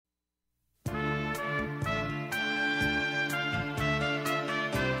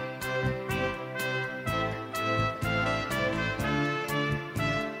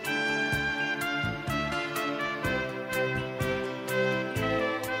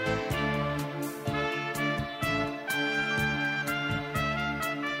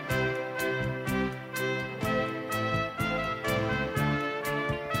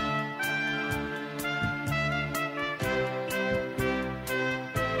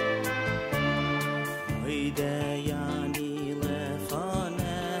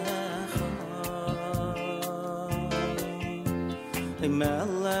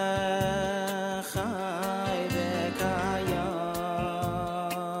melech chai v'kayam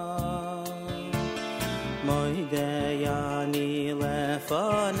moidei ani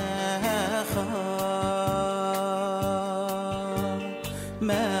lefanecha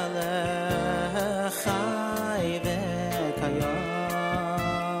melech chai v'kayam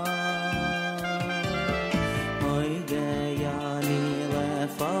moidei ani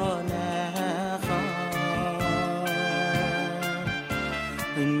lefanecha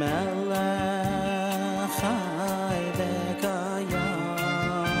melech chai v'kayam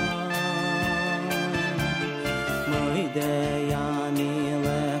moidei ani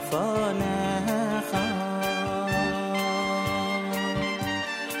lefanecha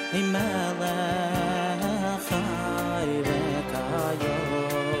melech chai v'kayam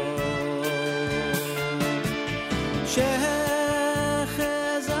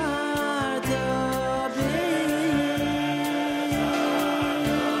shechazart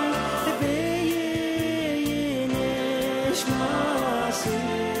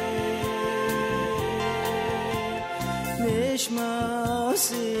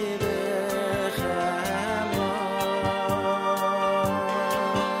nishmasi b'chema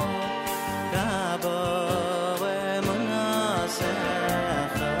Rabbo emunasecha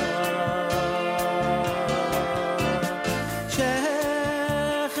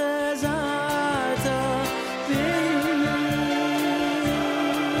shechazarta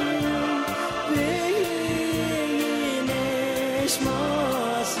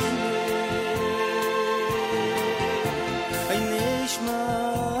nishmasi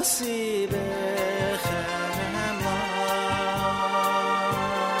nishmasi b'chema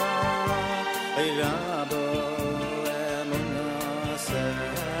Rabbo emunasecha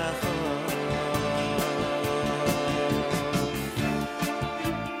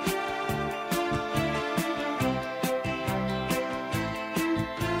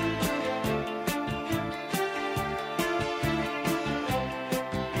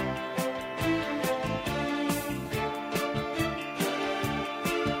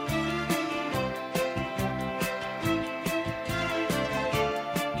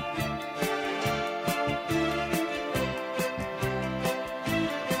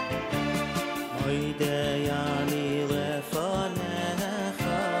moidei ani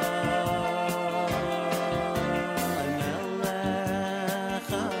lefanecha melech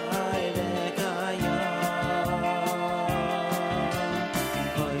chai v'kayam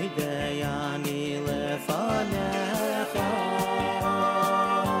moidei ani lefanecha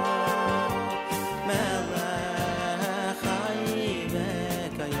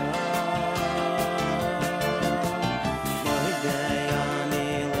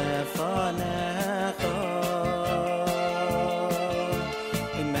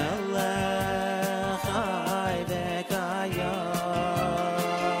melech chai v'kayam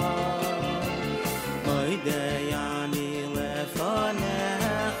moidei ani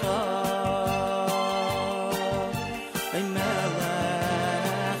lefanecha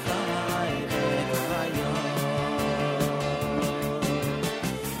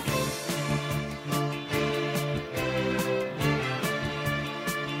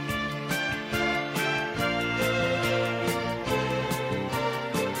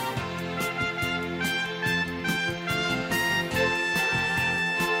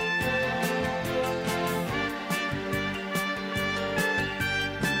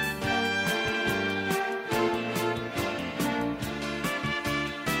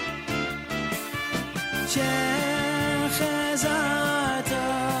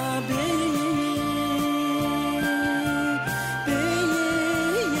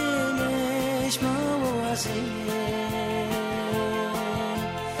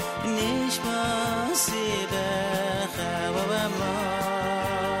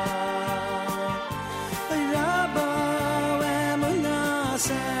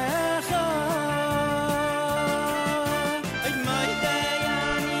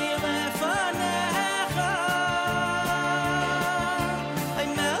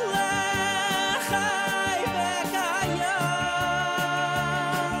melech chai v'kayam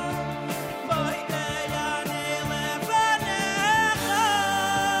moidei ani lefanecha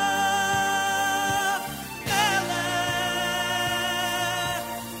melech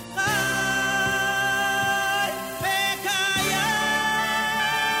chai v'kayam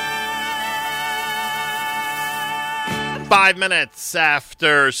 5 minutes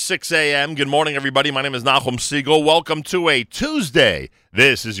after 6 a.m. Good morning, everybody. My name is Nachum Siegel. Welcome to a Tuesday.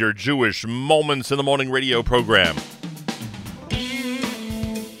 This is your Jewish Moments in the Morning radio program.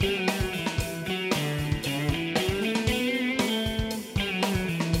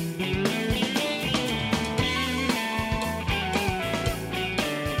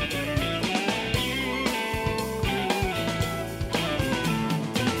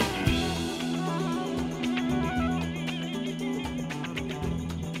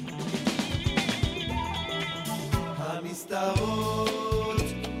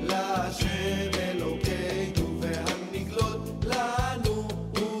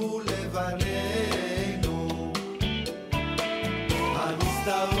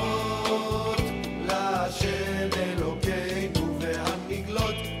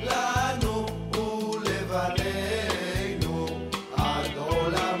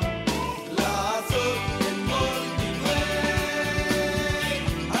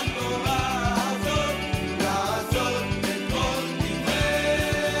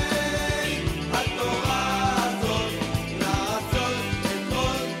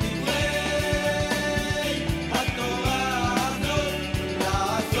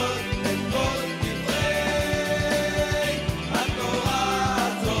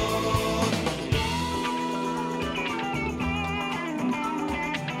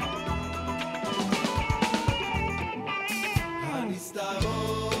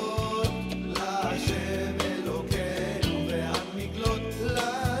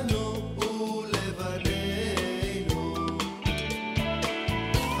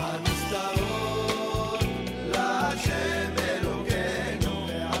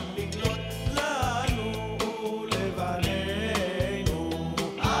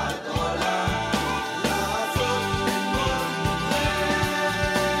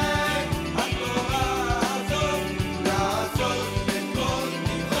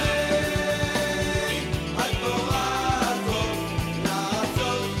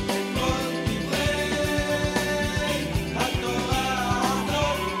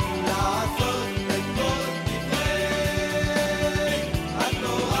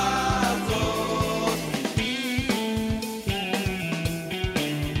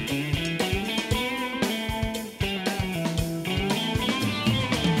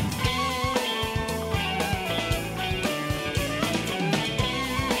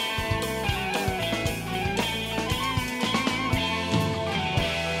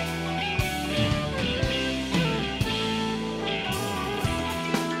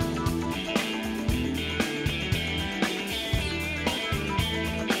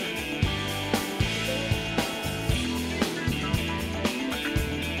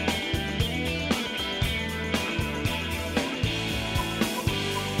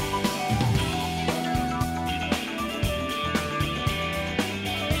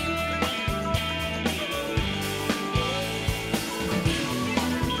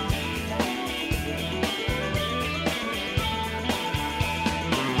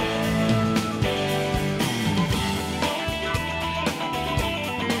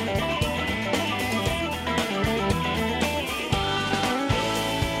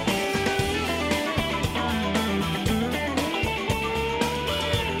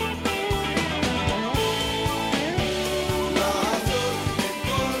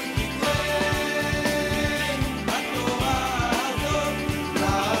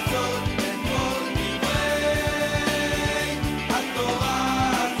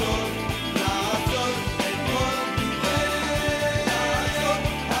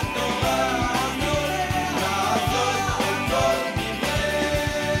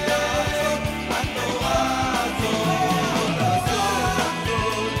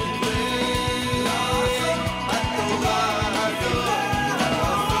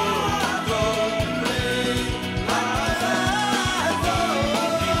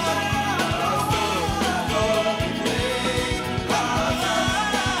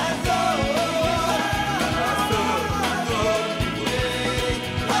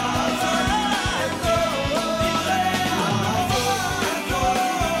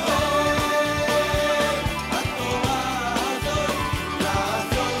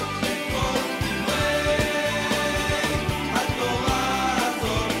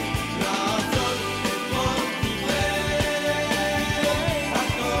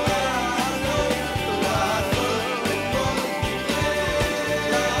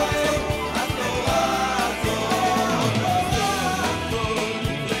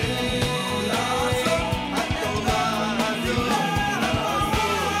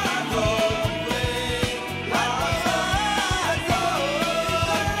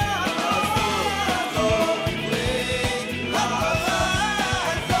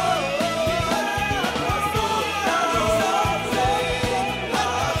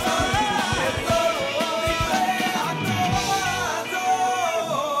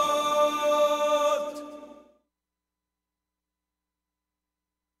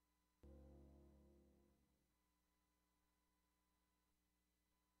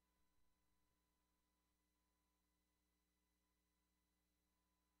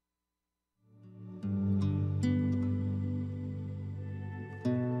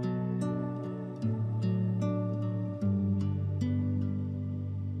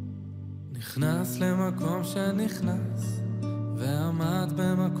 נכנס למקום שנכנס ועמד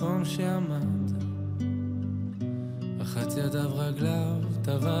במקום שעמד, רחץ ידיו רגליו,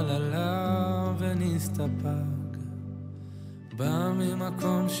 טבל עליו ונסתפק. בא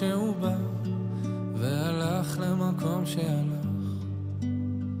ממקום שהוא בא והלך למקום שהלך,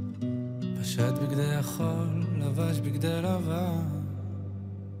 פשט בגדי החול, לבש בגדי לבן,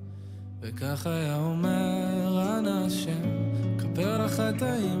 וכך היה אומר אנא השם, כפר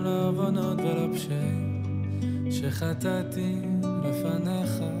לחטאים, לעוונות ולפשעים שחטאתי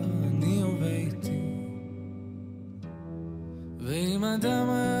לפניך אני וביתי. ואם אדם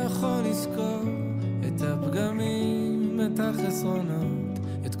היה יכול לזכור את הפגמים, את החסרונות,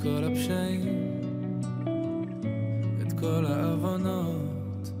 את כל הפשעים, את כל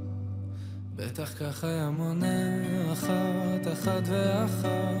העוונות, בטח כך היה מונה אחת, אחת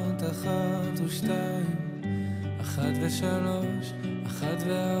ואחת, אחת ושתיים, אחת ושלוש, אחת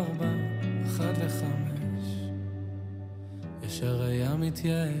וארבע, אחת וחמש. ישר היה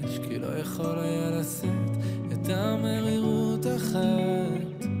מתייאש, כי לא יכול היה לשאת את המרירות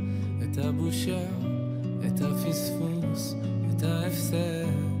אחת, את הבושה, את הפספוס, את ההפסד.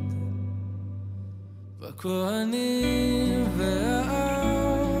 והכהנים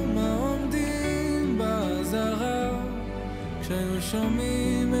והעם העומדים בעזרה, כשהיו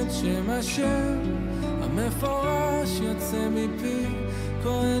שומעים את שם השם המפורש יוצא מפי,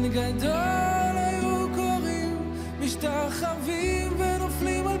 כהן גדול היו קוראים, משתחווים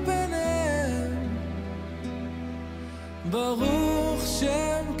ונופלים על פניהם. ברוך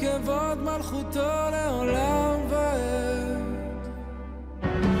שם כבוד מלכותו לעולם ועד.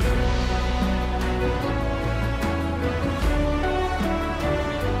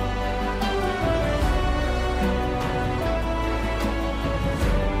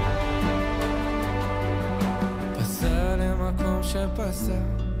 פסע למקום שפסע,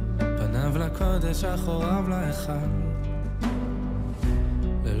 פניו לקודש אחוריו להיכל,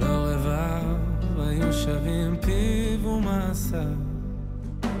 ללא רבב היו שווים פיו ומעשיו.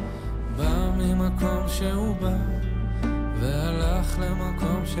 בא ממקום שהוא בא והלך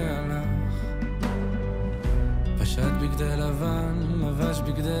למקום שהלך, פשט בגדי לבן, לבש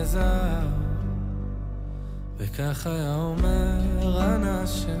בגדי זהב, וכך היה אומר אנא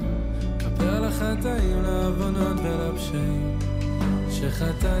השם, כפר לחטאים, לעוונות ולפשעים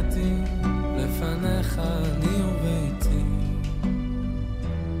שחטאתי לפניך אני וביתי.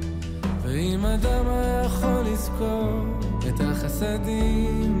 ואם אדם היה יכול לזכור את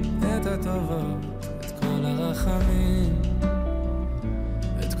החסדים, את הטובות, את כל הרחמים,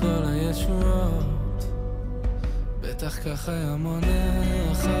 את כל הישועות, בטח כך היה מונה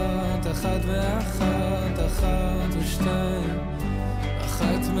אחת, אחת ואחת, אחת ושתיים,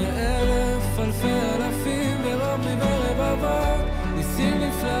 אחת מאלף, אלפי אלפים ורבים ורבבות, ניסים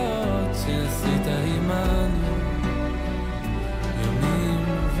נפלאות שעשית עמנו ימים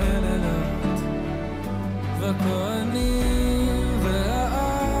ולילות. והכהנים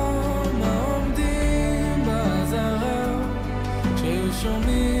והעם העומדים בעזרה, כשהיו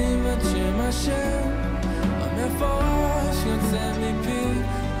שומעים את שם השם המפורש יוצא מפי,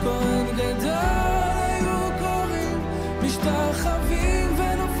 כהן גדול היו קוראים, משתחווים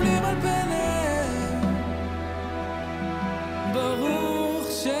ונופלים על פניהם. ברוך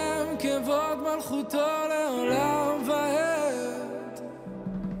שם כבוד מלכותו לעולם ועד.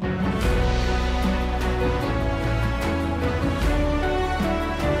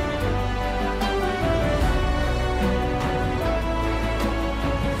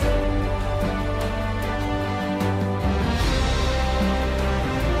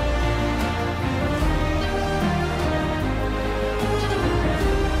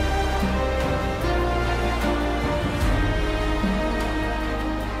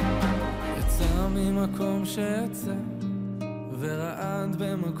 מקום שיצא ורעד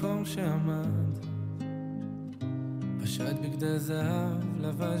במקום שעמד, פשט בגדי זהב,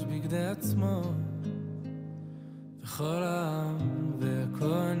 לבש בגדי עצמו, וכל העם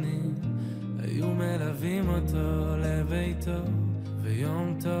והכהנים היו מלווים אותו לביתו,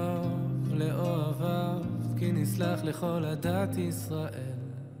 ויום טוב לאוהביו, כי נסלח לכל עדת ישראל.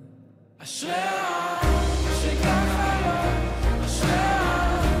 אשרי העם שככה לו, אשרי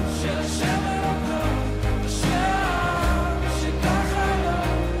העם של השם אלוקו, אשרי העם שככה לו,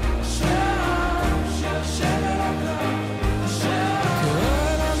 אשרי העם של השם אלוקו, אשרי העם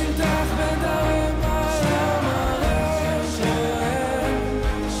קורא לו נמתח בדרם העם הרב שואל,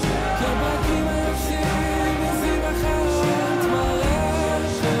 כבקים היוצאים יזים אחרות מראה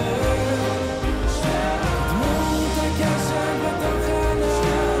שואל, דמות הקשת בתוך ענן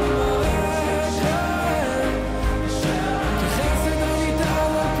מראה שואל, כחסד עלית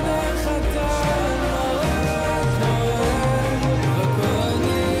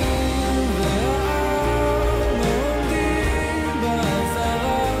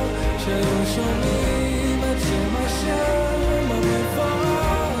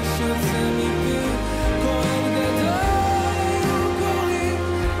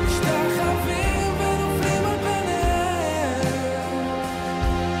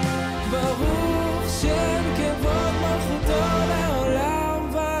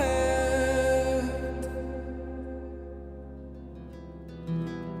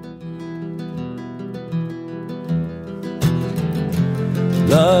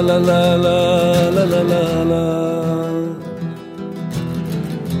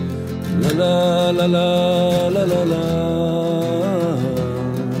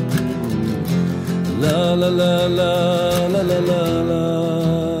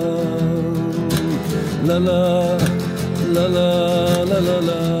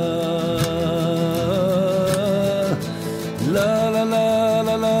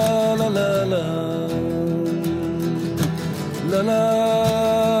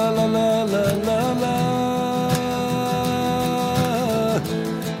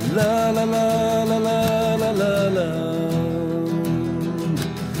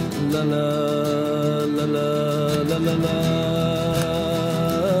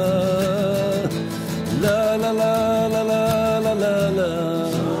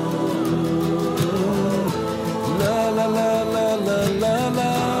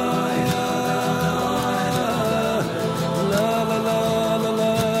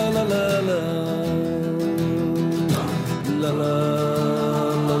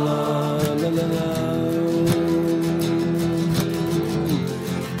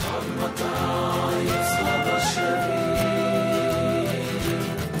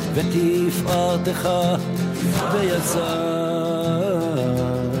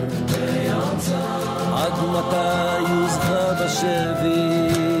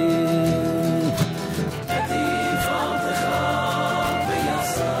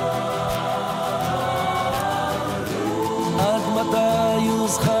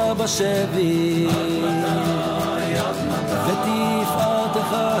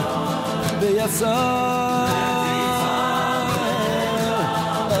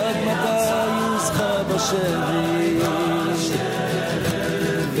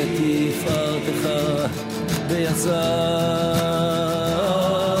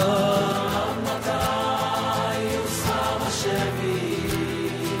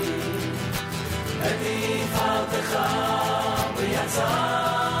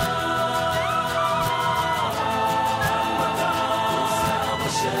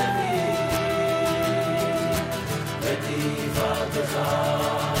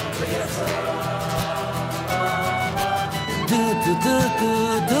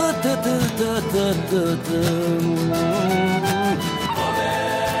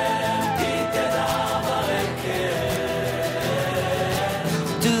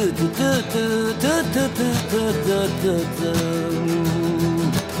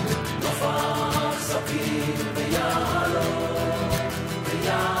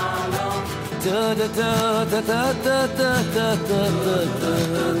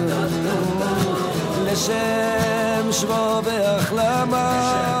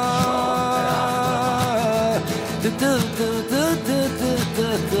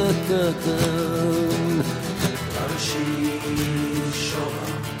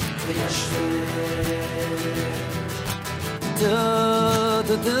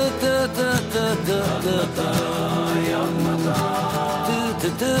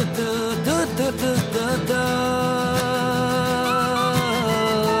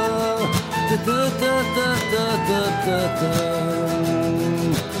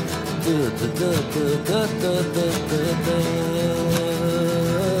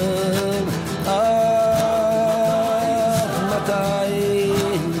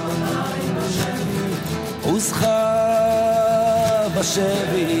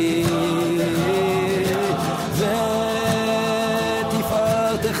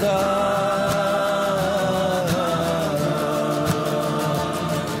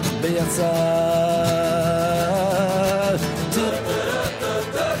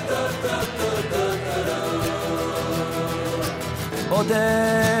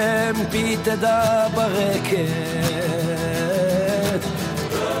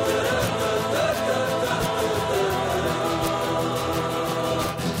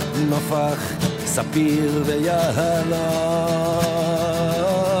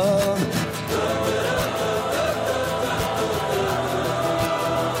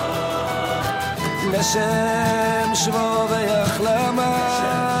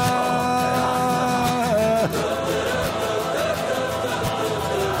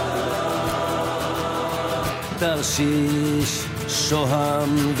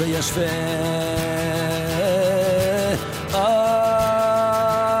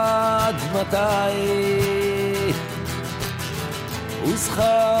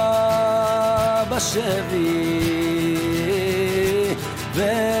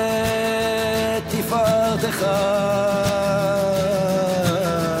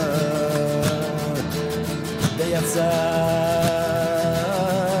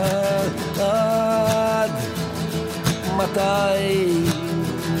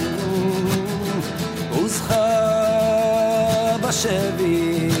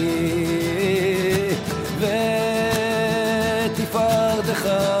בשבי ותפארתך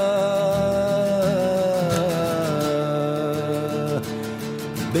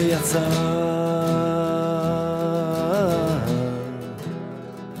ביצר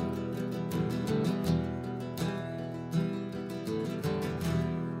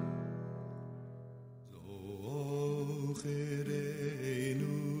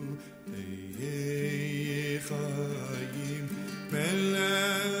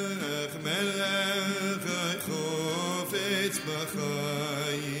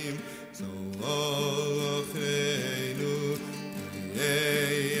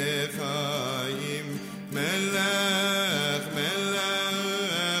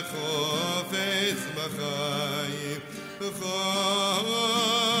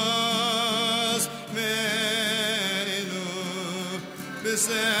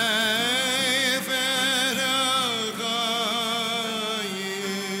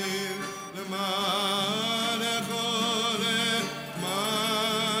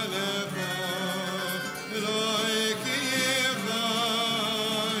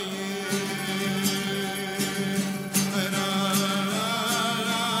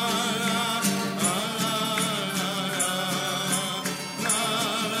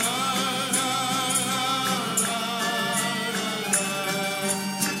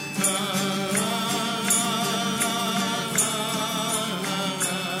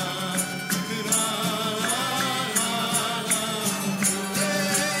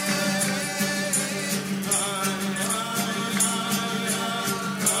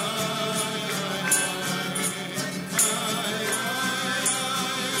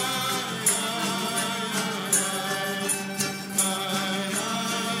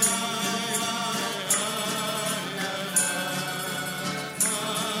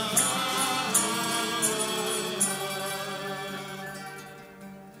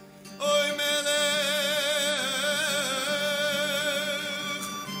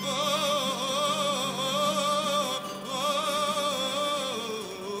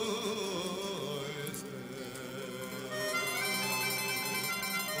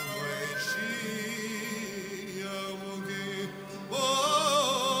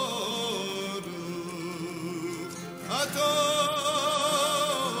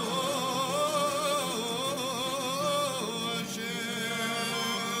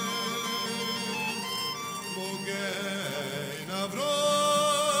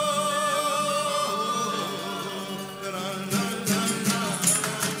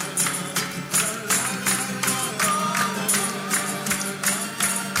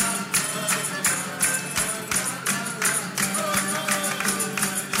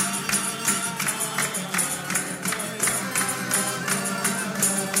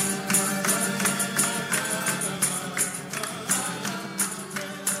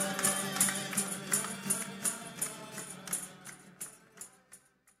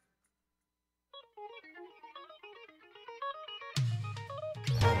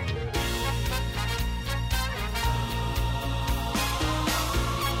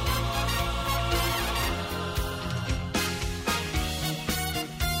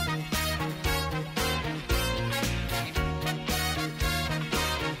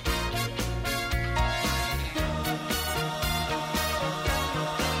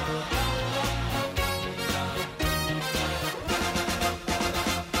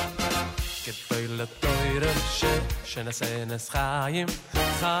שנעשה חיים,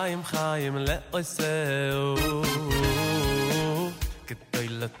 חיים, חיים לאויסהו כדי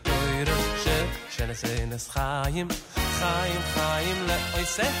לתוירה שנעשה חיים, חיים, חיים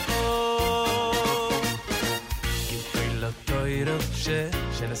לאויסהו כדי לתוירה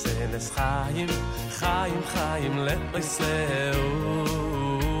שנעשה חיים, חיים, חיים לאויסהו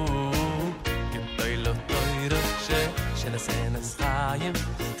כדי לתוירה שנעשה חיים,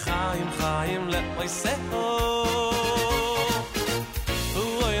 חיים, חיים לאויסהו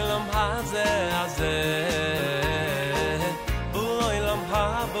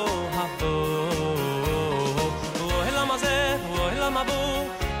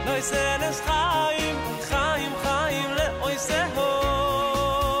Senes Chaim, Chaim, Chaim le'oiseho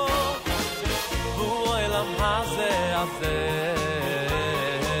Bu'olam hazeh hazeh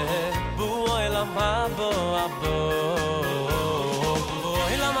Bu'olam habo habo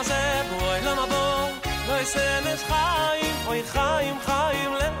Bu'olam hazeh, bu'olam habo Lo'i senes Chaim, Oy Chaim,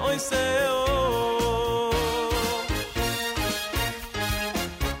 Chaim le'oiseho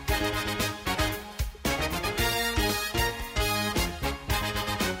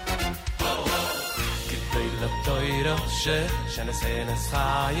שנעשה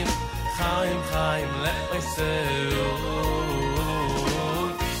חיים, חיים, חיים לאויסהו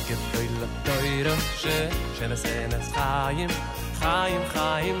toiro shenesenes chayim chayim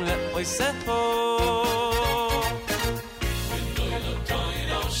chayim le'oiseho Gedoilo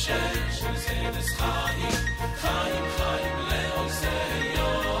toiro shenesenes chayim chayim chayim le'oiseho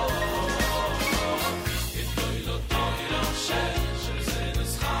Gedoilo toiro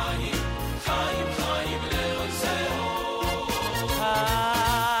shenesenes chayim chayim chayim le'oiseho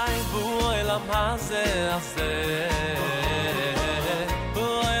Hay bu'olam hazeh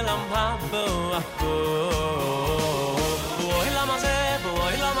bu'olam bu'olam hazeh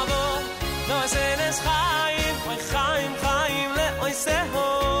bu'olam habo le'oisenes chayim chayim chayim le'oiseho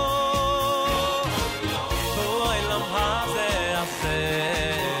bu'olam hazeh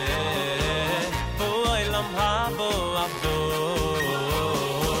bu'olam habo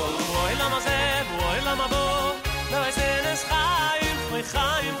bu'olam hazeh bu'olam habo le'oisenes chayim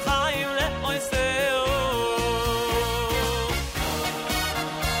chayim chayim le'oiseho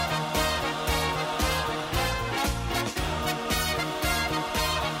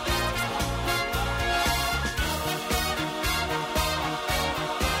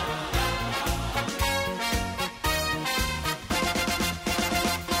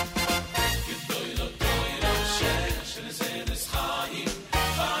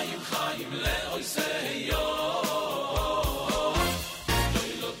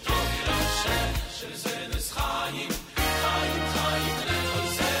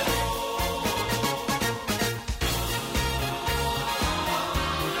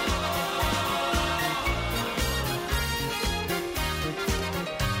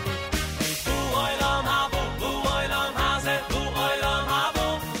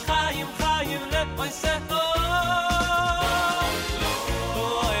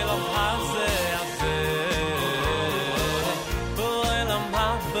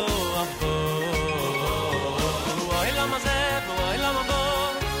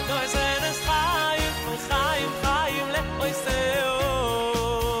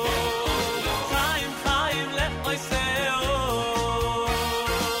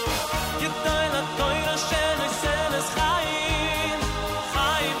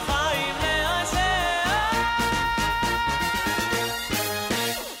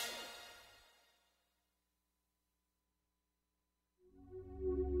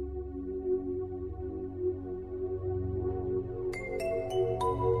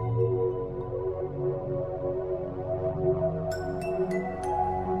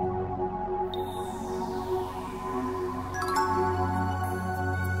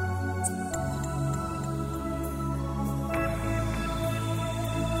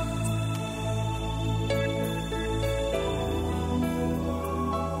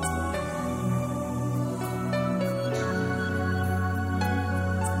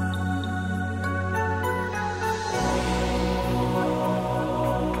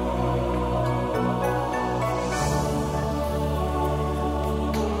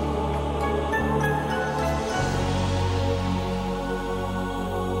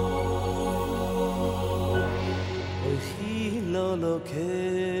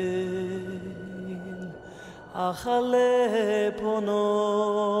Achale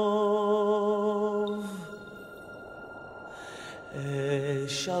ponov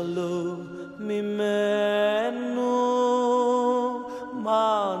Eshalu mimenu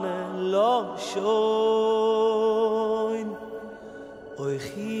mane lo shoin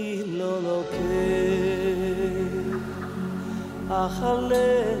Oichi lo loke Achale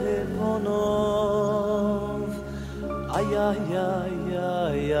ponov Ay ay ay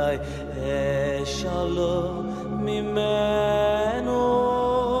ay ay Eshalu mimenu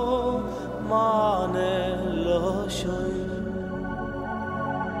mane lo shoin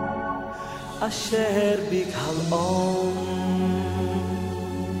Asher bikal om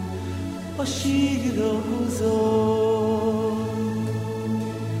Ashiro zot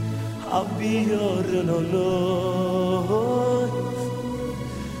Abiyor no lot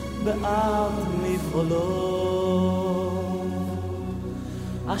Be'at mifolot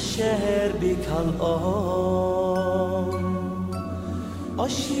Asher bikal om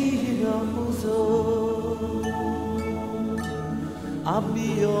Ashiro zot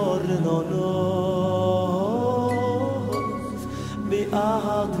Abiyor no lot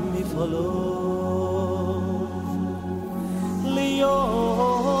Be'at mifolot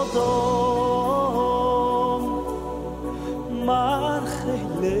Liyodom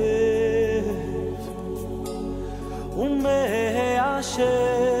Marchelev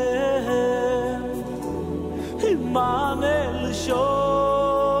Ume'ashem Imanel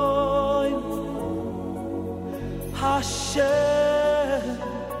shoy Hashem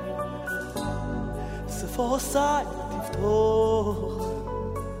Sefosai tiftoch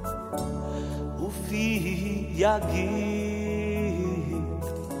ופי יגיד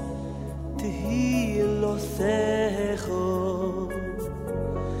תהי לו שכו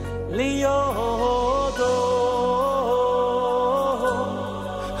ליודו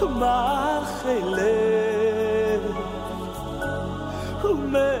מחלב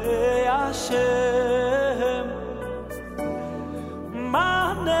ומהשם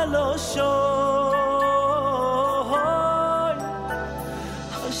מענה לו שוי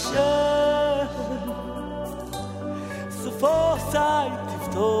השם סופו סי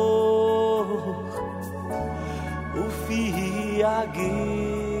תפתוח ופי יגיד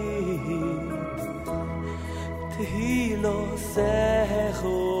תהי לו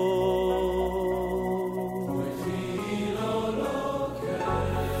שכו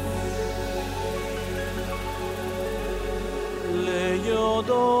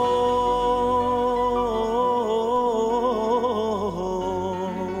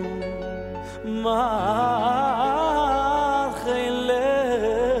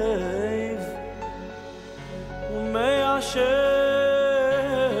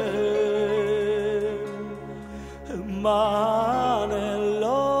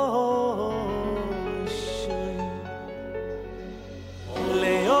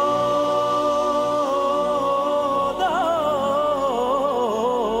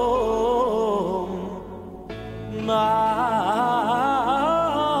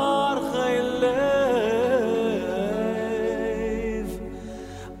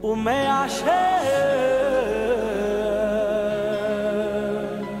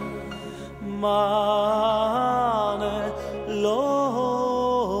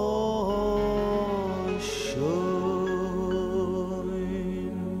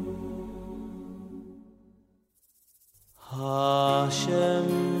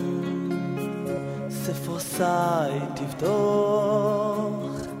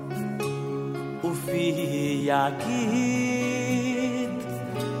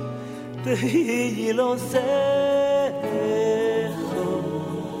תהי לו זכרו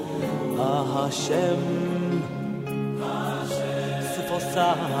השם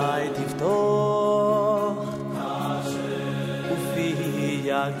שפוסי תפתוח ופי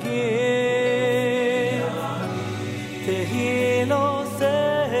יגיד תהי לו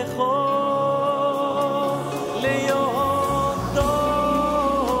זכרו ליודו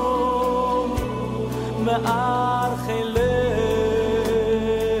מעל חילך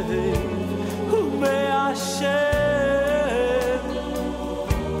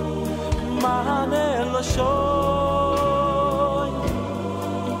shoy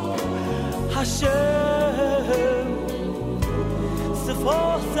Hashem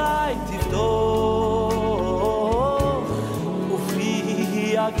sefosai tivdoch ufi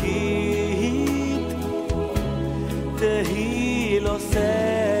yagid tehi lo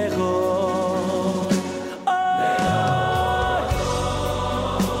sego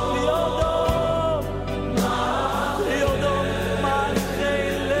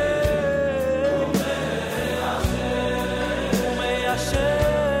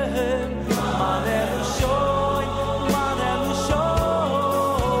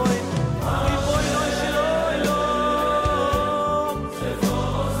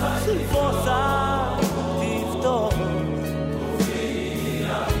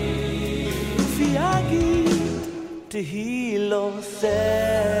תהי לו שכו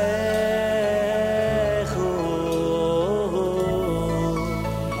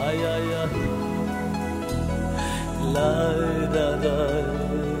איי איי איי לי דה דה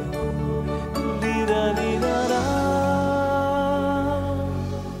לי דה לי דה דה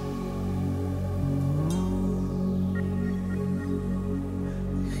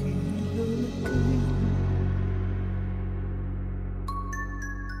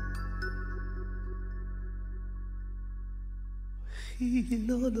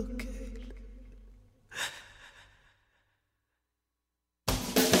לא לוקל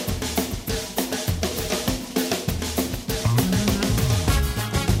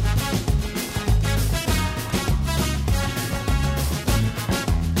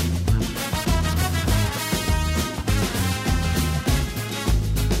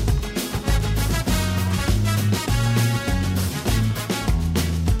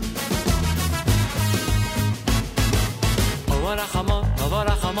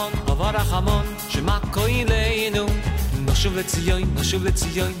רחמון שמקוילנו נשוב לציון נשוב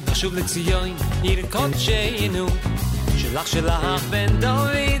לציון נשוב לציון עיר קודשנו שלך שלך בן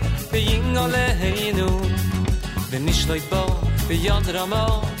דוד וינגולנו ונשלוט בו ביד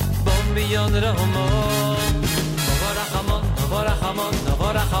רמו בו ביד רמו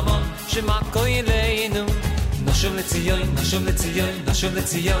נבוא רחמון שמקוילנו נשוב לציון, נשוב לציון, נשוב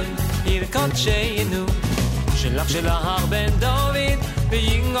לציון, עיר קודשנו, שלך של ההר בן דוד,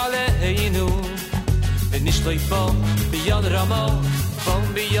 ויגאלנו, ונשלוט בו ביד רמו, בו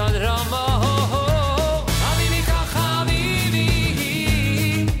ביד רמו. חביבי כך חביבי,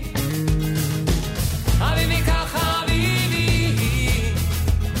 חביבי כך חביבי,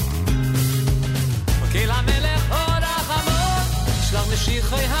 וכל המלך עוד החמור, שלח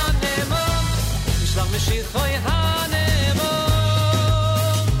משיחוי הנאמון, שלח משיחוי הנאמון.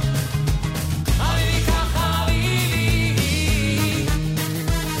 חביבי כך חביבי,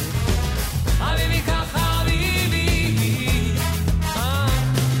 חביבי כך חביבי,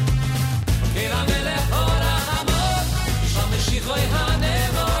 וכל המלך עוד החמור, שלח משיחוי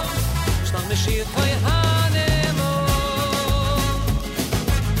הנאמון, שלח משיחוי הנאמון.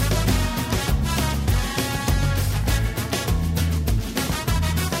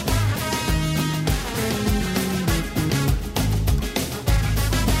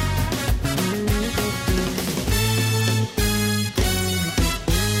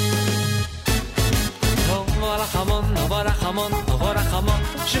 רחמון, רחמון,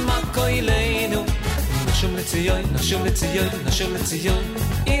 שמע קוילנו, נשוב לציון, נשוב לציון, נשוב לציון,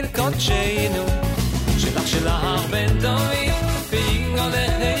 עיר קודשנו, שלך של ההר בן דוד,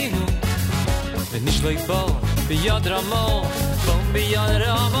 ויגאלנו, ונשלוט בו ביד רמו, בו ביד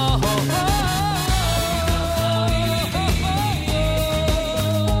רמו.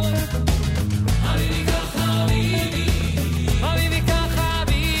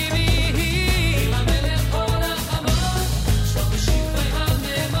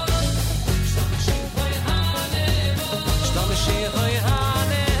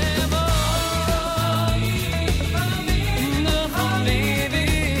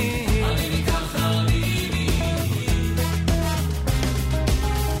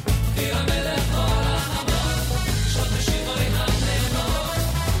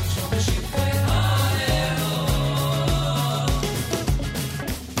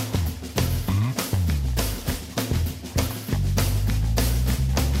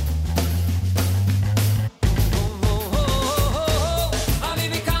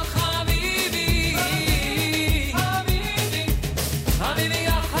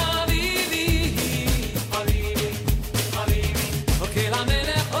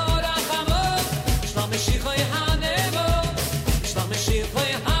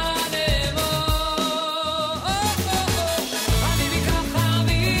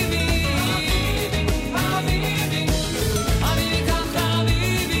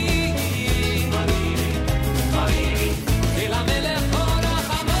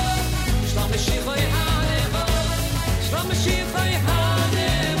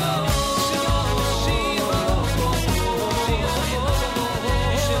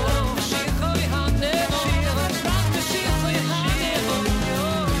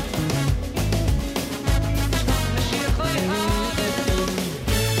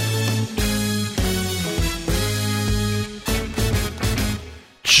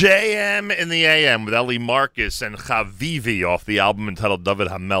 JM in the AM with Eli Marcus and Chavivi off the album entitled David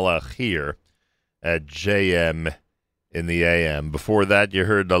HaMelech here at JM in the AM. Before that, you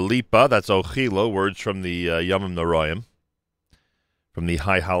heard Lipa, that's Ochila, words from the Yomim Noraim, from the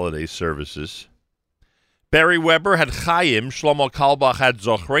High Holiday Services. Barry Weber had Chaim, Shlomo Kalbach had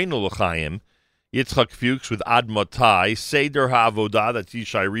Zochreinu L'Chaim, Yitzchak Fuchs with Ad Matai, Seder HaAvodah, that's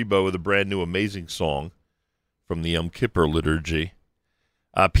Yishai Rebo with a brand new amazing song from the Yom Kippur liturgy.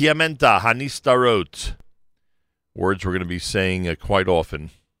 Piamenta, Hanistarot, words we're going to be saying quite often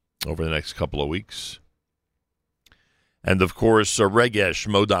over the next couple of weeks. And, of course, Regesh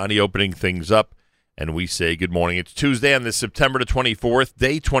Modani opening things up, and we say good morning. It's Tuesday on this September the 24th,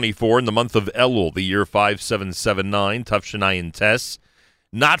 day 24 in the month of Elul, the year 5779, Tufshanai Tes.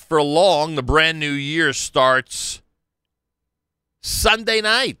 Not for long, the brand new year starts Sunday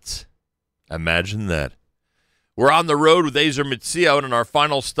night. Imagine that. We're on the road with Ezer Mitzion, and our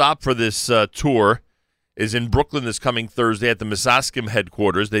final stop for this tour is in Brooklyn this coming Thursday at the Misaskim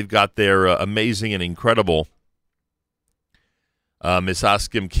headquarters. They've got their amazing and incredible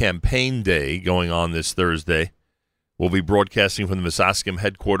Misaskim Campaign Day going on this Thursday. We'll be broadcasting from the Misaskim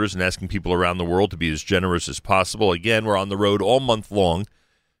headquarters and asking people around the world to be as generous as possible. Again, we're on the road all month long,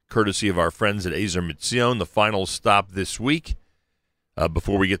 courtesy of our friends at Ezer Mitzion. The final stop this week,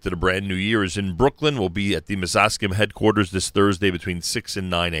 before we get to the brand new year, is in Brooklyn. We'll be at the Misaskim headquarters this Thursday between 6 and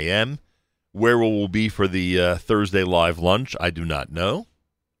 9 a.m. Where we will be for the Thursday live lunch, I do not know.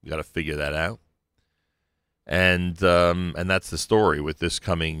 We've got to figure that out. And that's the story with this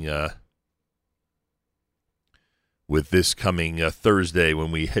coming with this coming Thursday when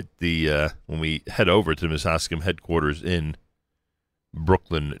we head over to the Misaskim headquarters in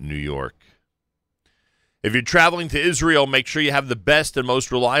Brooklyn, New York. If you're traveling to Israel, make sure you have the best and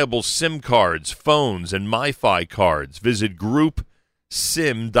most reliable SIM cards, phones, and MiFi cards. Visit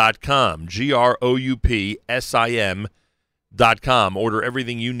groupsim.com, GROUPSIM.com. Order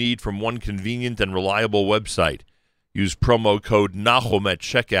everything you need from one convenient and reliable website. Use promo code Nahum at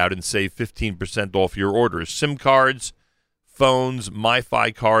checkout and save 15% off your orders. SIM cards, phones,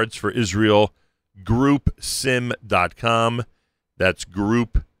 MiFi cards for Israel, groupsim.com. That's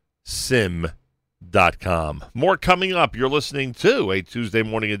groupsim.com. More coming up. You're listening to a Tuesday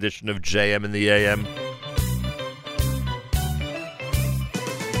morning edition of JM in the AM.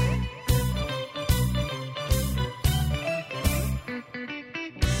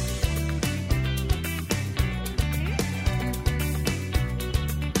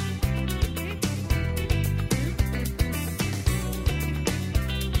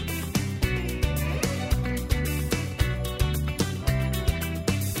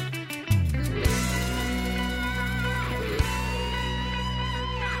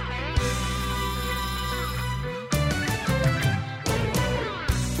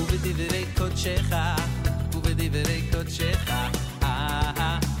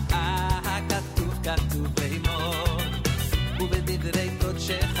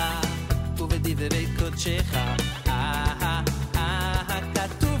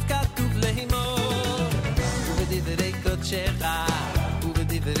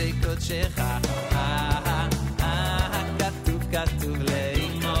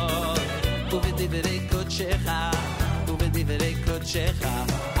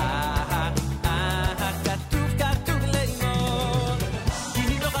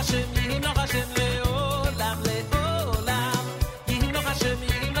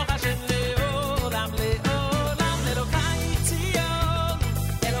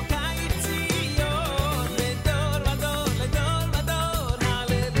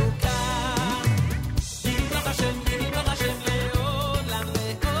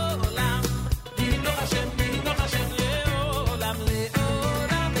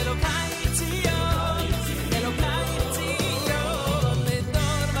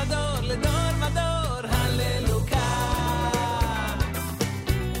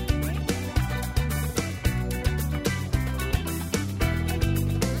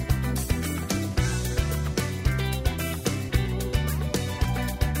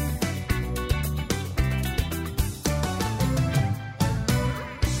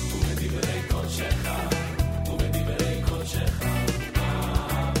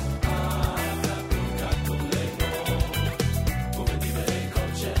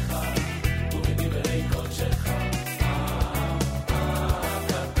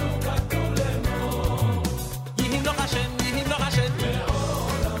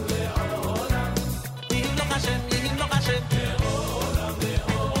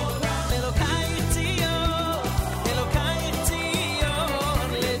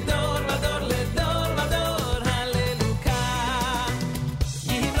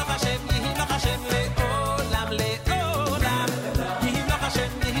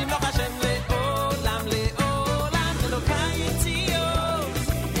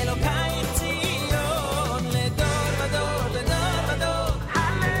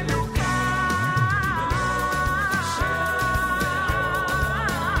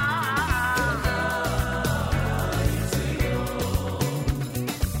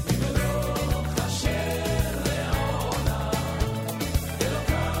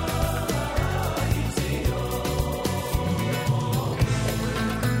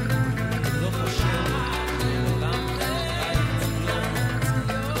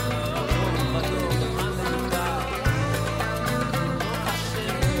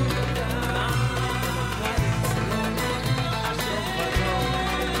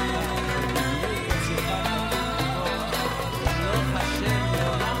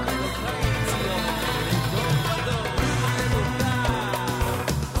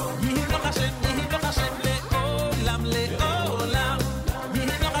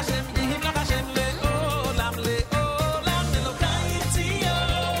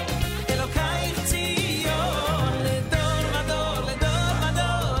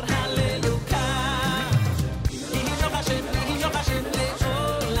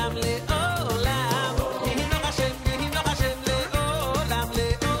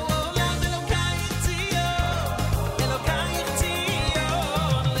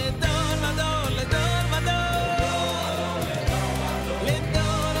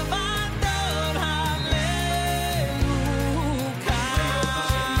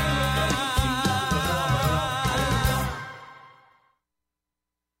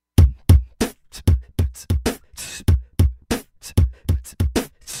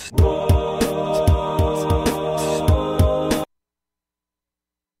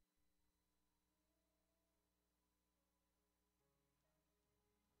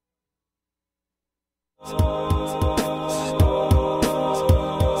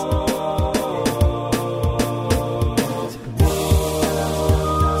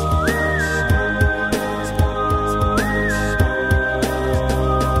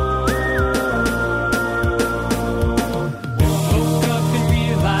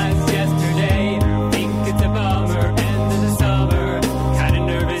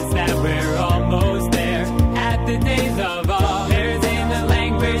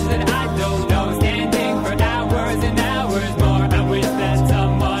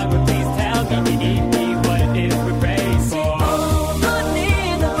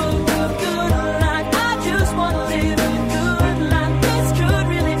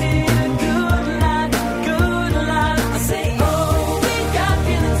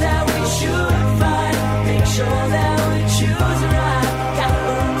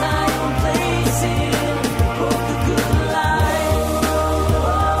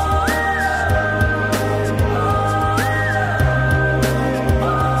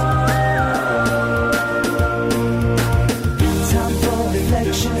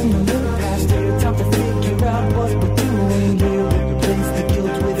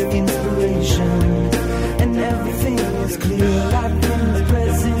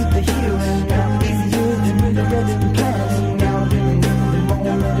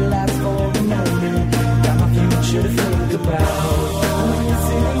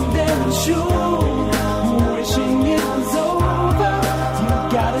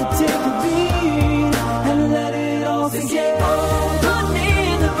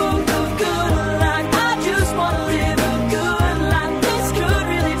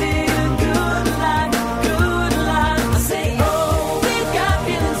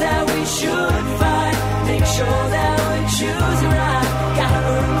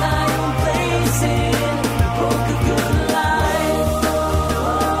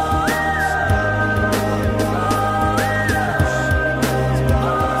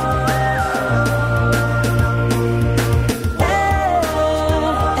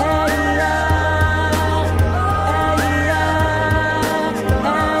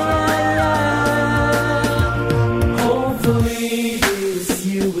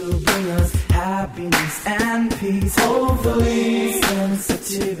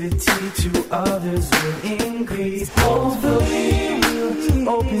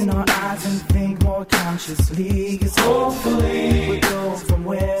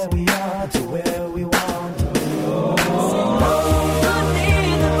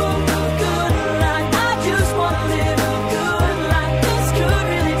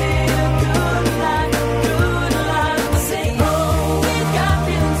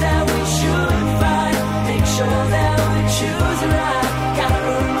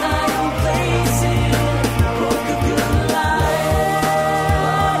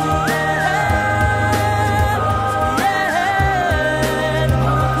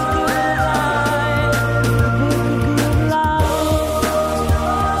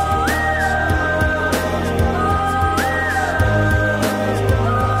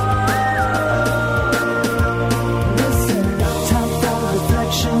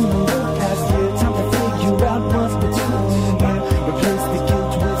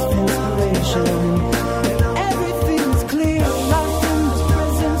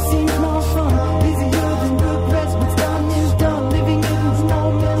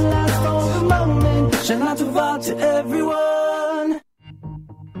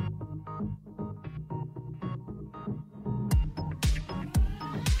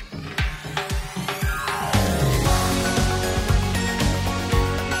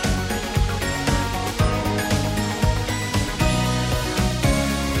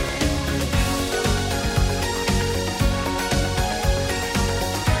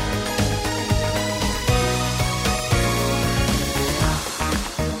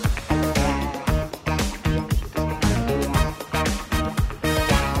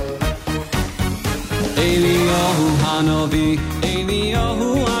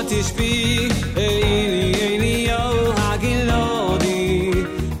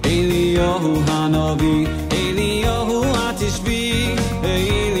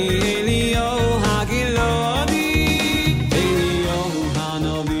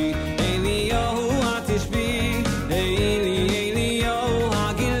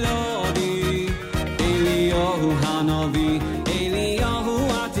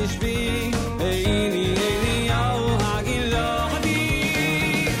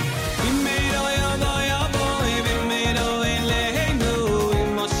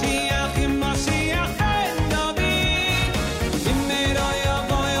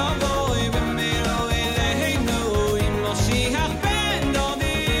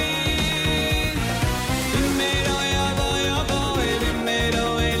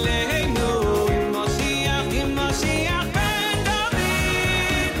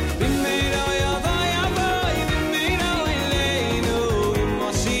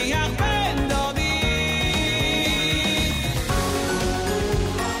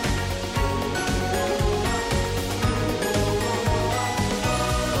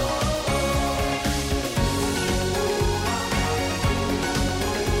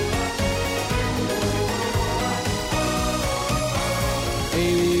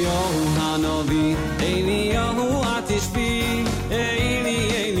 Eliyahu atishbi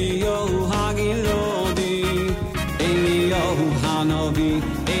Eliyahu hagilodi Eliyahu hanavi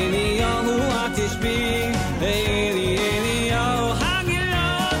Eliyahu atishbi Eliyahu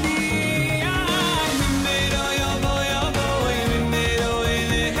hagilodi Mimero yavo yavo Mimero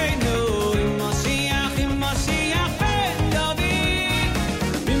eleheinu Mashiach ben David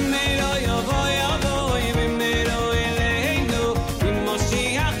Mimero yavo yavo Mimero eleheinu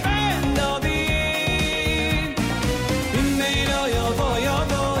Mashiach ben David Mimero yavo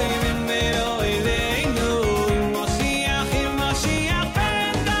yavo Mimero eleheinu Mashiach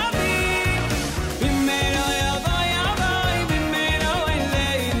ben David Mimero yavo yavo Mimero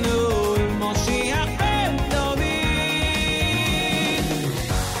eleheinu Mashiach ben David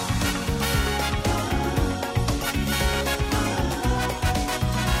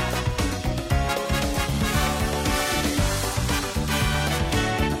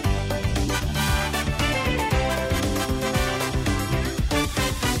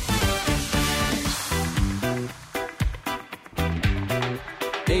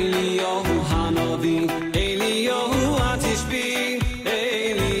Eliyahu hanavi Eliyahu atishbi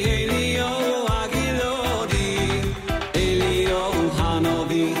Eliyahu agilodi Eliyahu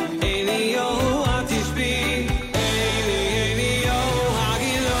hanavi Eliyahu atishbi Eliyahu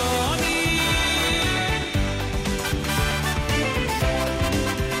agilodi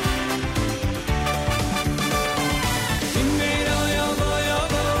Mimero yavo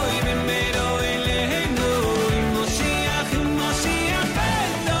yavo Mimero eleheinu Mashiach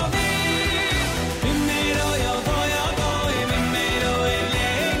ben David Mimero yavo yavo Mimero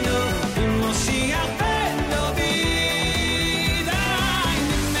eleheinu Mashiach ben David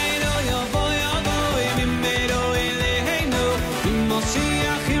Mimero yavo yavo Mimero eleheinu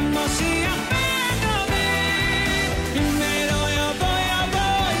Mashiach ben David Mimero yavo yavo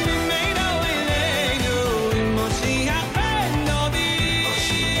Mimero eleheinu Mashiach ben David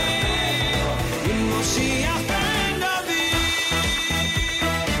Mashiach ben David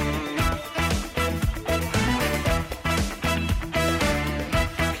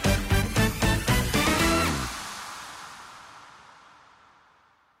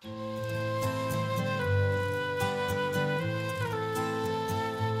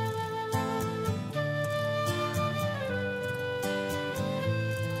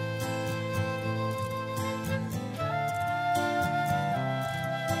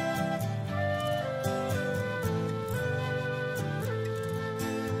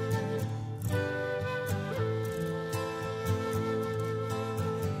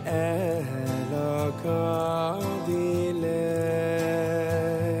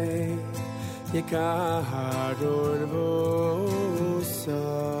Elokadile Yekarur Vusa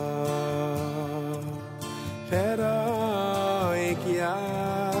Heroik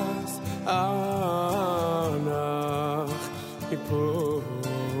Yas Anach Ipu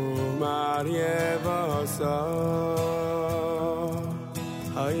Maryevasa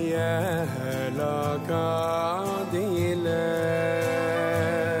Elokadile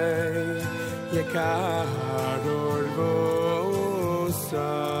Yekarur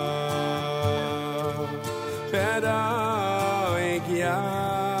Vusa Fedoik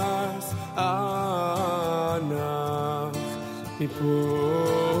Yas Anach Mipu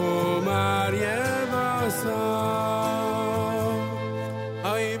Maryevasa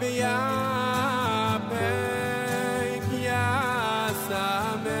Oy v'yapek yasamek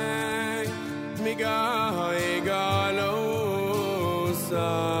Migoy galosa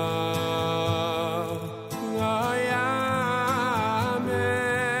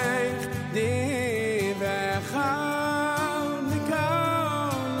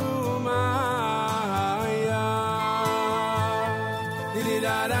Did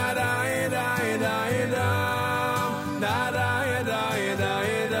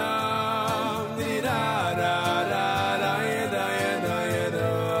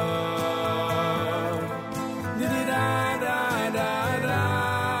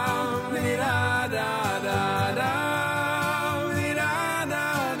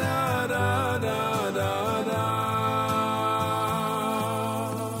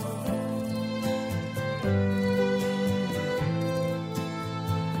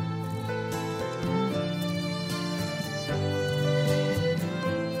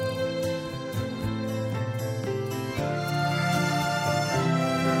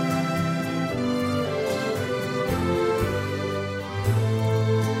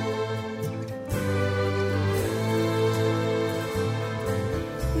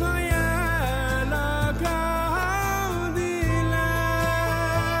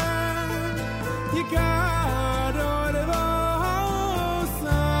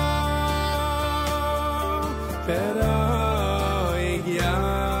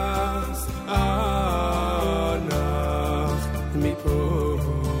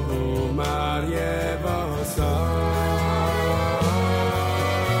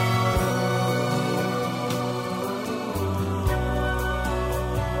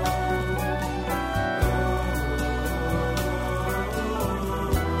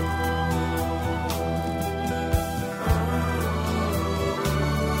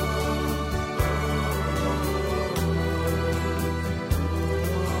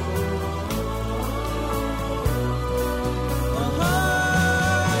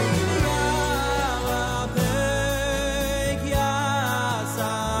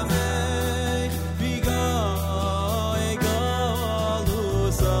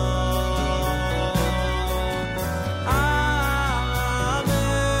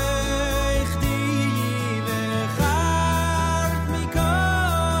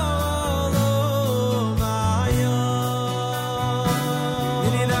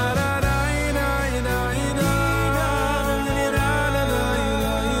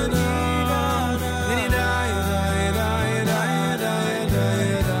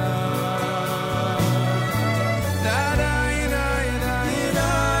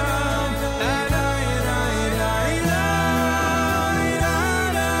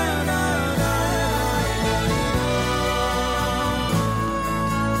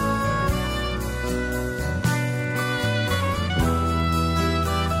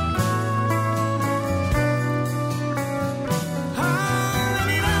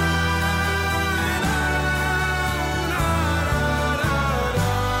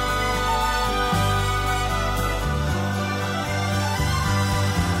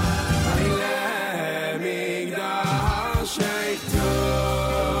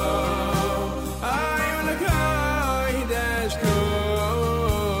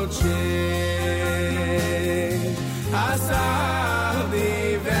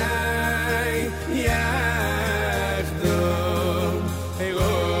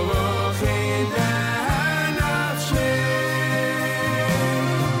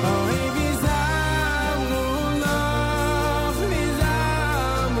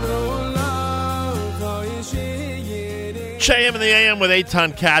JM in the AM with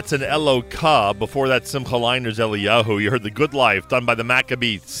Eitan Katz and Elo Ka. Before that, Simcha Liner's Eliyahu. You heard The Good Life, done by the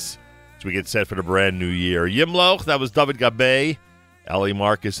Maccabees, as we get set for the brand new year. Yimloch, that was David Gabay. Eli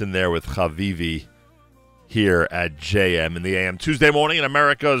Marcus in there with Chavivi here at JM in the AM. Tuesday morning in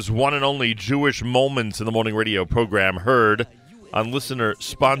America's one and only Jewish Moments in the Morning radio program, heard on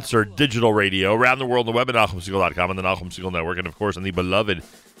listener-sponsored digital radio around the world on the web at NachumSegal.com and the Nachum Segal Network, and, of course, on the beloved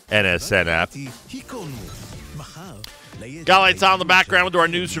NSN app. Galites on the background. We'll do our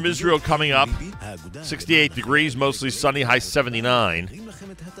news from Israel coming up. 68 degrees, mostly sunny, high 79.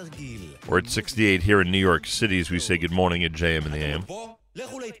 We're at 68 here in New York City as we say good morning at JM in the AM.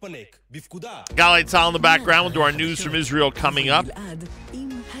 Galites on the background. We'll do our news from Israel coming up.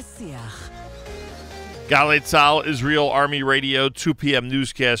 Galei Tzahal, Israel Army Radio, 2 p.m.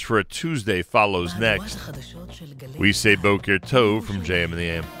 newscast for a Tuesday follows next. We say Boker Tov from JM in the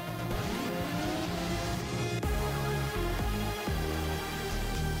AM.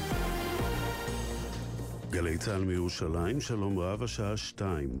 גלי צהל מירושלים, שלום רב, השעה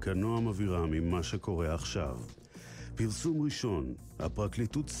 2, כנועם אווירה ממה שקורה עכשיו. פרסום ראשון,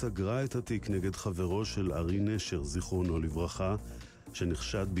 הפרקליטות סגרה את התיק נגד חברו של ארי נשר, זיכרונו לברכה,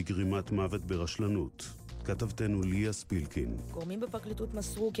 שנחשד בגרימת מוות ברשלנות. כתבתנו ליה ספילקין. גורמים בפרקליטות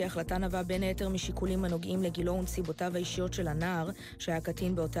מסרו כי ההחלטה נבעה בין היתר משיקולים הנוגעים לגילו ונסיבותיו האישיות של הנער שהיה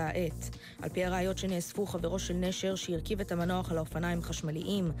קטין באותה עת. על פי הראיות שנאספו, חברו של נשר שהרכיב את המנוח על האופניים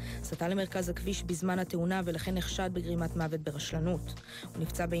חשמליים סטה למרכז הכביש בזמן התאונה ולכן נחשד בגרימת מוות ברשלנות. הוא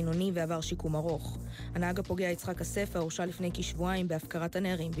נפצע בינוני ועבר שיקום ארוך. הנהג הפוגע יצחק הספר הורשע לפני כשבועיים בהפקרת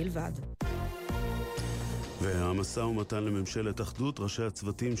הנערים בלבד. והמשא ומתן לממשלת אחדות, ראשי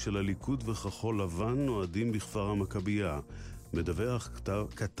הצוותים של הליכוד וכחול לבן נועדים בכפר המכבייה. מדווח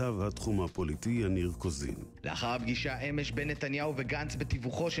כתב התחום הפוליטי יניר קוזין. לאחר הפגישה אמש בין נתניהו וגנץ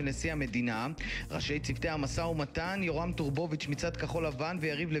בתיווכו של נשיא המדינה, ראשי צוותי המשא ומתן יורם טורבוביץ' מצד כחול לבן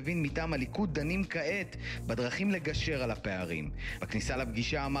ויריב לוין מטעם הליכוד דנים כעת בדרכים לגשר על הפערים. בכניסה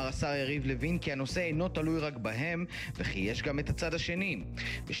לפגישה אמר השר יריב לוין כי הנושא אינו תלוי רק בהם וכי יש גם את הצד השני.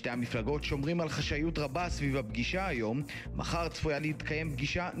 בשתי המפלגות שומרים על חשאיות רבה סביב הפגישה היום. מחר צפויה להתקיים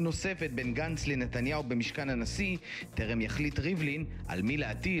פגישה נוספת בין גנץ לנתניהו במשכן הנשיא. טרם יחליט ריבלין על מי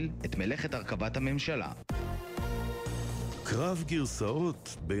להטיל את מלאכת הרכבת הממשלה. קרב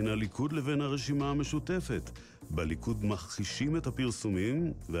גרסאות בין הליכוד לבין הרשימה המשותפת. בליכוד מכחישים את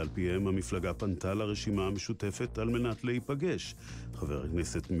הפרסומים, ועל פיהם המפלגה פנתה לרשימה המשותפת על מנת להיפגש. חבר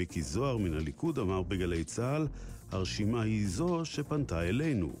הכנסת מיקי זוהר מן הליכוד אמר בגלי צהל, הרשימה היא זו שפנתה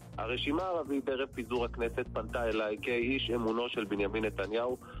אלינו. הרשימה הערבית בערב פיזור הכנסת פנתה אליי כאיש אמונו של בנימין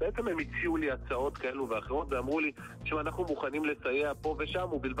נתניהו. בעצם הם הציעו לי הצעות כאלו ואחרות ואמרו לי שאנחנו מוכנים לסייע פה ושם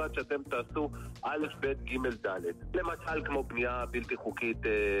ובלבד שאתם תעשו א', ב', ג', ד'. למשל כמו בנייה בלתי חוקית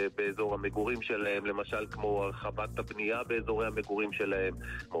באזור המגורים שלהם, למשל כמו הרחבת הבנייה באזורי המגורים שלהם.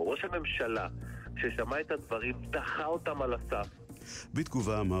 ראש הממשלה ששמע את הדברים דחה אותם על הסף.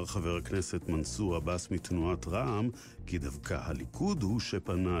 בתגובה אמר חבר הכנסת מנסור עבאס מתנועת רע"מ כי דווקא הליכוד הוא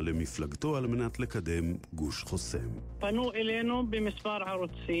שפנה למפלגתו על מנת לקדם גוש חוסם. פנו אלינו במספר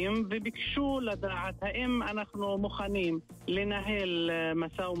ערוצים וביקשו לדעת האם אנחנו מוכנים לנהל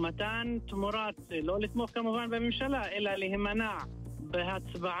משא ומתן תמורת, לא לתמוך כמובן בממשלה, אלא להימנע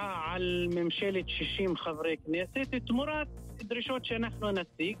בהצבעה על ממשלת 60 חברי כנסת תמורת דרישות שאנחנו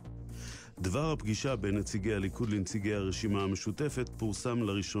נציג. דבר הפגישה בין נציגי הליכוד לנציגי הרשימה המשותפת פורסם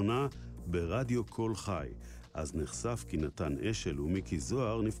לראשונה ברדיו קול חי. אז נחשף כי נתן אשל ומיקי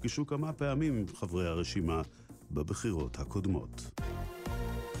זוהר נפגשו כמה פעמים עם חברי הרשימה בבחירות הקודמות.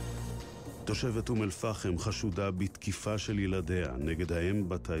 תושבת אום אל-פחם חשודה בתקיפה של ילדיה. נגד האם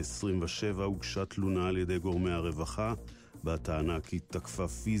בת ה-27 הוגשה תלונה על ידי גורמי הרווחה, בטענה כי תקפה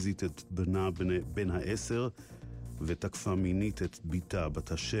פיזית את בנה בן ה-10 ותקפה מינית את ביתה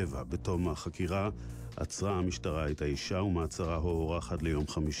בת ה-7. בתום החקירה עצרה המשטרה את האישה ומעצרה הוארך עד ליום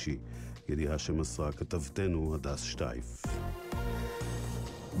חמישי. ידיעה שמסרה כתבתנו הדס שטייף.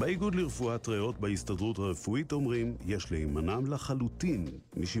 באיגוד לרפואת ריאות בהסתדרות הרפואית אומרים יש להימנע לחלוטין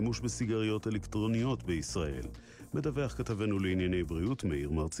משימוש בסיגריות אלקטרוניות בישראל. מדווח כתבנו לענייני בריאות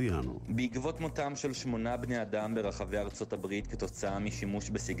מאיר מרציאנו. בעקבות מותם של 8 בני אדם ברחבי ארצות הברית כתוצאה משימוש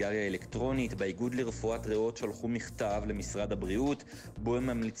בסיגריה אלקטרונית, באיגוד לרפואת ריאות שלחו מכתב למשרד הבריאות בו הם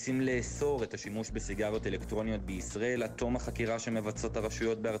ממליצים לאסור את השימוש בסיגריות אלקטרוניות בישראל עד תום החקירה שמבצעות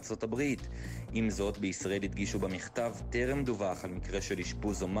הרשויות בארצות הברית. עם זאת, בישראל הדגישו במכתב טרם דווח על מקרה של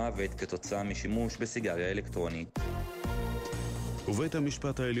אשפוז או מוות כתוצאה משימוש בסיגריה אלקטרונית. ובית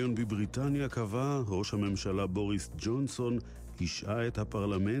המשפט העליון בבריטניה קבע ראש הממשלה בוריס ג'ונסון השעה את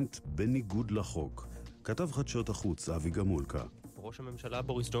הפרלמנט בניגוד לחוק. כתב חדשות החוץ אבי גמולקה. ראש הממשלה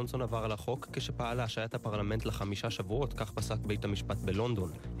בוריס ג'ונסון עבר על החוק כשפעל להשעיית הפרלמנט ל5 שבועות, כך פסק בית המשפט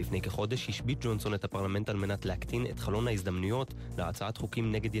בלונדון. לפני כחודש השבית ג'ונסון את הפרלמנט על מנת להקטין את חלון ההזדמנויות להצעת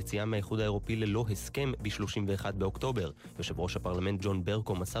חוקים נגד יציאה מהאיחוד האירופי ללא הסכם ב-31 באוקטובר. יושב ראש הפרלמנט ג'ון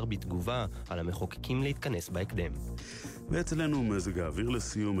ברקו מסר בתגובה על המחוקקים להתכנס בהקדם. ואצלנו מזג האוויר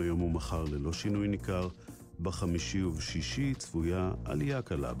לסיום היום ומחר ללא שינוי ניכר. בחמישי ובשישי צפויה עלייה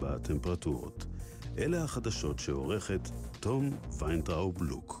קלה בטמפרטורות. אלה החדשות שעורכת תום ויינטראוב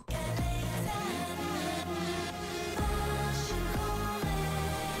לוק.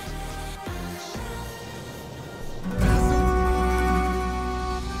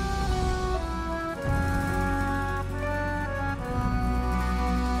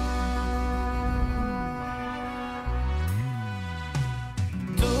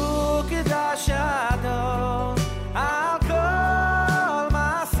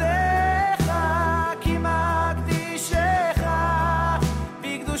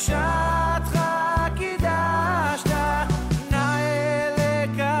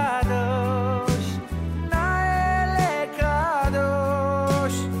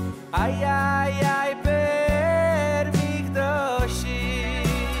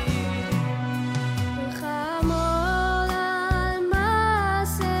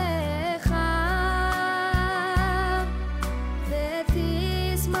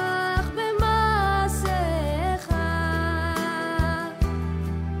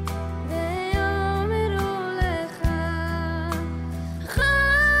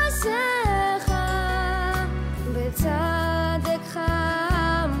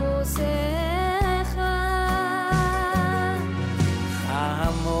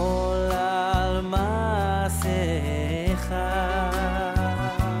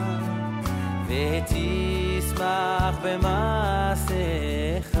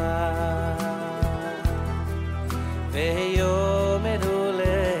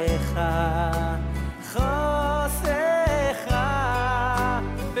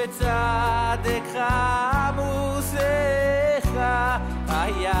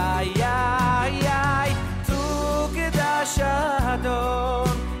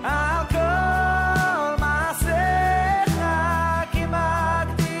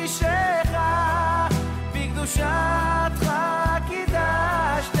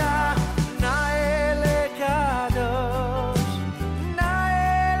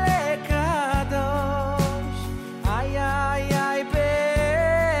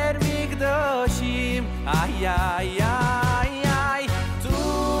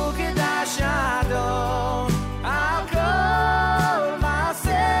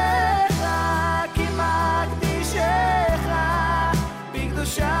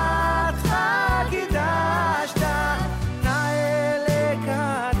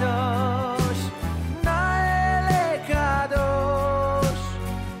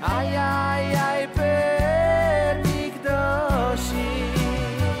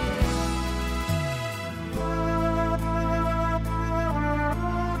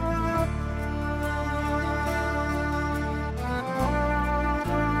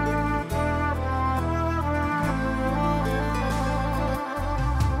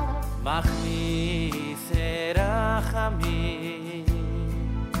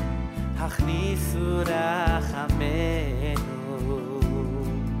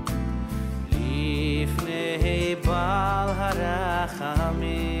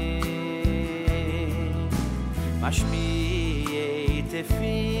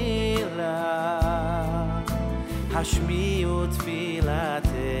 השמיעו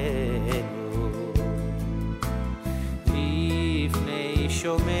תפילתנו לפני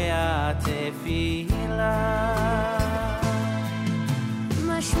שומע תפילה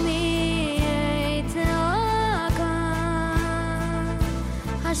משמיעי צעקה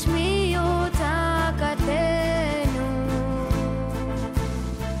השמיעו צעקתנו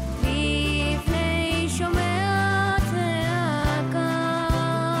לפני שומע צעקה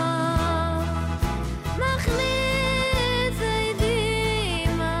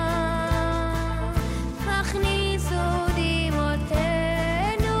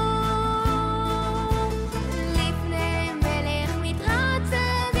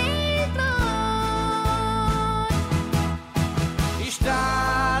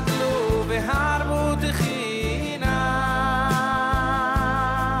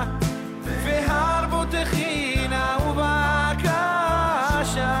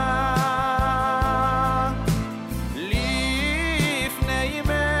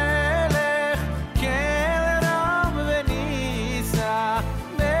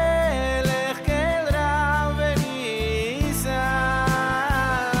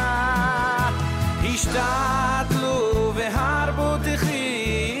השתדלו והרבו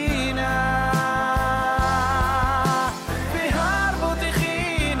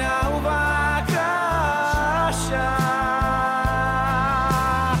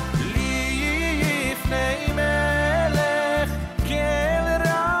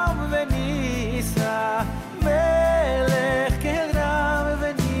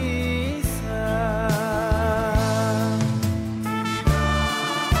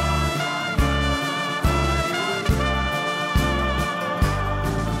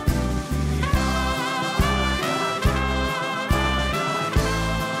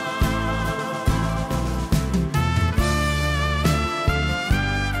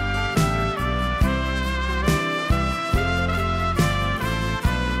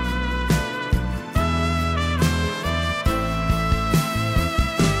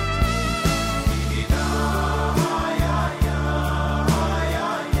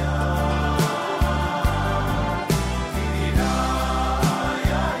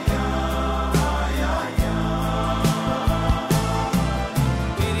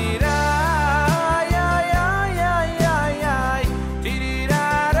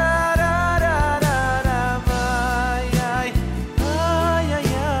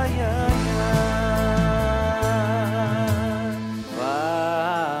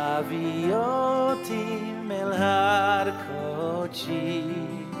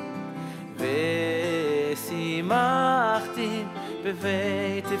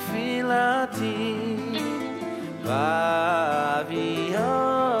בבית תפילתי ואביא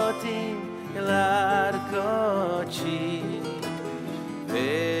אותי אל קודשי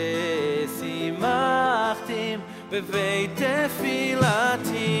ושימחתם בבית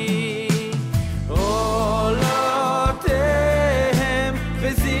תפילתי עולותיהם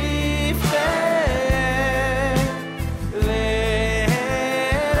וזבחיהם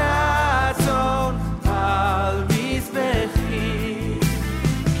לרצון על מזבחי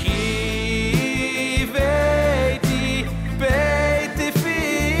כי ביתי בית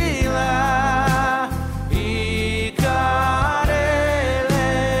תפילה יקרא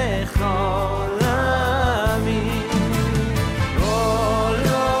לכל עמים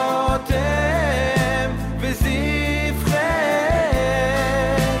עולותיהם וזבחיהם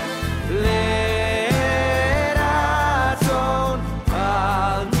לרצון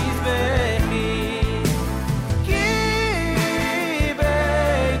על מזבחי כי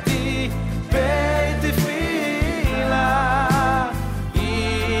ביתי בית תפילה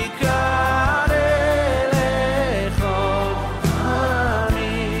יקרא לכל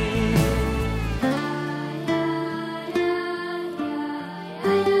עמים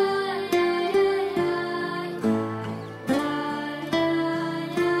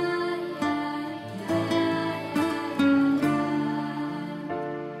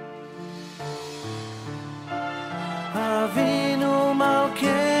אבינו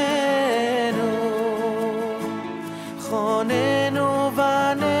מלכנו חוננו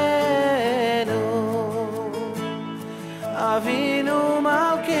בנינו אבינו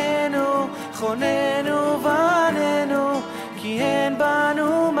מלכנו חוננו בנינו כי אין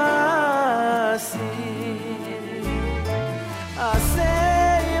בנו מעשי עשה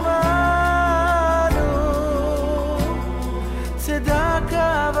עמנו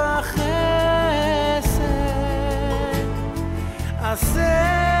צדקה וחסד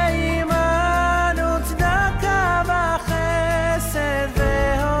עשה עמנו צדקה וחסד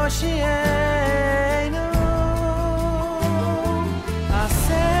והושיענו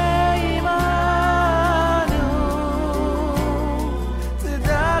עשה עמנו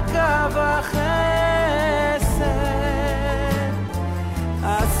צדקה וחסד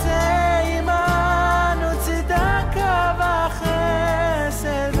עשה עמנו צדקה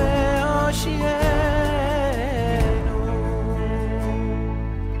וחסד והושיענו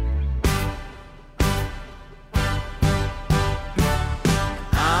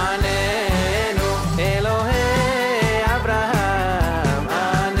עננו אלוהי אברהם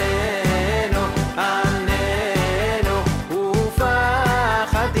עננו עננו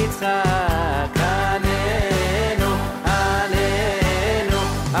ופחד יצחק עננו עננו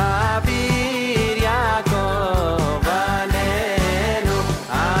אביר יעקב עננו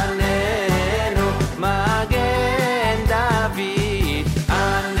עננו מגן דוד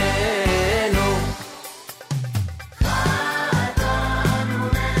עננו אדון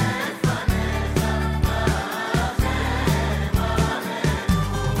הסליחות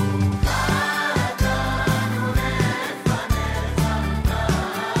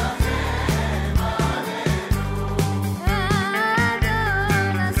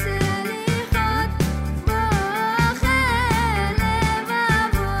בוחן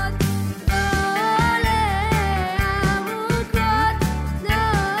לבבות עולה עמוקות דובר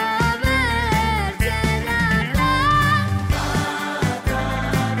צדקה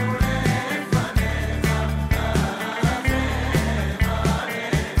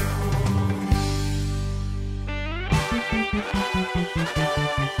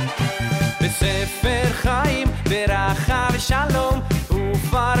בספר חיים ברכה ושלום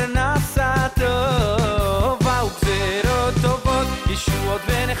ופרנסה טובה וגזרות טובות ישועות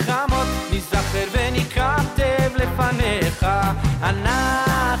ונחמות נזכר ונכתב לפניך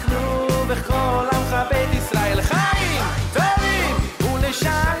אנחנו בכל עמך בית ישראל חיים טובים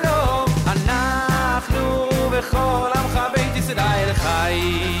ולשלום אנחנו בכל עמך בית ישראל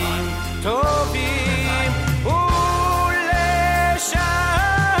חיים טובים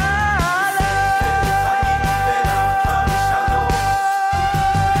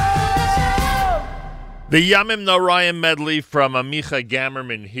The Yamim Noraim medley from Amicha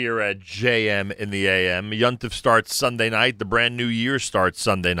Gammerman here at JM in the AM. Yontif starts Sunday night. The brand new year starts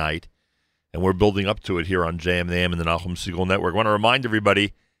Sunday night. And we're building up to it here on JM in the AM and the Nachum Segal Network. I want to remind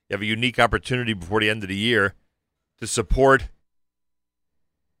everybody, you have a unique opportunity before the end of the year to support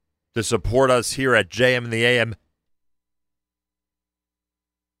us here at JM in the AM.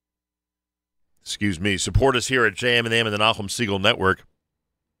 Support us here at JM in the AM and the Nachum Segal Network.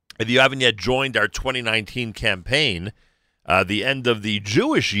 If you haven't yet joined our 2019 campaign, the end of the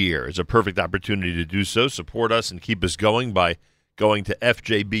Jewish year is a perfect opportunity to do so. Support us and keep us going by going to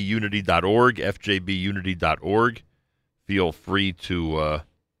fjbunity.org, fjbunity.org. Feel free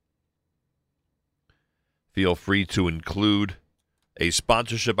to include a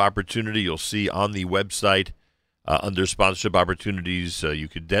sponsorship opportunity. You'll see on the website under sponsorship opportunities, you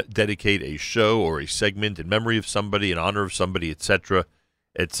could dedicate a show or a segment in memory of somebody, in honor of somebody, etc.,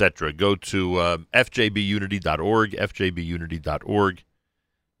 etc. Go to fjbunity.org, fjbunity.org,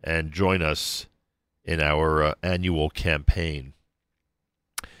 and join us in our annual campaign.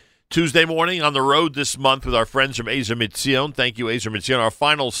 Tuesday morning on the road this month with our friends from Ezer Mitzion. Thank you, Ezer Mitzion. Our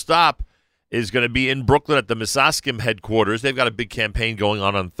final stop is going to be in Brooklyn at the Misaskim headquarters. They've got a big campaign going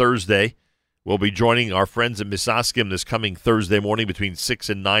on Thursday. We'll be joining our friends at Misaskim this coming Thursday morning between 6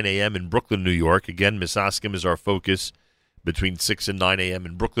 and 9 a.m. in Brooklyn, New York. Again, Misaskim is our focus between 6 and 9 a.m.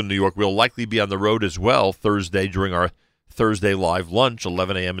 in Brooklyn, New York. We'll likely be on the road as well Thursday during our Thursday live lunch,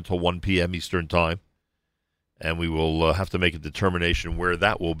 11 a.m. until 1 p.m. Eastern Time. And we will have to make a determination where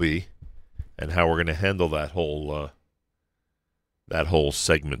that will be and how we're going to handle that whole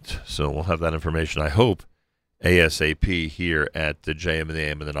segment. So we'll have that information, I hope, ASAP here at the JM and the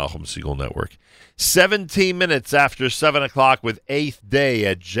AM and the Nahum Segal Network. 17 minutes after 7 o'clock with 8th Day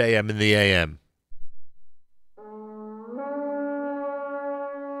at JM and the AM.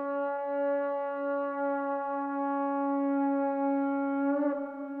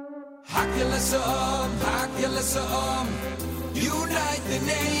 Unite the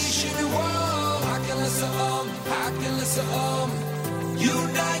nation and world.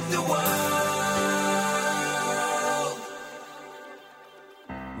 Unite the world.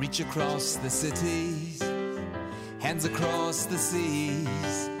 Reach across the cities, hands across the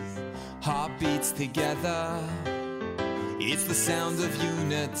seas, heartbeats together. It's the sound of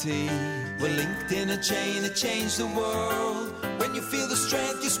unity. We're linked in a chain to change the world. When you feel the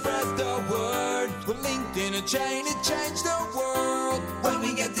strength, you spread the word. We're linked in a chain to change the world. When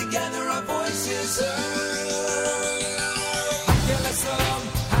we get together, our voices heard. Hakelasam,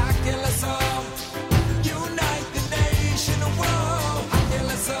 Hakelasam, unite the nation and world.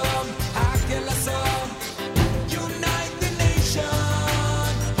 Hakelasam, Hakelasam, unite the nation.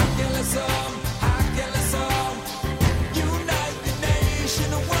 Hakelasam, Hakelasam, unite the nation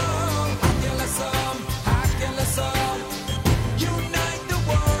and world. Hakelasam, Hakelasam, unite the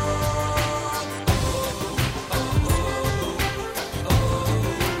world.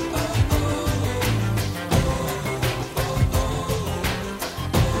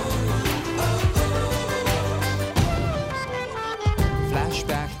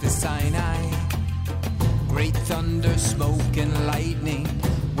 Flashback to Sinai, great thunder, smoke and lightning.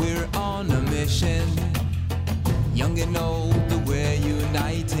 We're on a mission, young and old, we're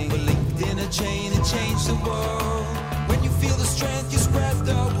uniting. We're linked in a chain to change the world. When you feel the strength, you spread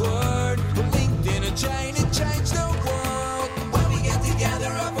the word. We're linked in a chain to change the world. When we get together,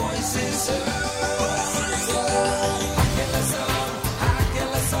 our voices heard. Hakelasam,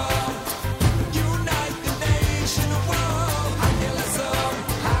 Hakelasam, unite the nation and world. Hakelasam,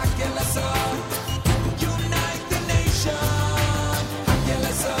 Hakelasam, unite the nation.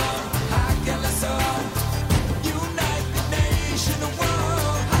 Hakelasam, Hakelasam, unite the nation and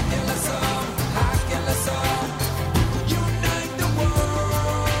world. Hakelasam, Hakelasam, unite the world.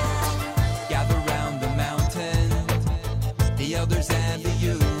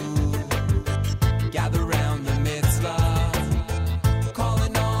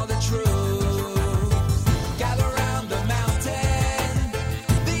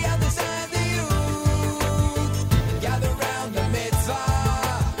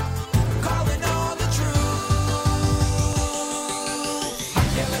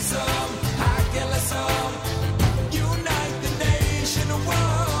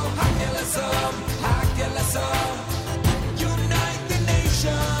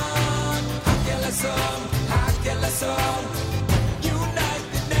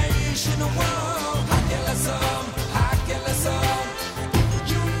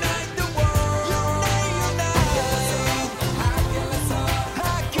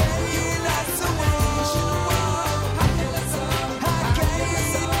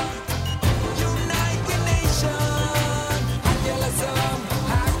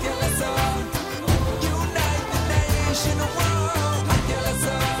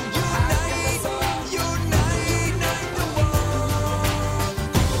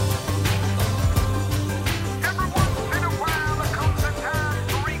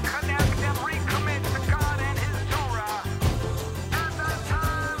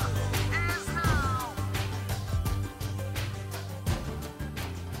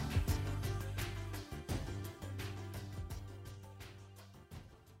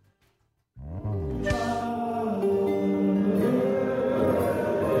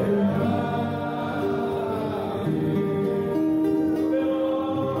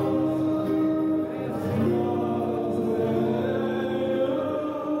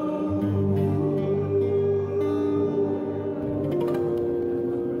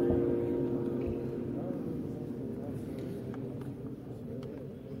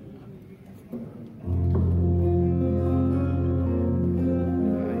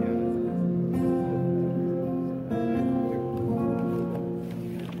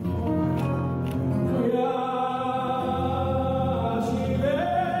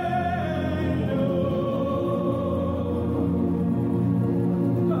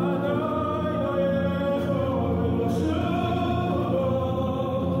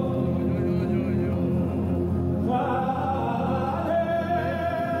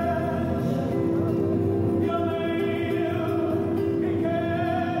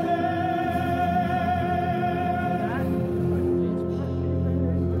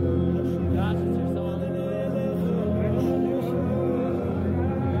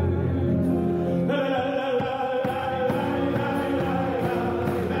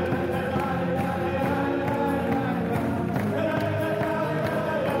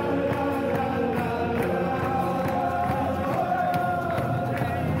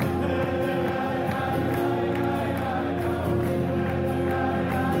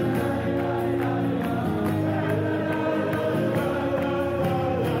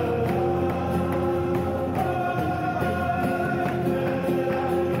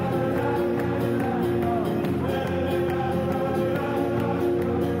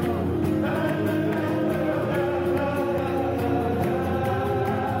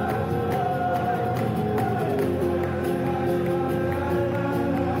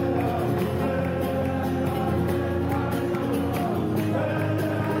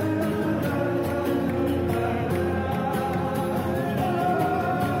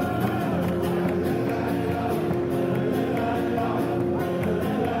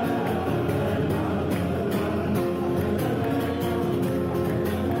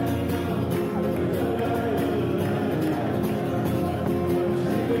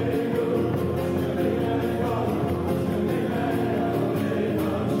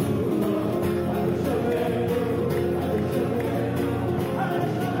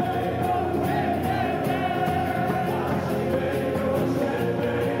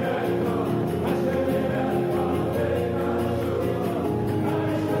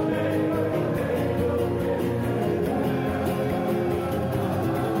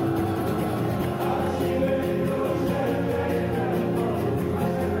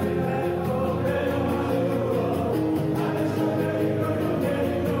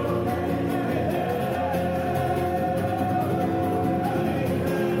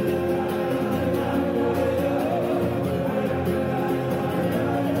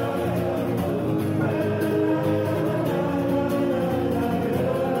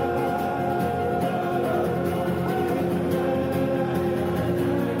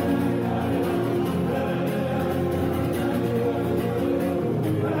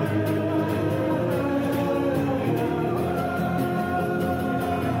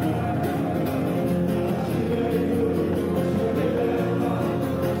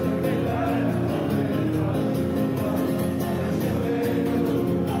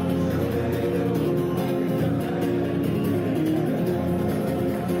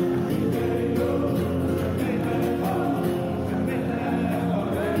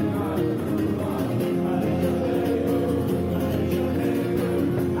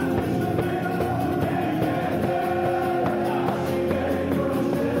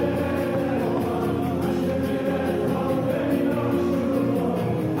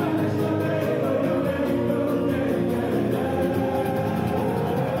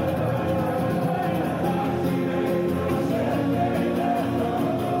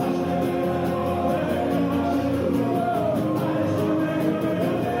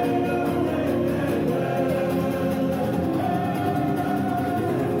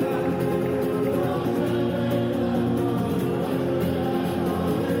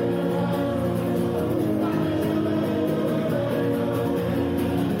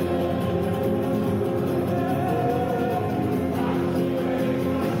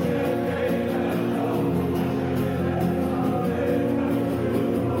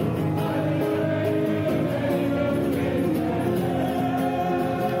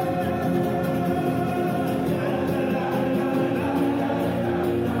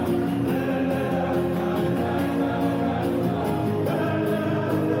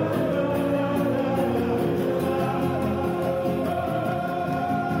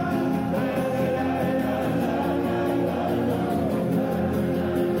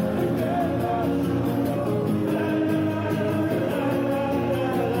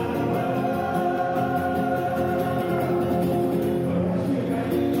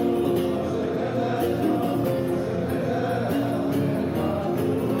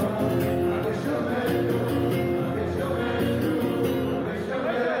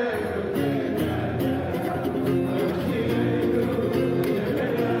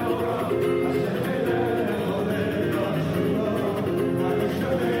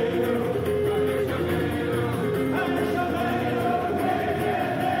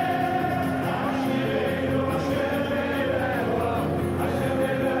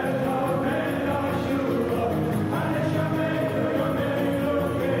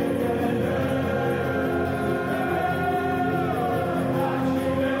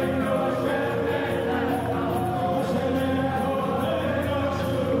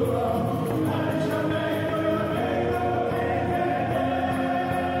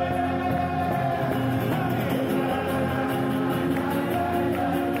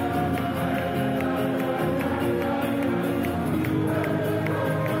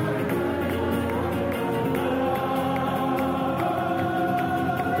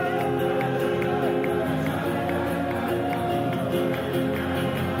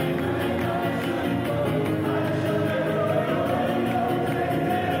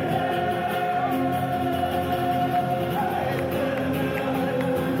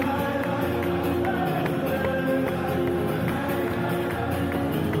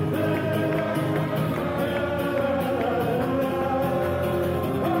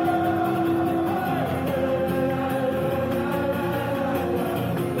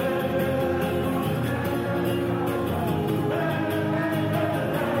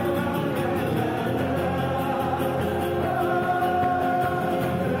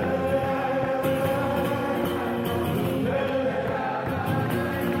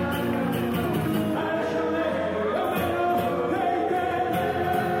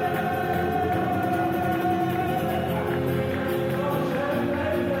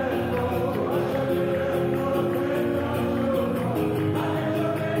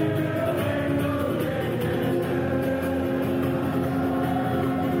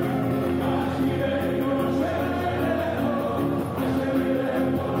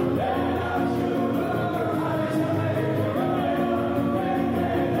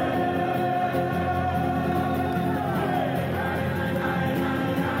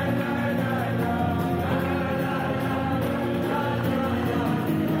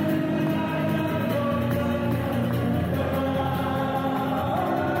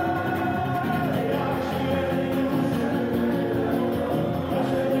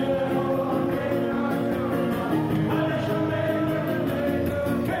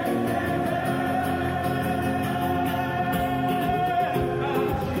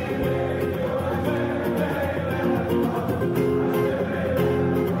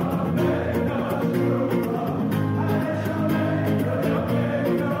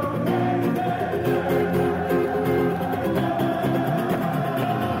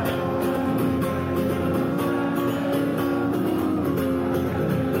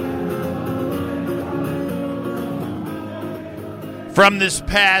 From this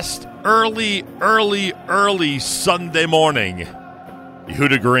past early Sunday morning,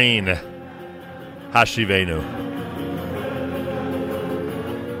 Yehuda Green, Hashivenu.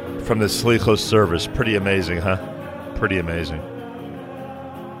 From the Slichos service. Pretty amazing, huh? Pretty amazing.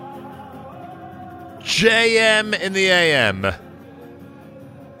 JM in the AM.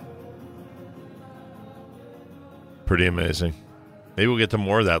 Pretty amazing. Maybe we'll get to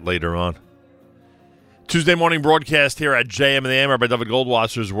more of that later on. Tuesday morning broadcast here at JM in the AM. Rabbi David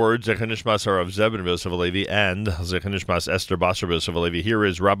Goldwasser's words, Zecher Nishmas Harav Zebin Yosef Alevi, and Zecher Nishmas Esther Basar Yosef Alevi. Here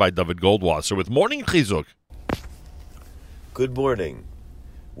is Rabbi David Goldwasser with Morning Chizuk. Good morning.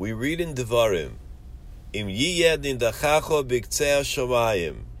 We read in Devarim, Im yiyed nindachacho b'ktzei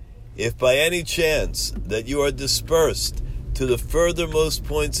hashamayim. If by any chance that you are dispersed to the furthermost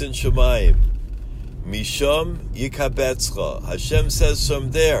points in Shemayim, Misham yikabetzcha. Hashem says,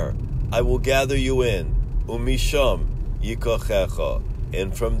 from there I will gather you in. Umisham yikochecha.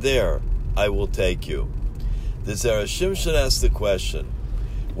 And from there I will take you. The Zera Shimshon asks the question,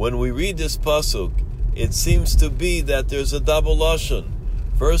 when we read this pasuk, it seems to be that there's a double lashon.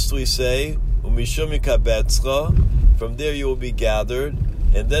 First we say, Umisham yikabetzcha. From there you will be gathered.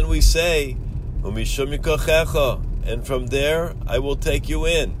 And then we say, Umisham yikochecha. And from there I will take you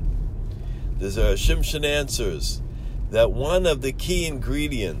in. The Zera Shimshon answers that one of the key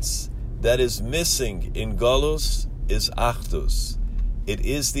ingredients that is missing in Golus is Achdus. It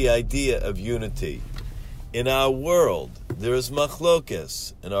is the idea of unity. In our world, there is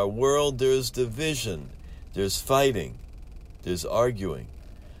machlokes. In our world, there is division. There's fighting. There's arguing.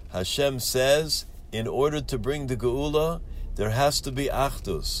 Hashem says, in order to bring the Geula, there has to be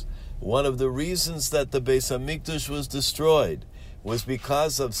Achdus. One of the reasons that the Beis HaMikdash was destroyed was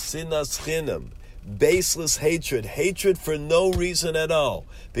because of sinas chinam, baseless hatred for no reason at all,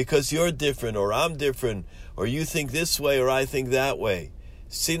 because you're different, or I'm different, or you think this way, or I think that way.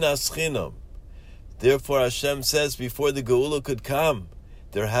 Sinas chinam. Therefore Hashem says, before the Geula could come,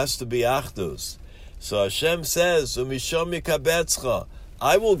 there has to be Achdus. So Hashem says, Umisham yikabetzcha,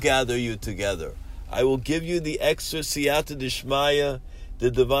 I will gather you together. I will give you the extra siyata d'shmaya, the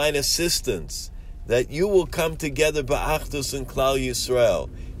divine assistance, that you will come together ba'achdus in Klal Yisrael.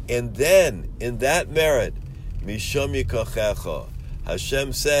 And then, in that merit, Misham yikochecha,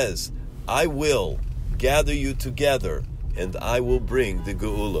 Hashem says, I will gather you together, and I will bring the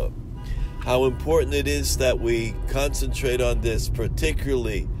Geula. How important it is that we concentrate on this,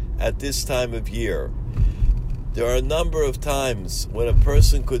 particularly at this time of year. There are a number of times when a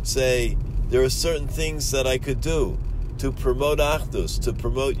person could say, there are certain things that I could do to promote Achdus, to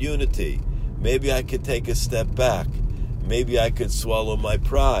promote unity. Maybe I could take a step back. Maybe I could swallow my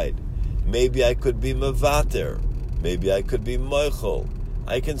pride. Maybe I could be mevater. Maybe I could be moichel.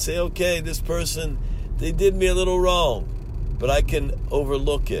 I can say, okay, this person, they did me a little wrong, but I can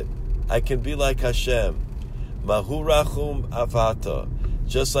overlook it. I can be like Hashem. Mahu rachum avata.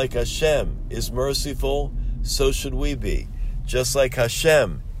 Just like Hashem is merciful, so should we be. Just like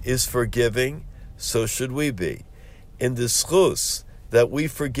Hashem is forgiving, so should we be. In the schus that we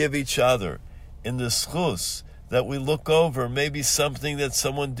forgive each other, in the schus that we look over maybe something that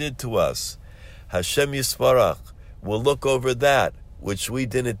someone did to us, Hashem Yisparach will look over that which we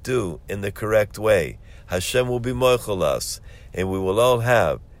didn't do in the correct way. Hashem will be moichel us, and we will all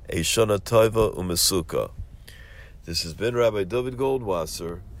have a Shana Tova Umesuka. This has been Rabbi David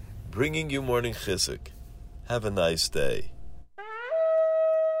Goldwasser, bringing you Morning Chizuk. Have a nice day.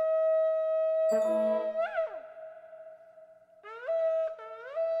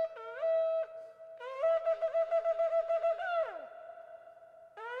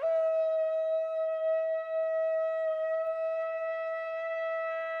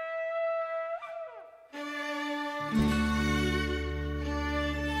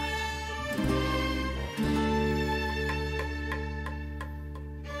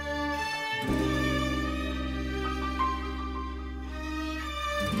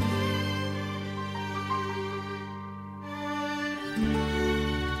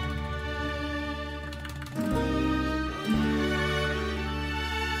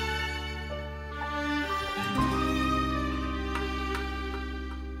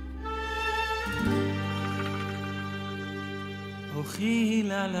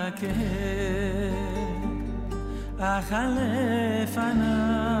 אוכיל על הכאב, אכל לפניו,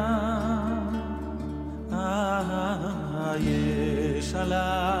 יש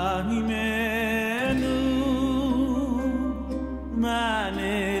עלה ממנו,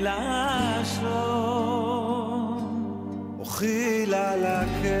 מענה לשון. אוכיל על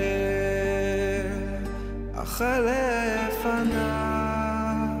הכאב, אכל לפניו,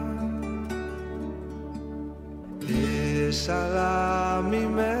 ששאלה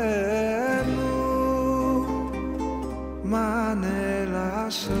ממנו מה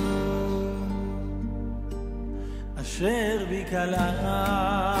נלשון אשר בקלה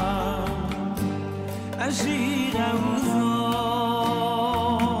השיר האוזו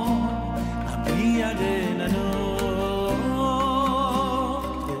אבי עדננו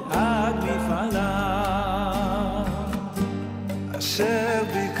ועד מפעלה אשר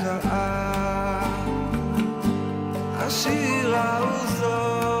בקעה השיר האוזו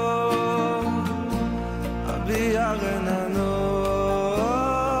אבי עדננו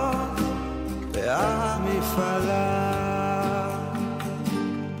ועד מפעלה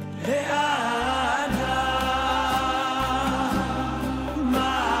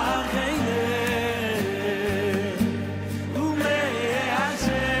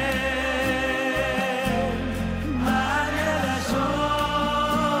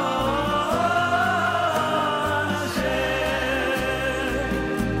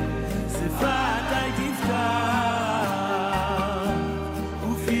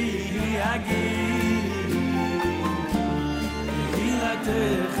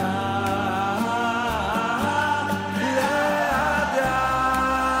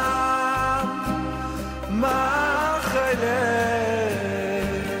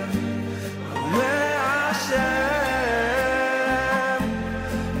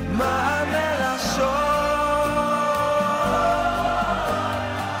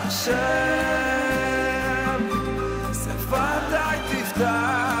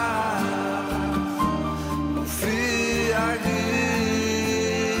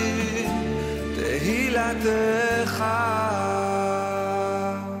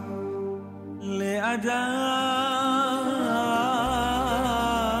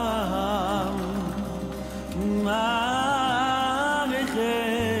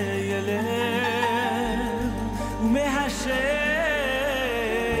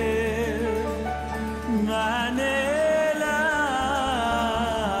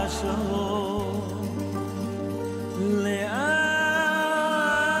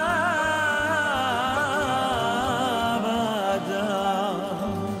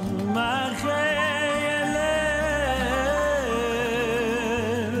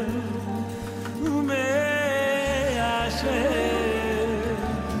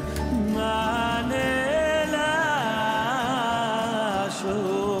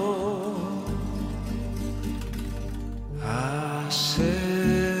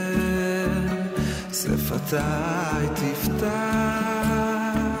שפתי תפתח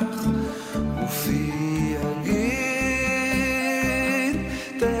ופי יגיד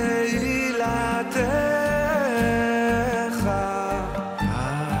תהילתך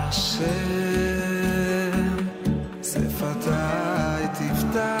השם שפתי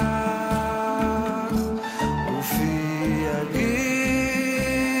תפתח ופי יגיד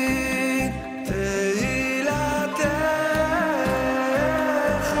תהילתך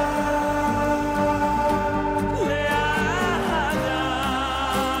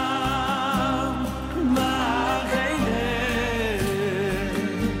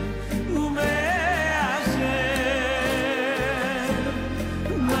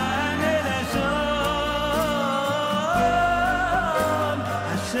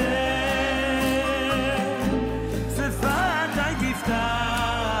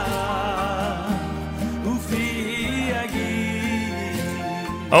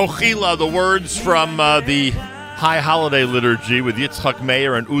Oh, Chila, the words from the High Holiday Liturgy with Yitzchak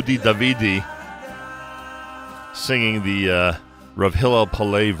Meir and Udi Davidi singing the Rav Hillel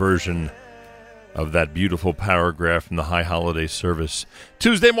Palei version of that beautiful paragraph from the High Holiday service.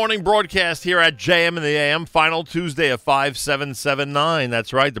 Tuesday morning broadcast here at JM in the AM, final Tuesday of 5779.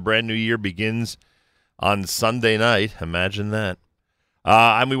 That's right, the brand new year begins on Sunday night. Imagine that.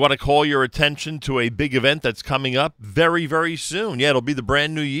 And we want to call your attention to a big event that's coming up very, very soon. Yeah, it'll be the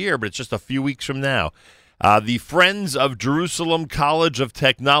brand new year, but it's just a few weeks from now. The Friends of Jerusalem College of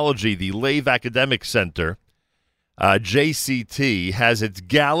Technology, the Lev Academic Center, JCT, has its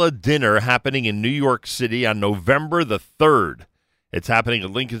gala dinner happening in New York City on November the 3rd. It's happening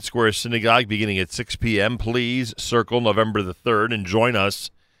at Lincoln Square Synagogue beginning at 6 p.m. Please circle November the 3rd and join us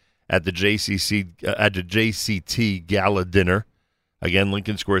at the JCT gala dinner. Again,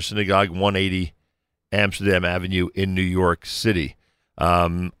 Lincoln Square Synagogue, 180 Amsterdam Avenue in New York City.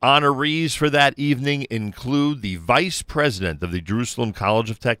 Honorees for that evening include the Vice President of the Jerusalem College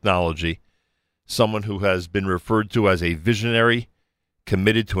of Technology, someone who has been referred to as a visionary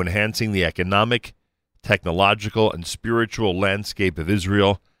committed to enhancing the economic, technological, and spiritual landscape of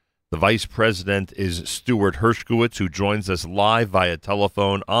Israel. The Vice President is Stuart Hershkowitz, who joins us live via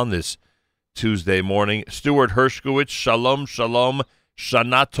telephone on this Tuesday morning. Stuart Hershkowitz, shalom, shalom,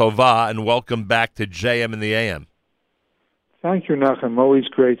 shana tova, and welcome back to JM in the AM. Thank you, Nachum. Always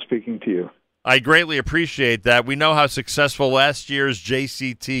great speaking to you. I greatly appreciate that. We know how successful last year's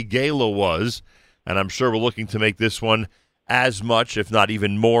JCT Gala was, and I'm sure we're looking to make this one as much, if not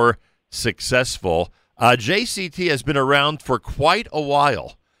even more, successful. JCT has been around for quite a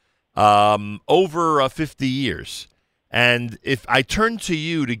while, over 50 years. And if I turn to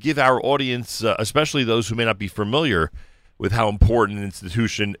you to give our audience, especially those who may not be familiar with how important an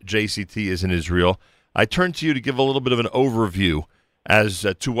institution JCT is in Israel, I turn to you to give a little bit of an overview as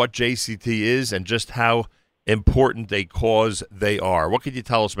to what JCT is and just how important a cause they are. What could you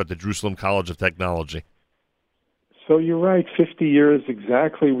tell us about the Jerusalem College of Technology? So you're right, 50 years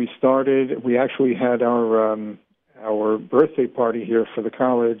exactly. We actually had our birthday party here for the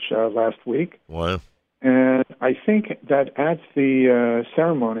college last week. Wow. And I think that at the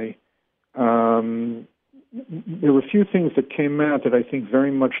ceremony, there were a few things that came out that I think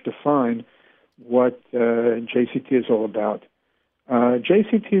very much define what JCT is all about.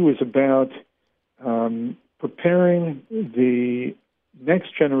 JCT was about preparing the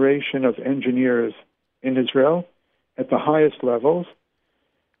next generation of engineers in Israel at the highest levels,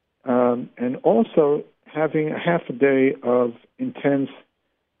 and also having a half a day of intense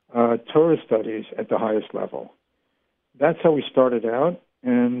Torah studies at the highest level. That's how we started out,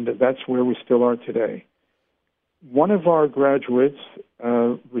 and that's where we still are today. One of our graduates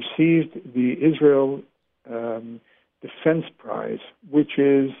received the Israel Defense Prize, which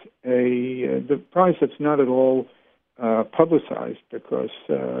is the prize that's not at all publicized because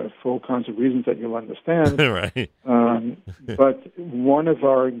for all kinds of reasons that you'll understand. Right. But one of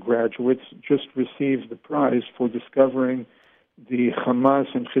our graduates just received the prize for discovering the Hamas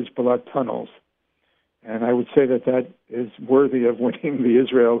and Hezbollah tunnels. And I would say that is worthy of winning the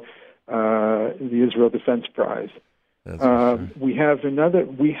Israel Defense Prize. We have in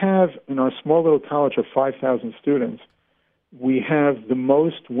our small little college of 5,000 students, we have the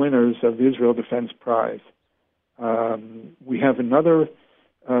most winners of the Israel Defense Prize. We have another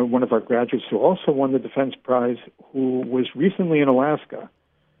one of our graduates who also won the Defense Prize, who was recently in Alaska.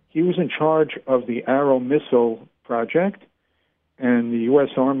 He was in charge of the Arrow missile project, and the U.S.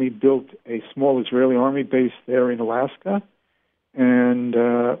 Army built a small Israeli army base there in Alaska. And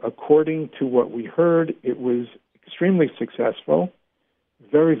according to what we heard, it was extremely successful,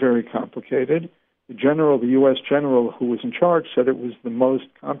 very, very complicated. The U.S. general who was in charge said it was the most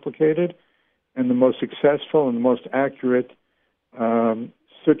complicated and the most successful and the most accurate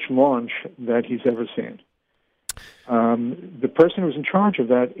such launch that he's ever seen. The person who's in charge of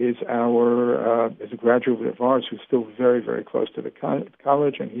that is a graduate of ours who's still very, very close to the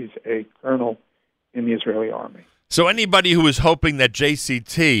college, and he's a colonel in the Israeli army. So anybody who is hoping that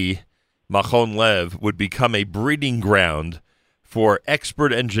JCT, Machon Lev, would become a breeding ground for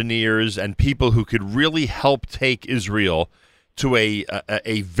expert engineers and people who could really help take Israel to a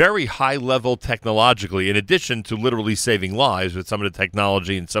very high level technologically, in addition to literally saving lives with some of the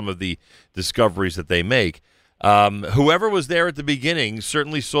technology and some of the discoveries that they make. Whoever was there at the beginning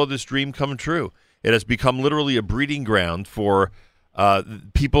certainly saw this dream come true. It has become literally a breeding ground for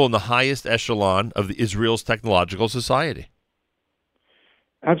people in the highest echelon of Israel's technological society.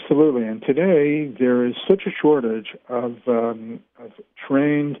 Absolutely, and today there is such a shortage of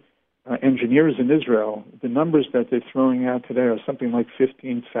trained engineers in Israel. The numbers that they're throwing out today are something like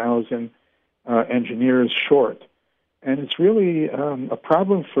 15,000 engineers short. And it's really a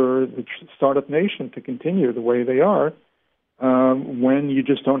problem for the startup nation to continue the way they are when you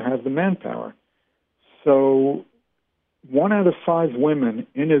just don't have the manpower. So 1 out of 5 women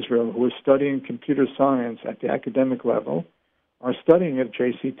in Israel who are studying computer science at the academic level are studying at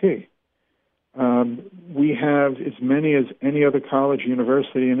JCT. We have as many as any other college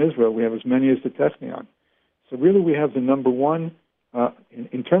university in Israel. We have as many as the Technion. So really we have the number one,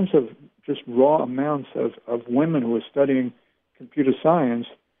 in terms of just raw amounts of women who are studying computer science.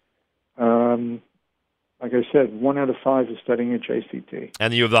 Like I said, 1 out of 5 is studying at JCT.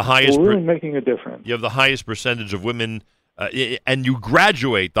 And you have the highest. So we're really making a difference. You have the highest percentage of women, and you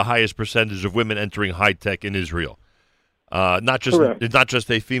graduate the highest percentage of women entering high tech in Israel. Not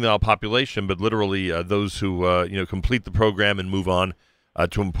just a female population, but literally those who complete the program and move on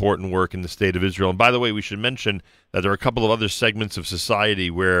to important work in the state of Israel. And by the way, we should mention that there are a couple of other segments of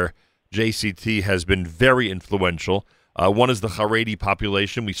society where JCT has been very influential. One is the Haredi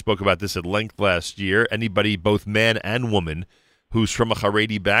population. We spoke about this at length last year. Anybody, both man and woman, who's from a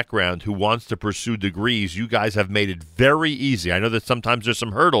Haredi background who wants to pursue degrees, you guys have made it very easy. I know that sometimes there's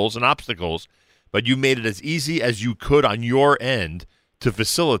some hurdles and obstacles, but you made it as easy as you could on your end to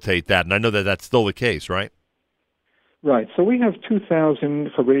facilitate that. And I know that that's still the case, right? Right. So we have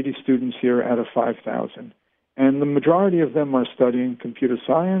 2,000 Haredi students here out of 5,000. And the majority of them are studying computer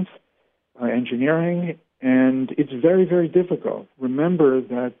science, engineering, and it's very, very difficult. Remember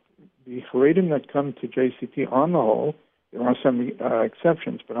that the Haredim that come to JCT, on the whole, there are some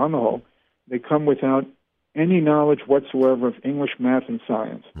exceptions, but on the whole, they come without any knowledge whatsoever of English, math, and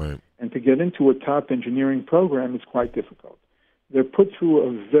science. Right. And to get into a top engineering program is quite difficult. They're put through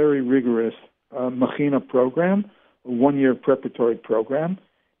a very rigorous Machina program, a one-year preparatory program,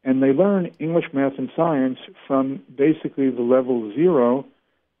 and they learn English, math, and science from basically the level 0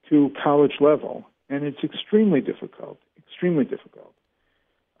 to college level. And it's extremely difficult, extremely difficult.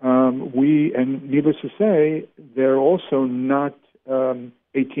 And needless to say, they're also not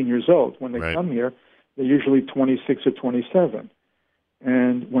 18 years old. When they come here, they're usually 26 or 27.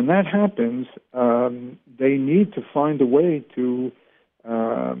 And when that happens, they need to find a way to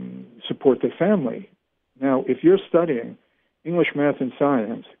support their family. Now, if you're studying English, math, and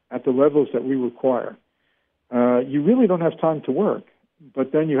science at the levels that we require, you really don't have time to work,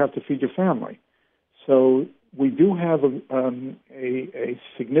 but then you have to feed your family. So we do have a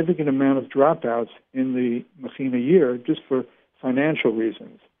significant amount of dropouts in the Machina year just for financial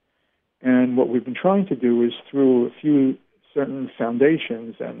reasons. And what we've been trying to do is through a few certain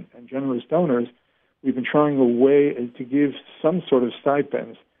foundations and generous donors, we've been trying a way to give some sort of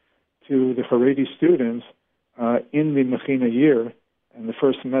stipends to the Haredi students in the Machina year and the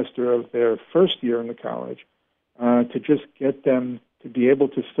first semester of their first year in the college to just get them to be able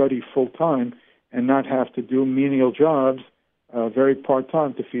to study full-time and not have to do menial jobs very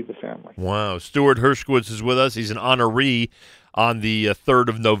part-time to feed the family. Wow. Stuart Hershkowitz is with us. He's an honoree on the 3rd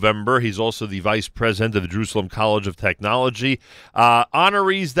of November. He's also the vice president of the Jerusalem College of Technology.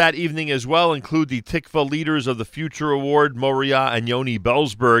 Honorees that evening as well include the Tikva Leaders of the Future Award, Moria and Yoni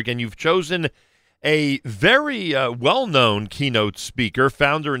Belsberg, and you've chosen a very well-known keynote speaker,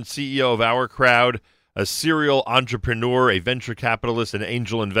 founder and CEO of Our Crowd, a serial entrepreneur, a venture capitalist, and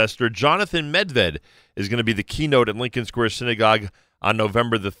angel investor. Jonathan Medved is going to be the keynote at Lincoln Square Synagogue on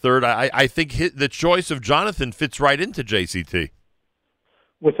November the 3rd. I think the choice of Jonathan fits right into JCT.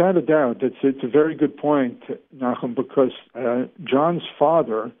 Without a doubt. It's a very good point, Nachum, because John's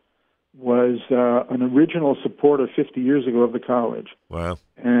father was an original supporter 50 years ago of the college. Wow.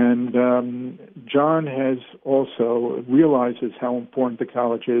 And John has also realizes how important the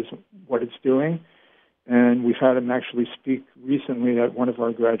college is, what it's doing. And we've had him actually speak recently at one of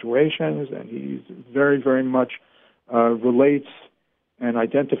our graduations, and he's very, very much relates and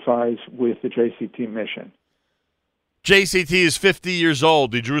identifies with the JCT mission. JCT is 50 years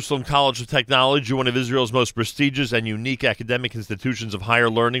old. The Jerusalem College of Technology, one of Israel's most prestigious and unique academic institutions of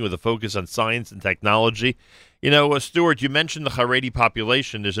higher learning with a focus on science and technology. You know, Stuart, you mentioned the Haredi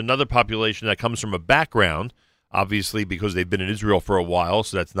population. There's another population that comes from a background, obviously because they've been in Israel for a while,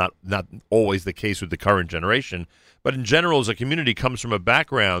 so that's not always the case with the current generation. But in general, as a community, comes from a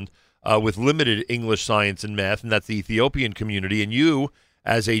background with limited English, science, and math, and that's the Ethiopian community. And you,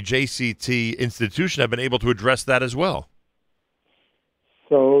 as a JCT institution, have been able to address that as well.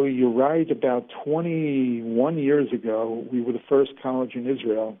 So you're right. About 21 years ago, we were the first college in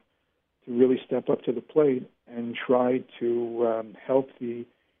Israel to really step up to the plate and try to help the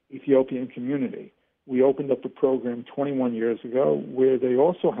Ethiopian community. We opened up a program 21 years ago where they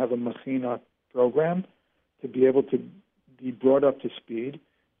also have a Machina program to be able to be brought up to speed.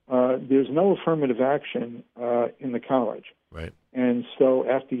 There's no affirmative action in the college. Right. And so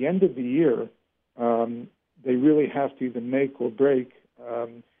at the end of the year, they really have to either make or break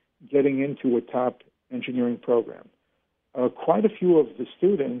getting into a top engineering program. Quite a few of the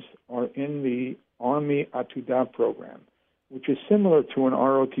students are in the Army Atudah program, which is similar to an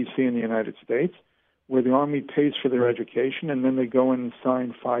ROTC in the United States, where the Army pays for their education, and then they go and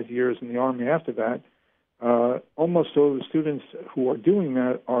sign 5 years in the Army after that. Almost all the students who are doing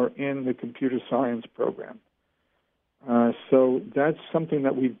that are in the computer science program. So that's something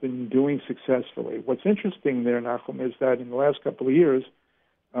that we've been doing successfully. What's interesting there, Nachum, is that in the last couple of years,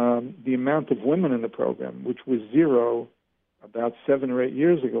 the amount of women in the program, which was zero about 7 or 8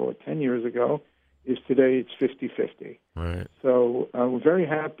 years ago or 10 years ago, is today it's 50-50. Right. So we're very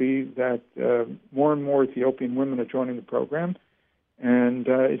happy that more and more Ethiopian women are joining the program, and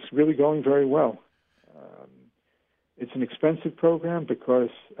it's really going very well. It's an expensive program because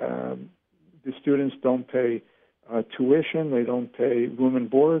the students don't pay tuition, they don't pay room and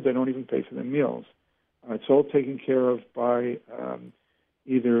board, they don't even pay for their meals. It's all taken care of by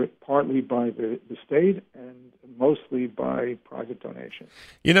either partly by the state and mostly by private donations.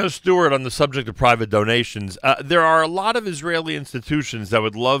 You know, Stuart, on the subject of private donations, there are a lot of Israeli institutions that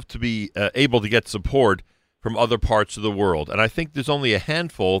would love to be able to get support from other parts of the world. And I think there's only a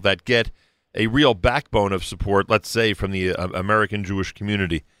handful that get a real backbone of support, let's say, from the American Jewish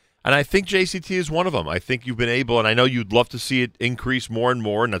community. And I think JCT is one of them. I think you've been able, and I know you'd love to see it increase more and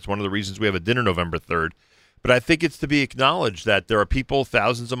more, and that's one of the reasons we have a dinner November 3rd. But I think it's to be acknowledged that there are people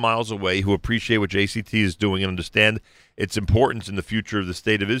thousands of miles away who appreciate what JCT is doing and understand its importance in the future of the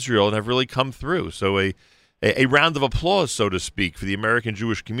state of Israel and have really come through. So a round of applause, so to speak, for the American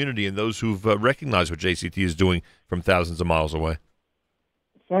Jewish community and those who've recognized what JCT is doing from thousands of miles away.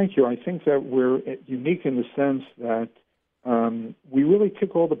 Thank you. I think that we're unique in the sense that we really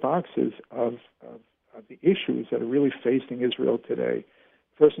tick all the boxes of the issues that are really facing Israel today.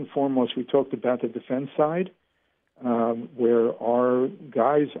 First and foremost, we talked about the defense side, where our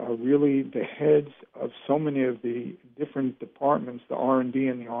guys are really the heads of so many of the different departments, the R&D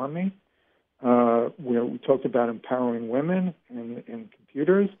in the Army, where we talked about empowering women and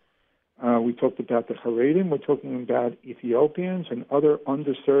computers. We talked about the Haredim. We're talking about Ethiopians and other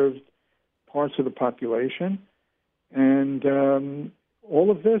underserved parts of the population. And all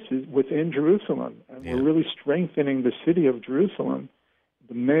of this is within Jerusalem. And we're really strengthening the city of Jerusalem.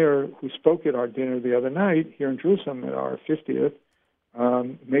 The mayor who spoke at our dinner the other night here in Jerusalem at our 50th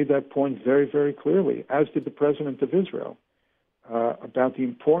made that point very, very clearly, as did the president of Israel, about the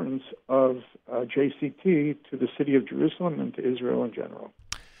importance of JCT to the city of Jerusalem and to Israel in general.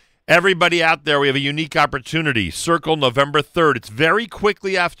 Everybody out there, we have a unique opportunity. Circle November 3rd. It's very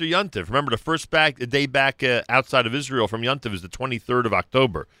quickly after Yontif. Remember, the first day back outside of Israel from Yontif is the 23rd of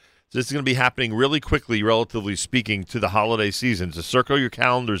October. So this is going to be happening really quickly, relatively speaking, to the holiday season. So circle your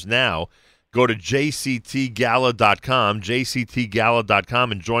calendars now. Go to jctgala.com,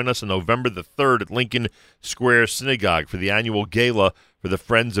 jctgala.com, and join us on November the 3rd at Lincoln Square Synagogue for the annual gala for the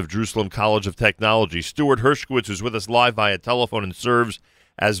Friends of Jerusalem College of Technology. Stuart Hershkowitz, who's with us live via telephone and serves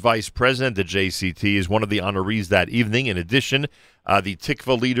as vice president at JCT, is one of the honorees that evening. In addition, the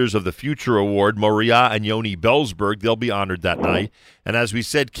Tikva Leaders of the Future Award, Moriah and Yoni Belsberg, they'll be honored that night. And as we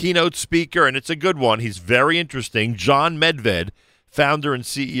said, keynote speaker, and it's a good one, he's very interesting, John Medved, founder and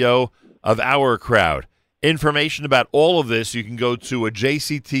CEO of Our Crowd. Information about all of this, you can go to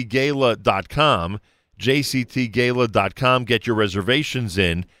jctgala.com, jctgala.com, get your reservations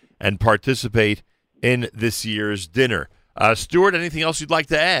in, and participate in this year's dinner. Stuart, anything else you'd like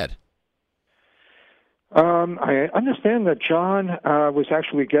to add? I understand that John was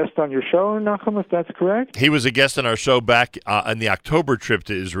actually a guest on your show, Nachum, if that's correct. He was a guest on our show back on the October trip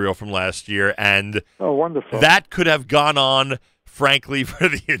to Israel from last year, and wonderful. That could have gone on, frankly, for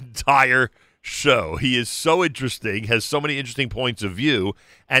the entire show. He is so interesting, has so many interesting points of view,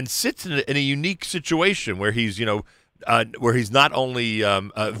 and sits in a unique situation where he's, where he's not only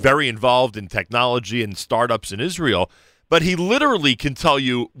very involved in technology and startups in Israel, but he literally can tell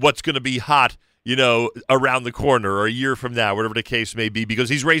you what's going to be hot, around the corner or a year from now, whatever the case may be, because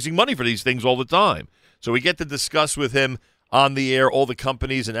he's raising money for these things all the time. So we get to discuss with him on the air all the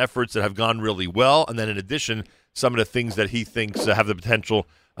companies and efforts that have gone really well, and then in addition, some of the things that he thinks have the potential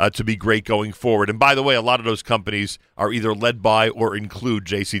to be great going forward. And by the way, a lot of those companies are either led by or include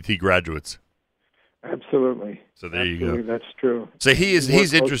JCT graduates. Absolutely. So there you go. That's true. So he's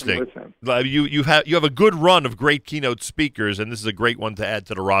interesting. You have a good run of great keynote speakers, and this is a great one to add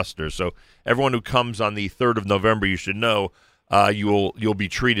to the roster. So everyone who comes on the 3rd of November, you should know you'll be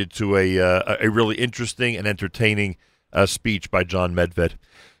treated to a really interesting and entertaining speech by John Medved.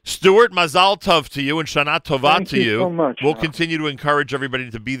 Stuart, Mazal Tov to you and Shana Tova to you. So much. We'll continue to encourage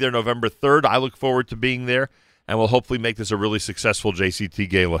everybody to be there November 3rd. I look forward to being there, and we'll hopefully make this a really successful JCT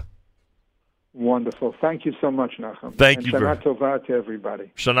Gala. Wonderful. Thank you so much, Nachum. Thank you. Shana Tova to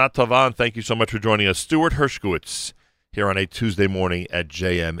everybody. Shana Tova, and thank you so much for joining us. Stuart Hershkowitz here on a Tuesday morning at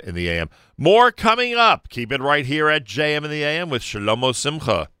JM in the AM. More coming up. Keep it right here at JM in the AM with Shlomo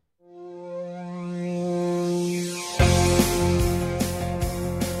Simcha.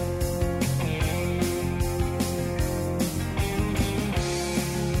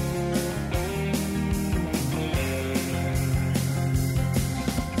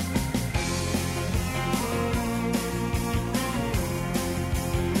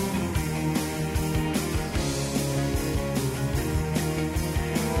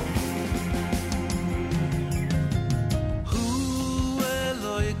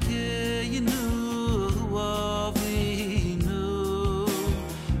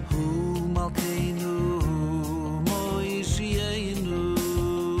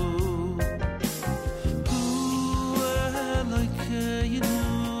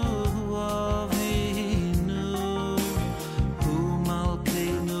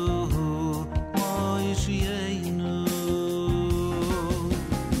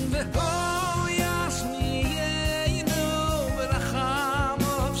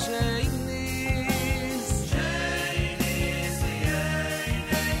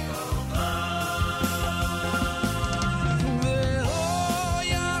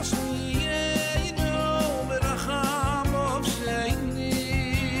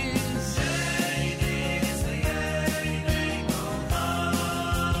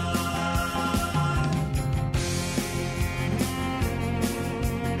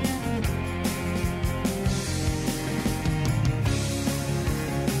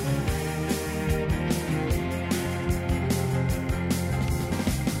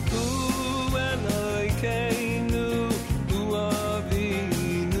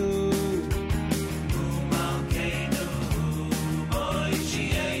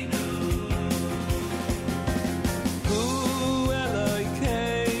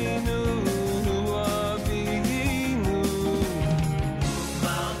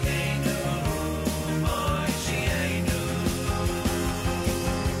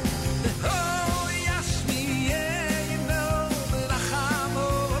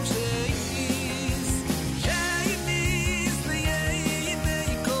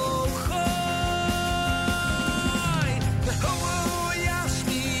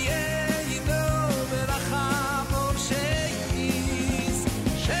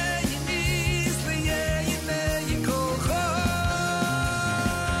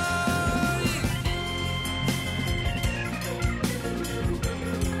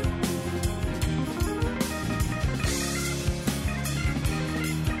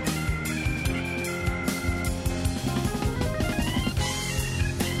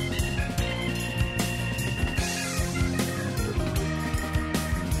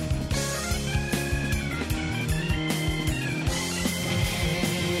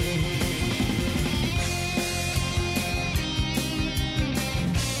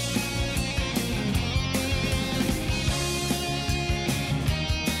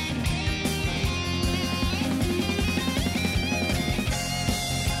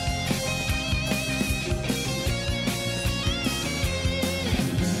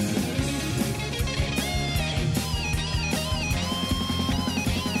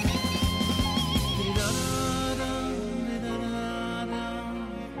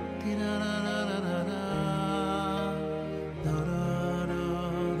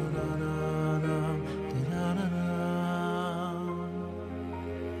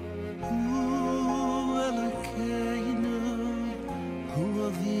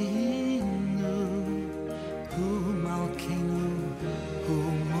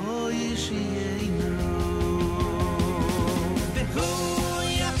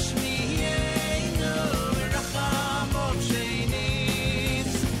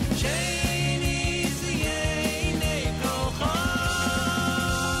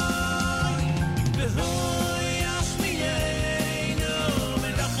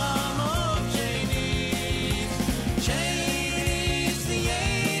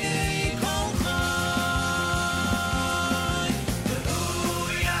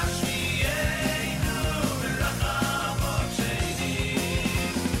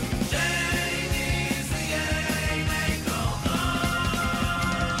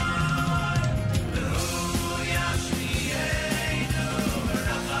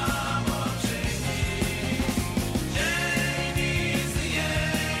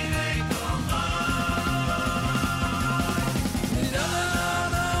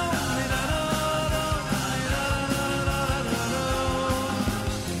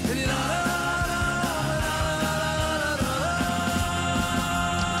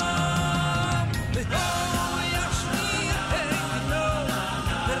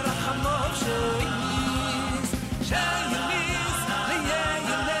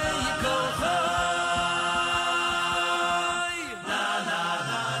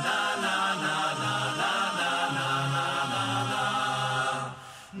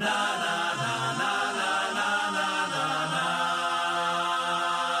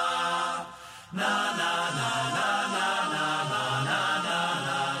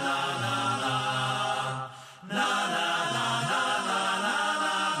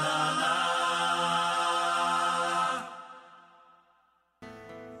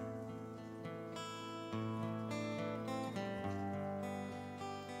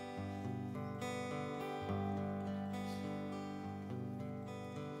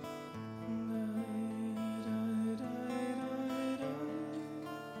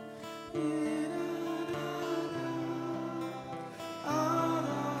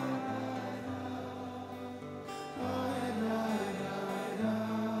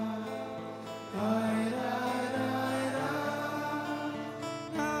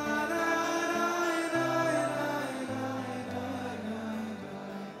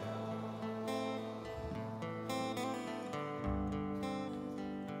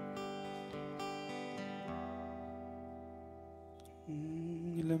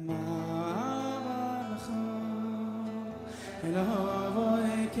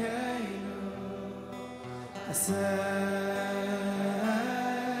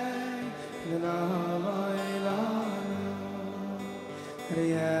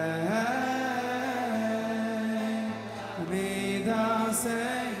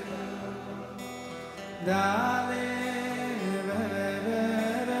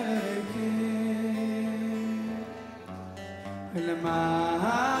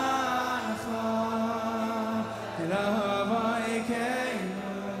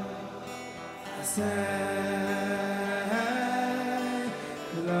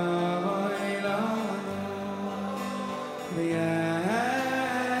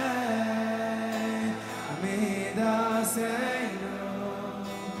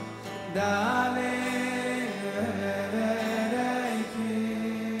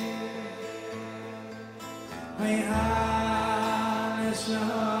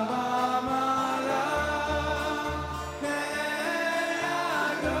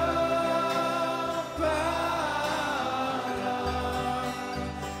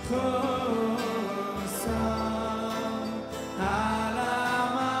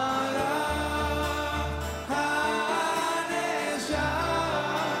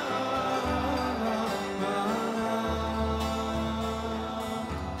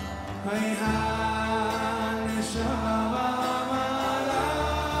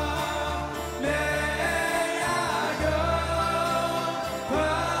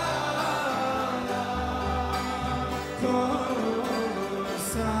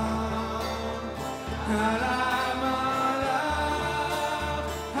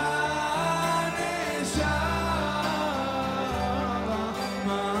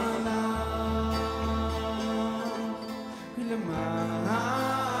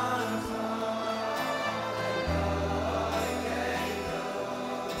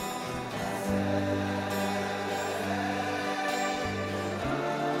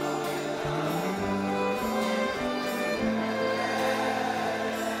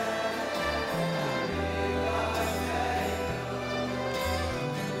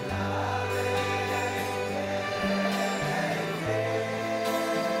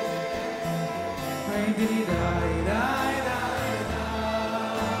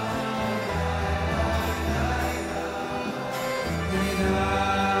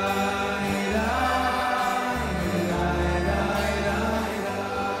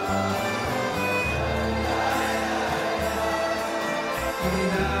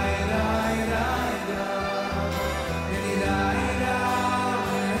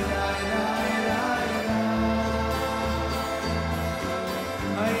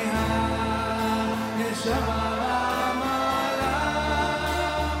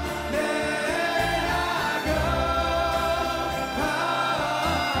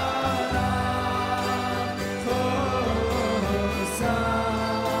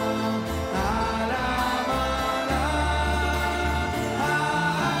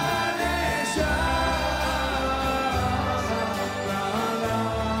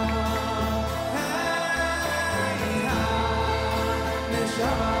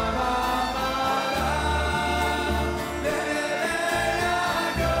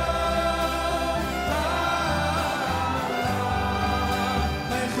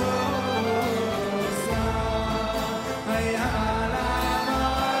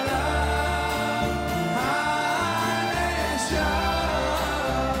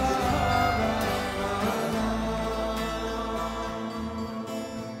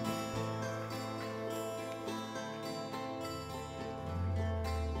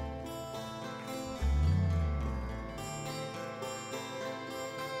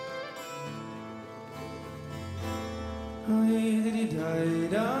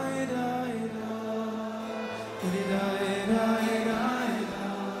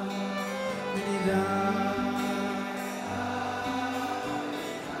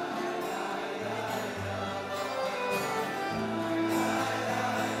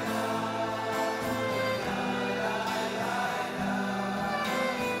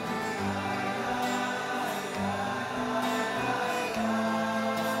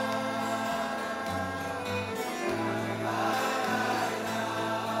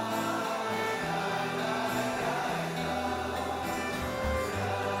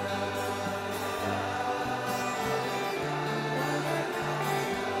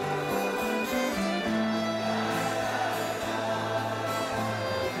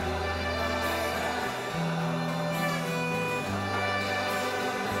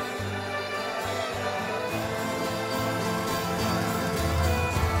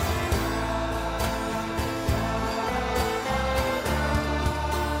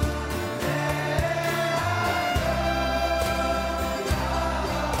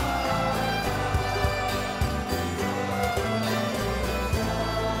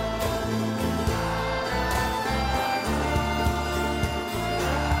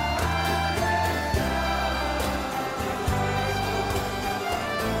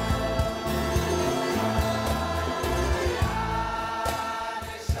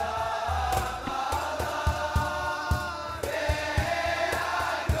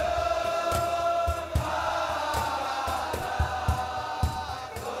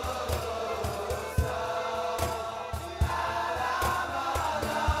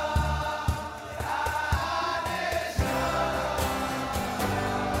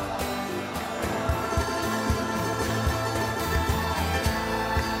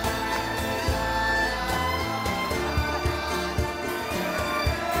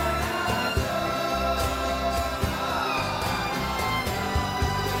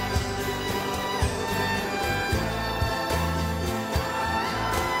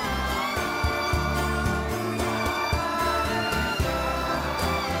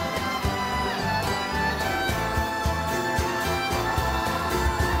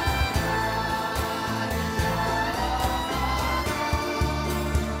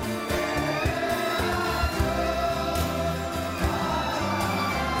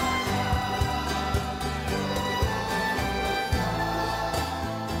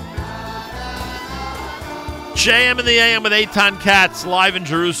 JM in the AM with Eitan Katz live in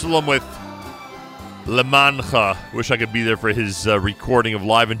Jerusalem with Lemancha. Wish I could be there for his recording of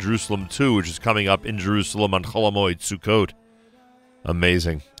Live in Jerusalem 2, which is coming up in Jerusalem on Chol HaMoed Sukkot.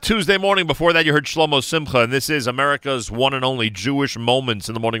 Amazing. Tuesday morning, before that you heard Shlomo Simcha, and this is America's one and only Jewish Moments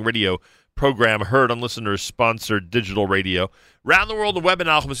in the Morning radio program, heard on listeners-sponsored digital radio. Around the world, the web at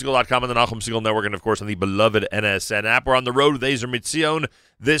NachumSegal.com and the Nachum Segal Network, and of course on the beloved NSN app. We're on the road with Ezer Mitzion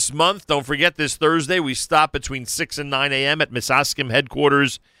this month. Don't forget, this Thursday we stop between 6 and 9 a.m. at Misaskim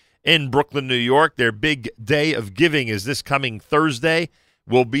headquarters in Brooklyn, New York. Their big day of giving is this coming Thursday.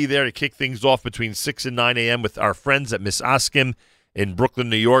 We'll be there to kick things off between 6 and 9 a.m. with our friends at Misaskim in Brooklyn,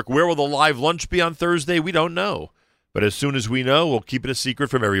 New York. Where will the live lunch be on Thursday? We don't know. But as soon as we know, we'll keep it a secret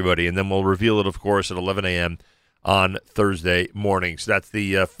from everybody, and then we'll reveal it, of course, at 11 a.m. on Thursday morning. So that's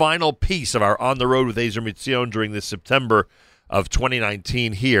the final piece of our On the Road with Ezer Mitzion during this September of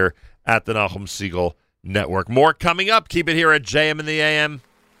 2019 here at the Nachum Segal Network. More coming up. Keep it here at JM in the AM.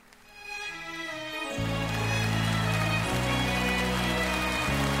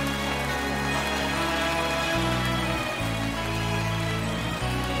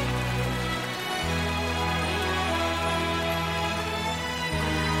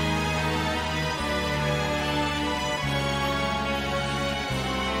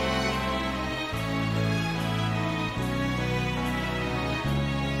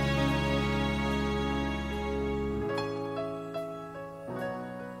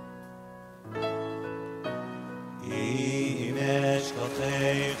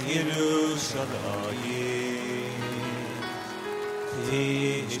 Yerushalayim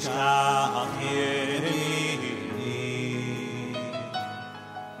Tishkach Yemini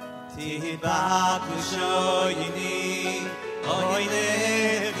Tibak Shoyini Oy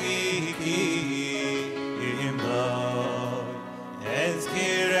Leviki Imlo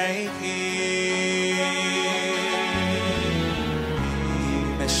Ezkirechi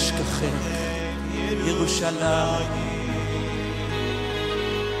Meshkachech Yerushalayim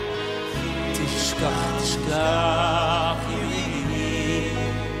תשכח ימיני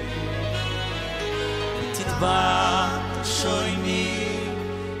תתבע שויני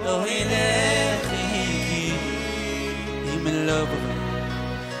לא ילכי אם לא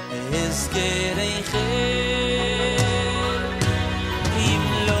אזכרכם אם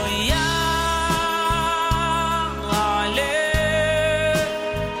לא יעלה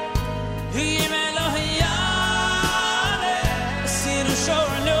אם לא יעלה סירו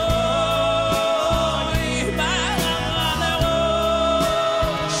שורנו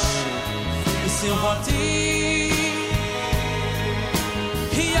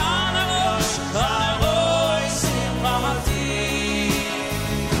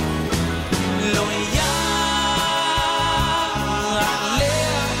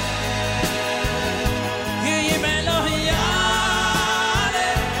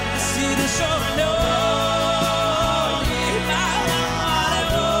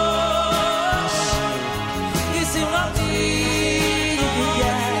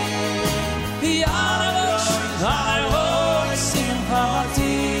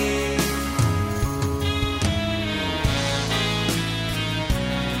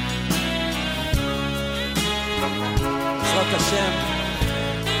השם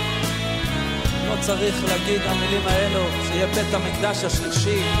לא צריך להגיד המילים האלו שיהיה בית המקדש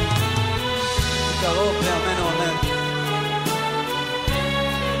השלישי בקרוב בימינו אמן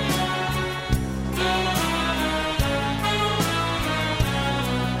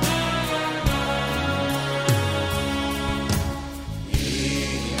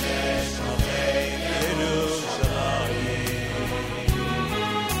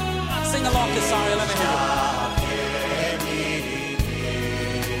Sing along to sorry, let me hear it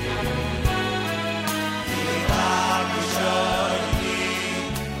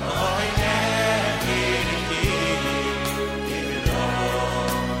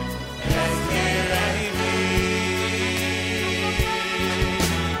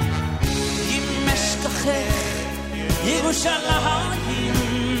ירושלים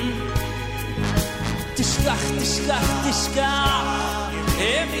תשכח, תשכח, תשכח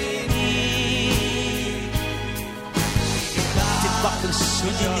ימיני תטבח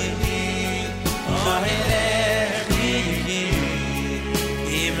בשויני לא ילכי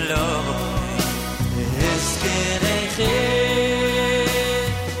אם לא אזכרכם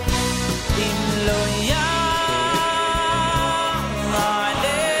אם לא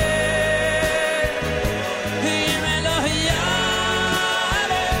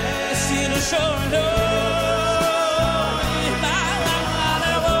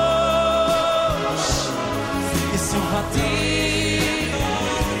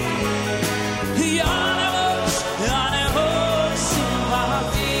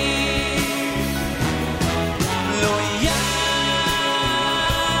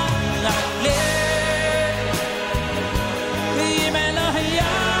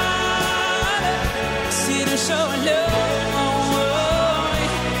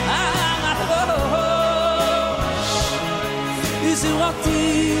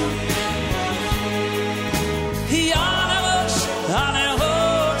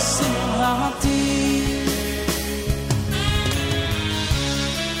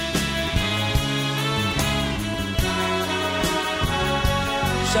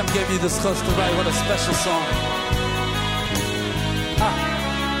Hashem gave me this chus to write. What a special song.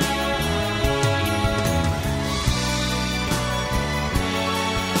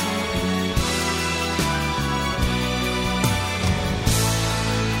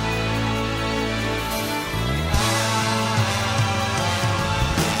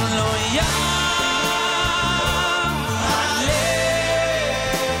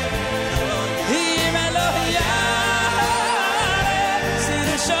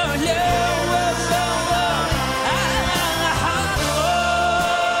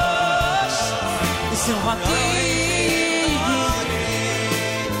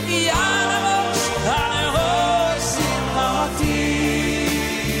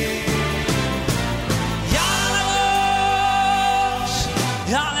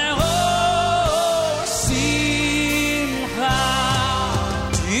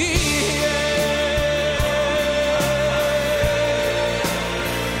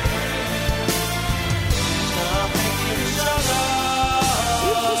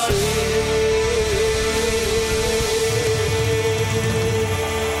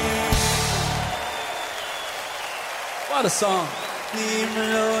 What a song. אם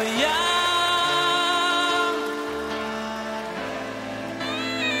לא ים,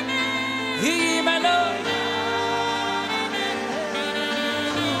 אם לא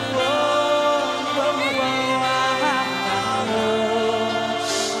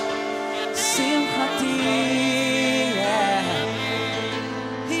שמחתי,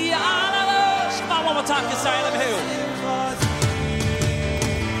 יאללה ראש. Come on, one more time, Kisai, let me hear you.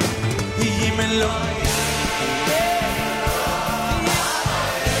 אם לא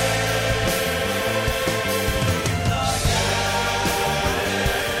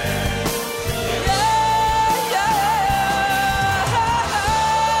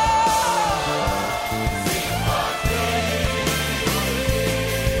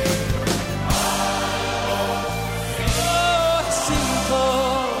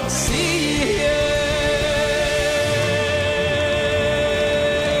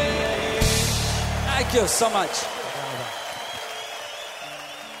Thank you so much.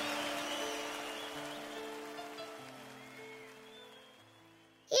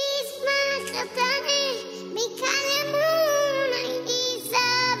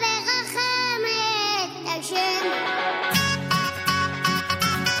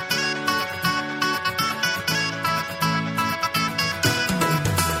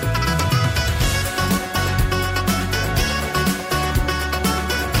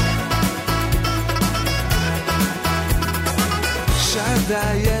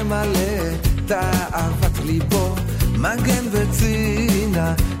 שדאי מלא תאוות ליבו, מגן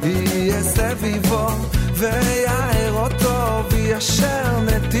וצינה יהיה סביבו, ויער אותו וישר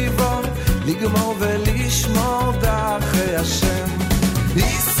נתיבו, לגמור ולשמור דרכי השם.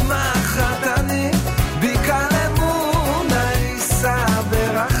 ישמח חתני בקל אמונה, יישא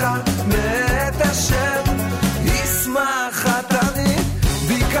ברכה מאת השם. ישמח חתני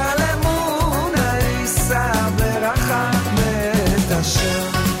בקל אמונה, יישא ברכה מאת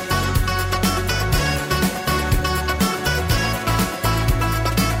השם.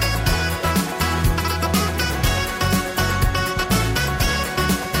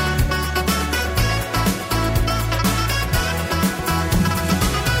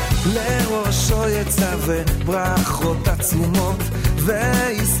 לראשו יצווה ברכות עצומות,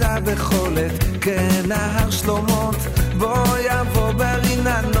 ויישא בחולת כנהר שלומות, בו יבוא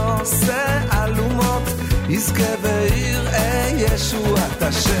ברינה נושא אלומות, יזכה ויראה ישועת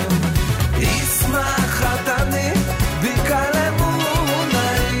השם. ישמח חתני בקל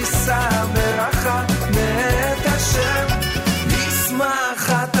אמונה, יישא ברכה מאת השם. ישמח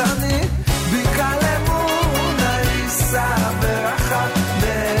חתני בקל אמונה, יישא ברכה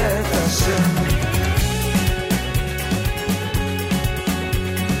מאת השם.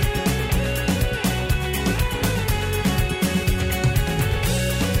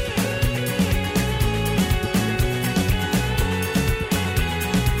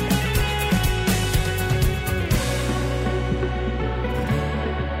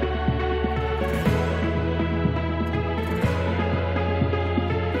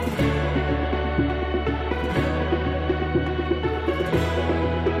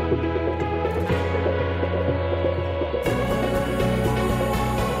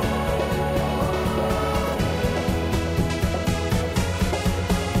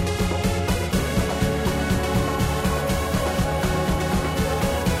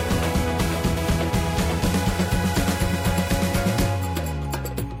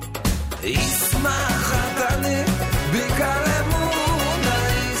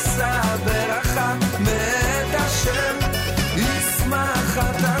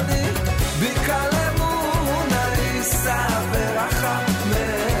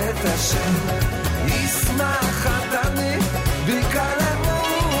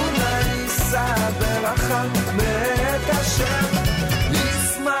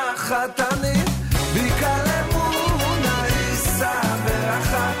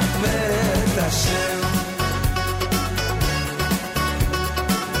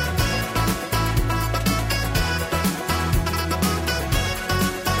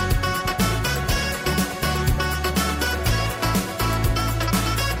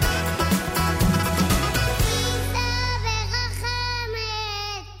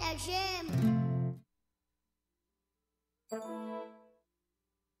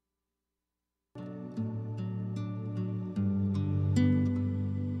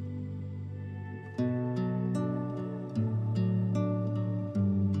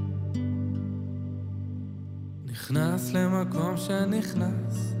 נכנס למקום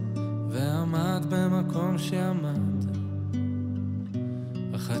שנכנס ועמד במקום שעמד,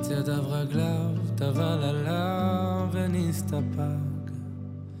 רחץ ידיו רגליו, טבל עליו ונסתפק.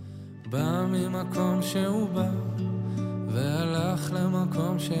 בא ממקום שהוא בא והלך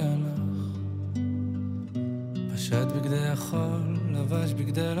למקום שהלך, פשט בגדי החול, לבש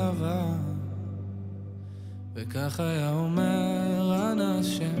בגדי לבן, וכך היה אומר אנא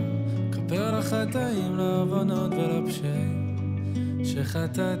השם, כפר לחטאים, לעוונות ולפשעים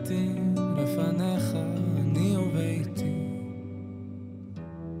שחטאתי לפניך, אני וביתי.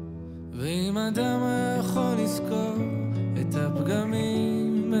 ואם אדם היה יכול לזכור את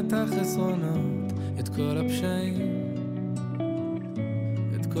הפגמים, את החסרונות, את כל הפשעים,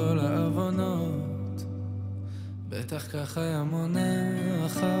 את כל העוונות, בטח כך היה מונה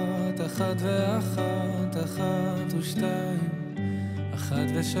אחת, אחת ואחת, אחת ושתיים, אחת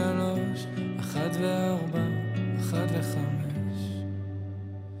ושלוש, אחת וארבע, אחת וחמש.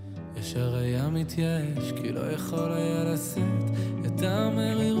 ישר היה מתייאש, כי לא יכול היה לשאת את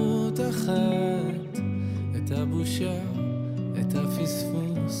המרירות אחת, את הבושה, את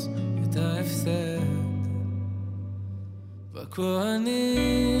הפספוס, את ההפסד.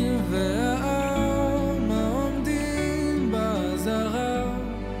 והכהנים והעם העומדים בעזרה,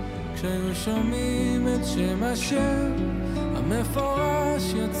 כשהיו שומעים את שם השם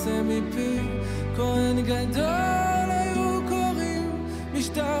המפורש יוצא מפי, כהן גדול היו קוראים,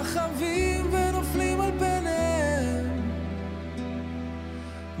 משתחווים ונופלים על פניהם.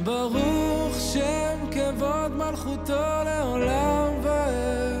 ברוך שם כבוד מלכותו לעולם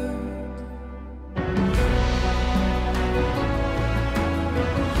ועד.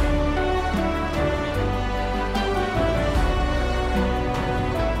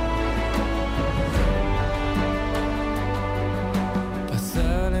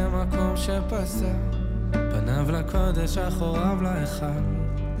 פסע למקום שפסע, פניו לקודש אחוריו להיכל,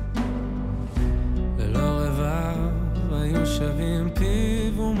 ללא רבב היו שווים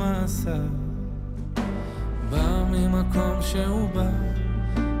פיו ומעשיו. בא ממקום שהוא בא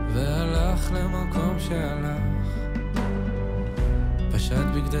והלך למקום שהלך, פשט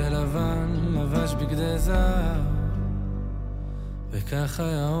בגדי לבן, לבש בגדי זהב, וכך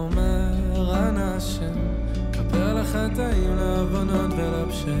היה אומר אנא השם, כפר לחטאים, לעוונות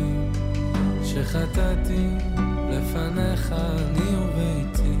ולפשעים שחטאתי לפניך, אני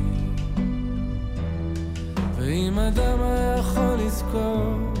וביתי. ואם אדם היה יכול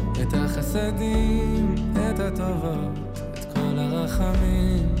לזכור את החסדים, את הטובות, את כל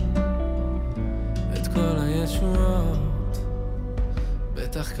הרחמים, את כל הישועות,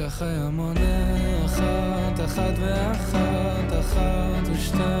 בטח כך היה מונה אחת, אחת ואחת, אחת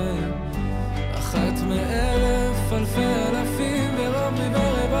ושתיים, אחת מאלף, אלפי אלפים ורבי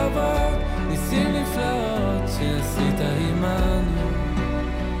ורבבות, ניסים נפלאות שעשית עימנו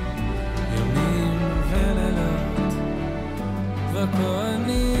ימים ולילות.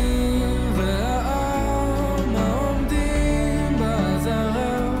 והכהנים והעם העומדים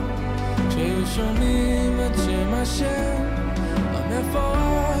בעזרה, כשהיו שומעים את שם השם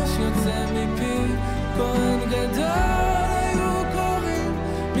המפורש יוצא מפי, כהן גדול היו קוראים,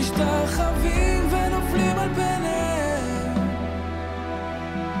 משתחווים ונופלים על פניהם.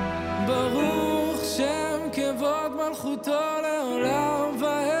 ברוך שם כבוד מלכותו לעולם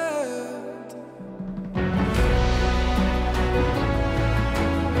ועד.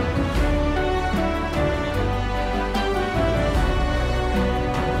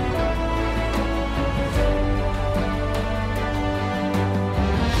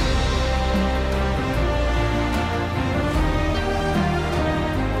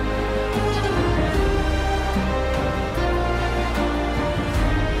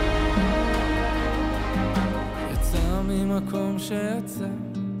 במקום שיצא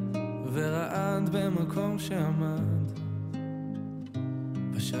ורעד במקום שעמד,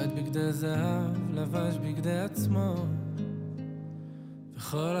 פשט בגדי זהב, לבש בגדי עצמו,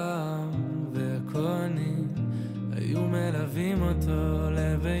 וכל העם והכהנים היו מלווים אותו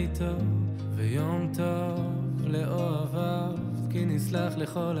לביתו, ויום טוב לאוהביו, כי נסלח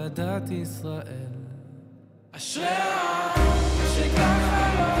לכל עדת ישראל. אשרי העם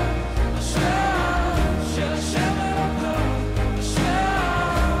שככה לו, אשרי העם שהשם אלוקו, אשרי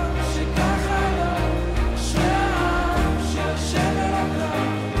העם שככה לו, אשרי העם שהשם אלוקו,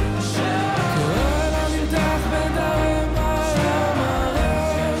 אשרי העם כאוהל הנמתח בין דרם העולם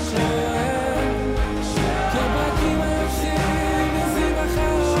הרש להם, כבקים היפסים יזיב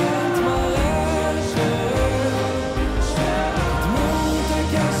החיות מרש להם, דמות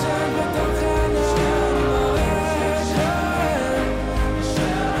הקשת בתוך הענן מרש להם,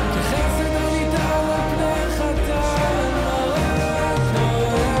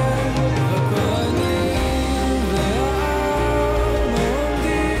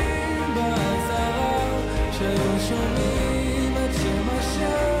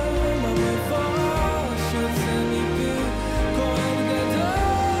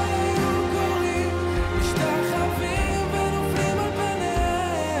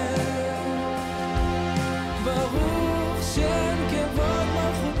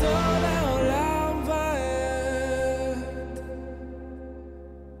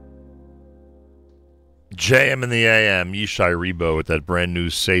 JM in the AM, Yishai Rebo with that brand new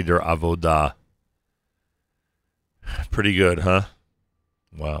Seder Avodah. Pretty good, huh?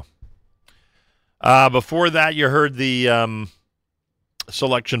 Wow. Before that, you heard the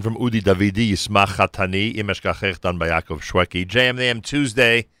selection from Udi Davidi, Yismach Chatani, Imesh Gachech, done by Yaakov Shweki. JM in the AM,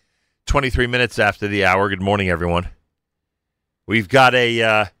 Tuesday, 23 minutes after the hour. Good morning, everyone. We've got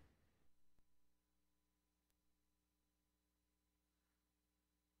a...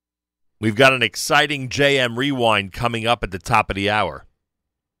 We've got an exciting JM Rewind coming up at the top of the hour.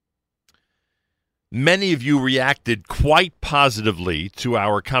 Many of you reacted quite positively to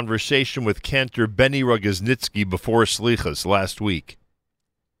our conversation with Cantor Benny Rogoznitsky before Slichas last week.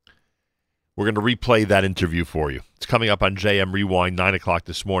 We're going to replay that interview for you. It's coming up on JM Rewind, 9 o'clock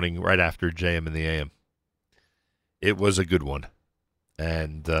this morning, right after JM in the AM. It was a good one,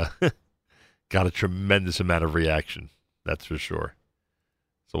 and got a tremendous amount of reaction, that's for sure.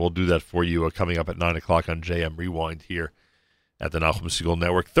 So we'll do that for you coming up at 9 o'clock on JM Rewind here at the Nachum Segal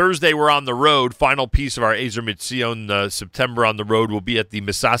Network. Thursday, we're on the road. Final piece of our Ezer Mitzion September on the road will be at the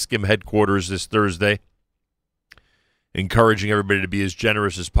Misaskim headquarters this Thursday. Encouraging everybody to be as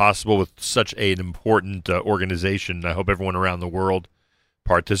generous as possible with such an important organization. I hope everyone around the world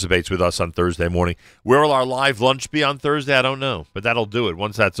participates with us on Thursday morning. Where will our live lunch be on Thursday? I don't know, but that'll do it.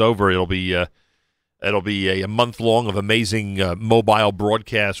 Once that's over, it'll be a month long of amazing mobile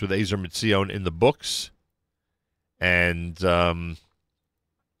broadcasts with Ezer Mitzion in the books, and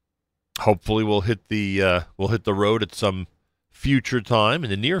hopefully we'll hit the road at some future time in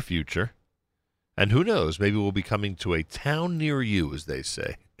the near future. And who knows, maybe we'll be coming to a town near you, as they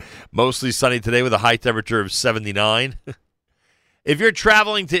say. Mostly sunny today with a high temperature of 79. If you're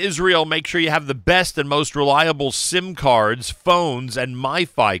traveling to Israel, make sure you have the best and most reliable SIM cards, phones, and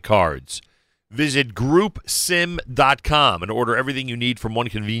MiFi cards. Visit groupsim.com and order everything you need from one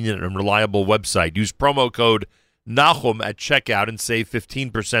convenient and reliable website. Use promo code Nachum at checkout and save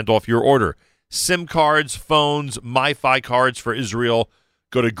 15% off your order. SIM cards, phones, MiFi cards for Israel.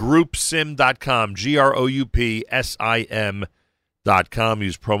 Go to groupsim.com, GROUPSIM.com.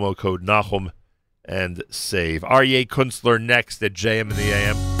 Use promo code Nachum and save. Aryeh Kunstler next at JM in the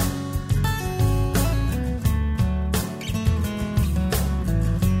AM.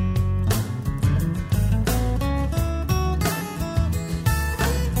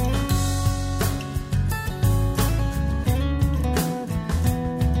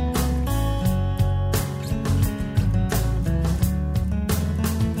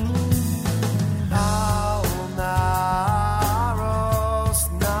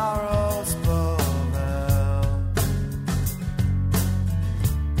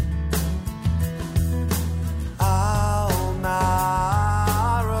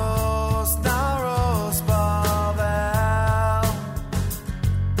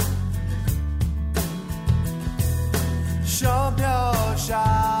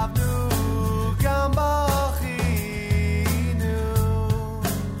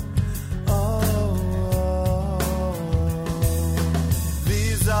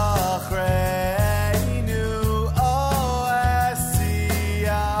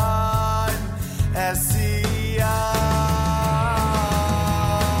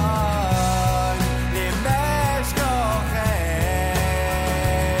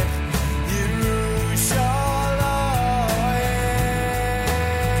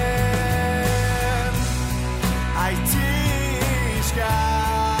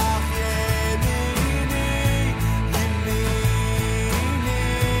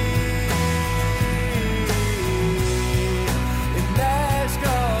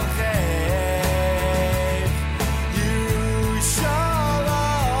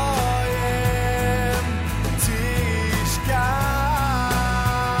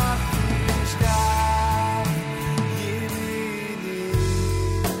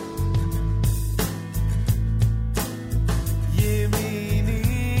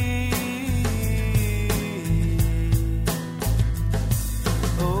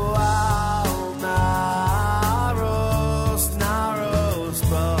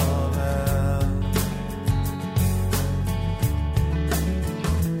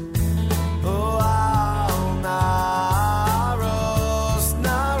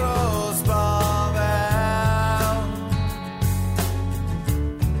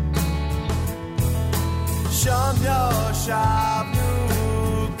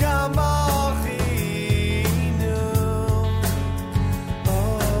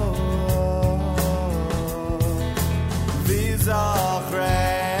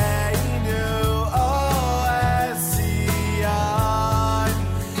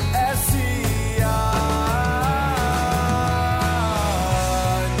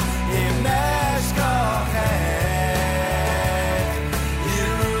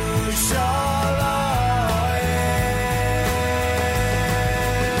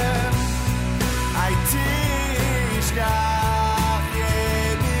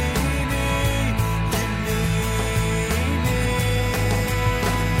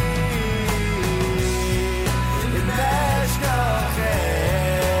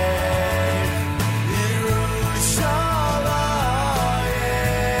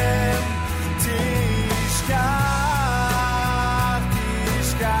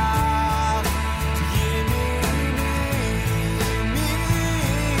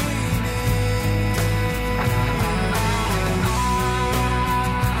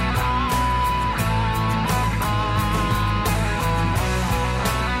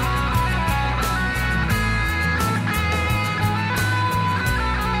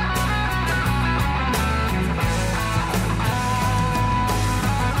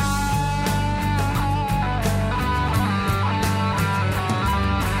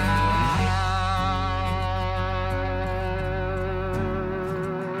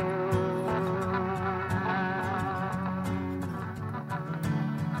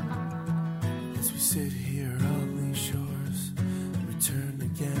 sit here on these shores, return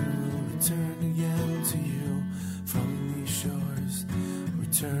again, will return again to you. From these shores,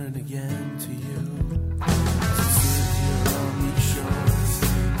 return again to you. Sit here on these shores,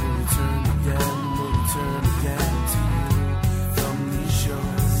 will return again, will return again to you. From these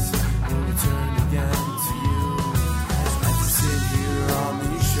shores, will return again to you. As we sit here on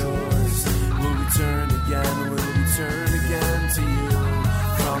these shores, will return again, will return again to you.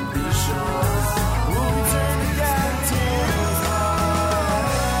 From these shores, will return again to you.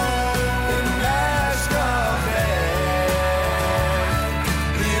 In Hershkowitz,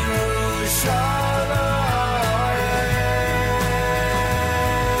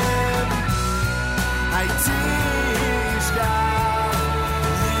 Yerushalayim, I tishka.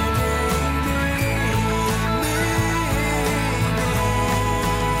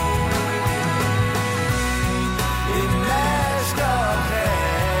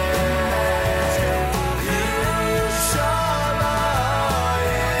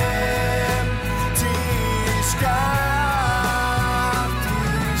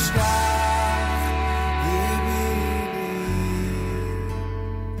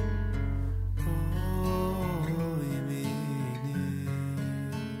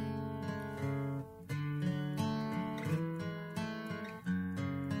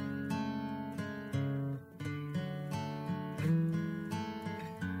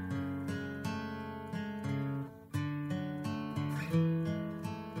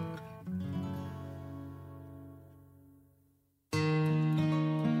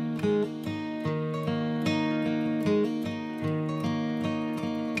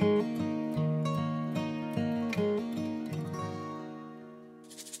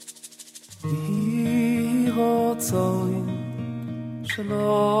 יהי רצוי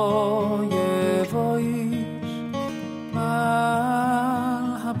שלא יבוא איש על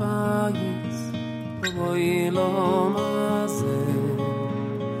הבית ובאילום הזה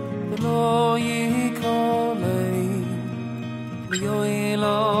ולא יקרא לי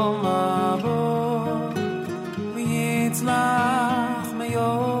ויועילום אבו ויצלח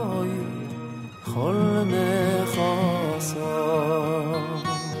מיועי כל נכסו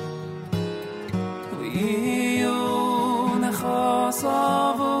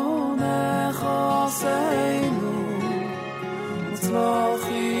סבו נכסנו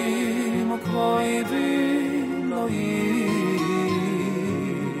מוצלחים וקרובים לא יהי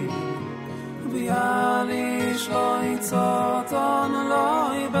ויאל איש לא יצאתן לא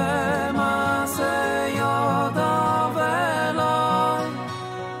במעשה ידיו אלוהי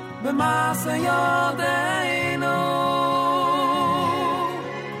במעשה ידינו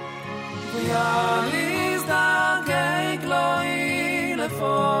ויאל יזדקק לא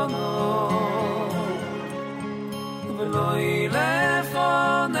לפונו ולא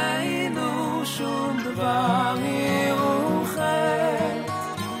לפוננו שום דבר ירוחת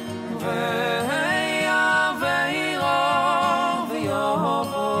והיה וירור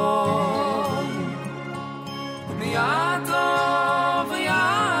ויובוי בידו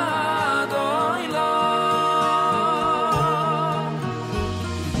וידו אלוהי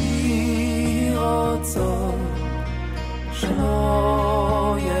יהי רצון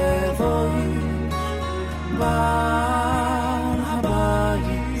שלא יבוא איש בעל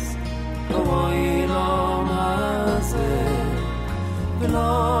הבית באילום הזה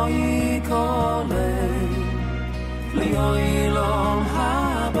ולא יקרא לאילום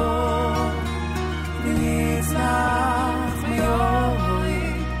הבא ויצלח מיועי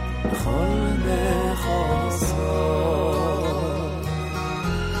בכל נכסו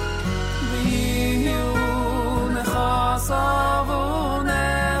ויהיו נכסיו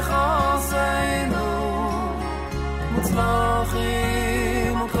ונכסינו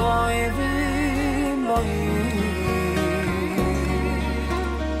מוצלחים וקרובים לא יהי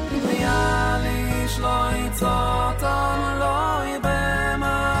ויאל איש לא יצאתן לא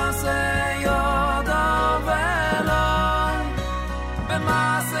במעשה ידיו אלוהי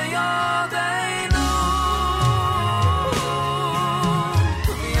במעשה ידינו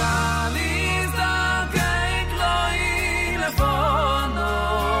ויאל יזדקק לא לפונו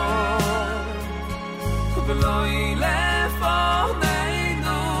ולא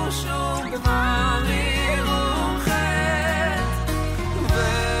לפוננו שום דבר ירוחת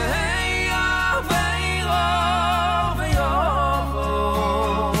והיה וירור ויובוי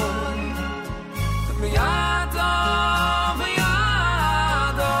בידו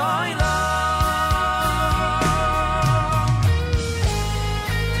וידו אלוהי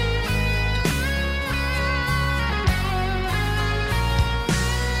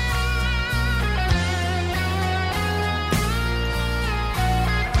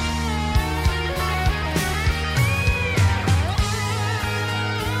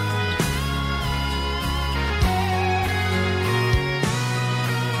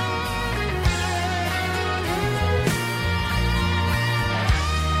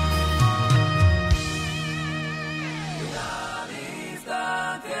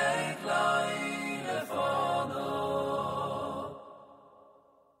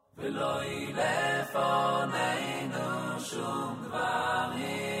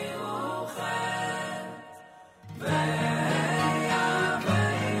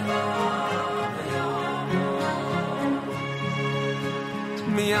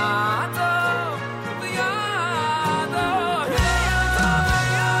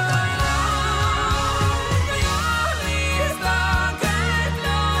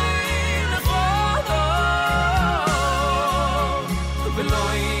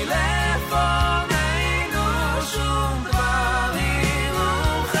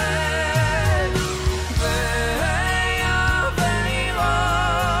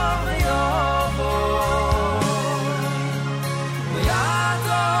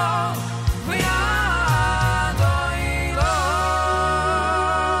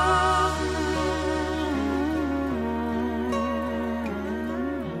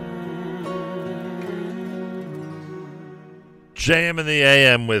JM in the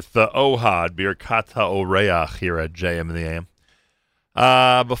AM with Ohad, Birkat HaOreach here at JM in the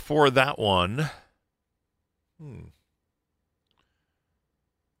AM. Before that one...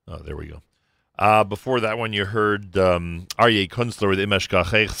 Oh, there we go. Before that one, you heard Aryeh Kunstler with Imesh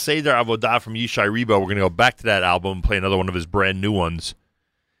Kachech. Seder Avodah from Yishai Rebo. We're going to go back to that album and play another one of his brand new ones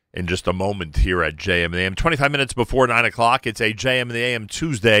in just a moment here at JM in the AM. 25 minutes before 9 o'clock. It's a JM in the AM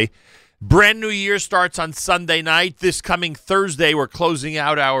Tuesday. Brand new year starts on Sunday night. This coming Thursday, we're closing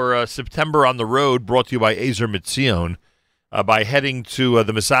out our September on the road, brought to you by Ezer Mitzion, by heading to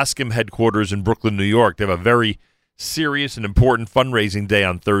the Misaskim headquarters in Brooklyn, New York. They have a very serious and important fundraising day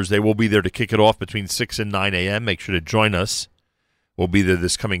on Thursday. We'll be there to kick it off between 6 and 9 a.m. Make sure to join us. We'll be there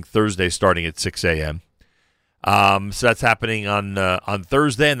this coming Thursday starting at 6 a.m. So that's happening on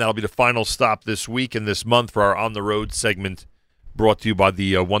Thursday, and that'll be the final stop this week and this month for our On the Road segment, brought to you by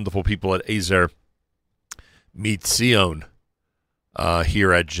the wonderful people at Ezer Mitzion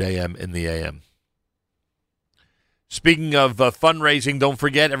here at JM in the AM. Speaking of fundraising, don't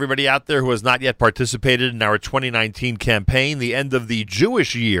forget, everybody out there who has not yet participated in our 2019 campaign, the end of the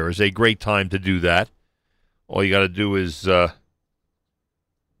Jewish year is a great time to do that. All you got to do is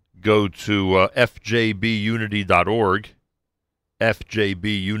go to fjbunity.org,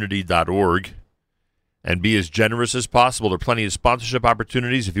 fjbunity.org, and be as generous as possible. There are plenty of sponsorship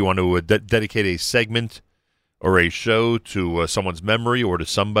opportunities if you want to dedicate a segment or a show to someone's memory or to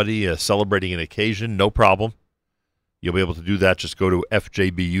somebody celebrating an occasion. No problem. You'll be able to do that. Just go to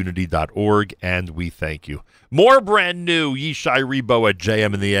fjbunity.org, and we thank you. More brand new Yishai Rebo at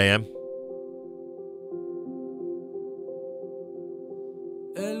JM in the AM.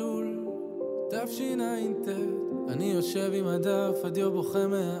 אלול, תשע"ט, אני יושב עם הדף, הדיו בוכה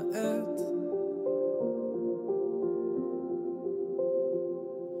מהעט.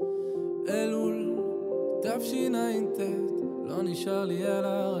 אלול, תשע"ט, לא נשאר לי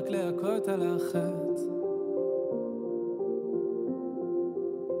אלא רק להכות על החטא.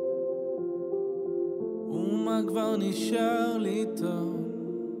 ומה כבר נשאר לי טוב,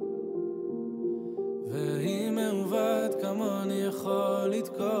 והיא מעוות כמוני יכול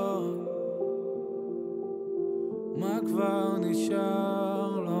לתקול. מה כבר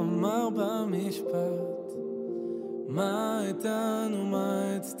נשאר לומר במשפט, מה איתן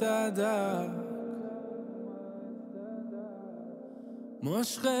ומה אצטדק.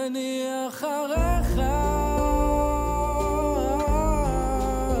 מושכני אחריך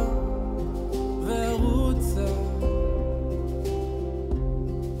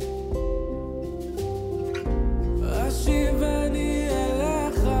שיבני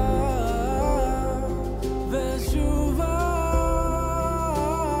אליך ושובה,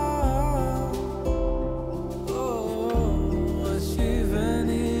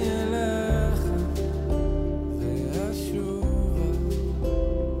 שיבני אליך ואשובה.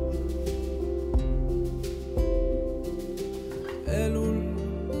 אלול,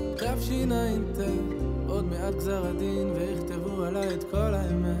 תשע"ט, עוד מעט גזר הדין ויכתבו עליי את כל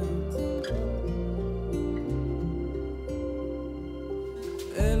האמת.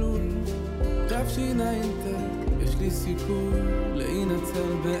 תשע"ט, יש לי סיכוי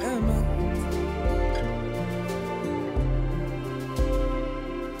להינצל באמת.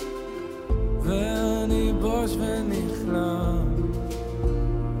 ואני בוש ונכלם,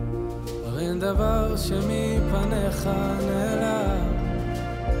 הרי אין דבר שמפניך נעלם,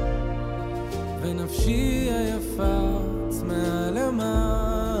 ונפשי היפה צמאה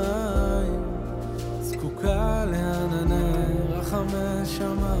למים, זקוקה לענני רחמי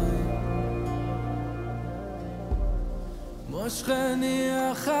שמיים. מושכני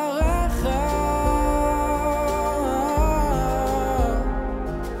אחריך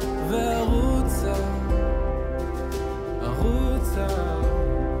ורוצה, הרוצה,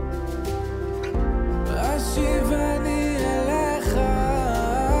 אשיבני אליך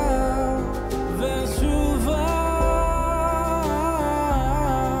ושובה,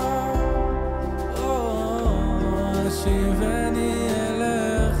 אשיבני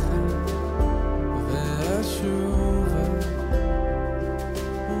אליך ואשובה.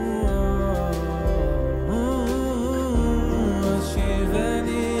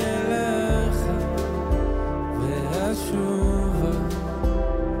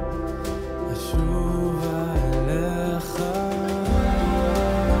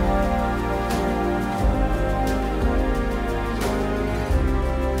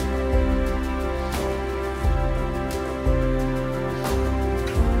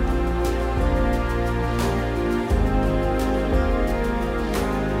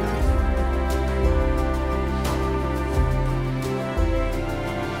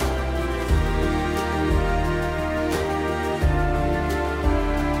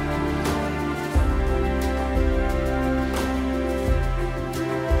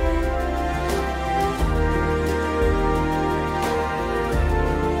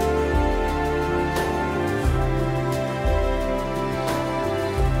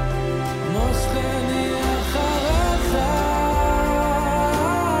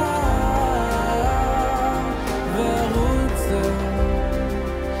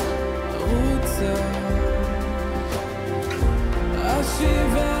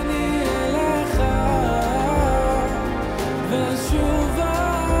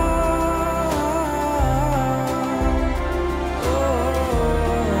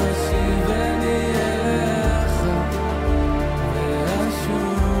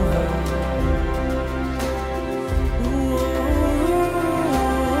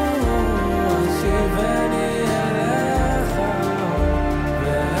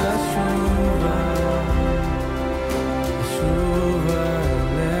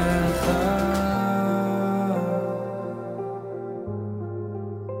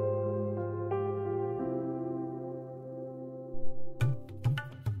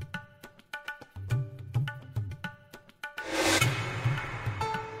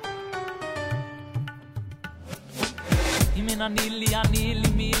 אם אני לי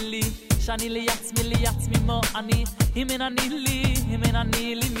מילי שאני ליעצמי מו אני אם אני לי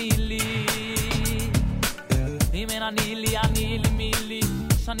מילי אם אני לי מילי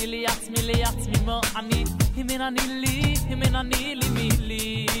שאני ליעצמי מו אני אם אני לי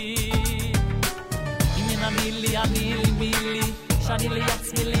מילי אם אני לי מילי שאני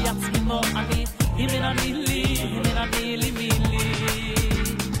ליעצמי מו אני אם אני לי מילי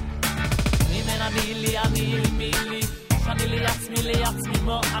אם אני לי מילי שאני ליעצמי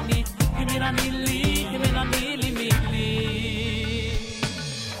מו אני אם אני לי מילי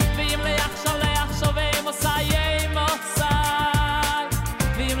ואם ליחשוב ואם עושה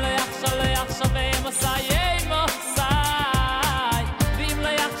ואם ליחשוב ואם עושה ואם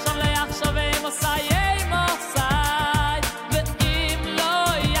ליחשוב ואם עושה ואם לא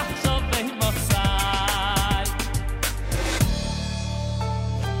יחשוב ואם עושה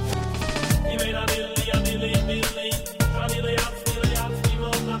אם אני לי מילי שאני ליעצמי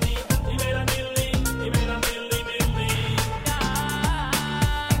מו אני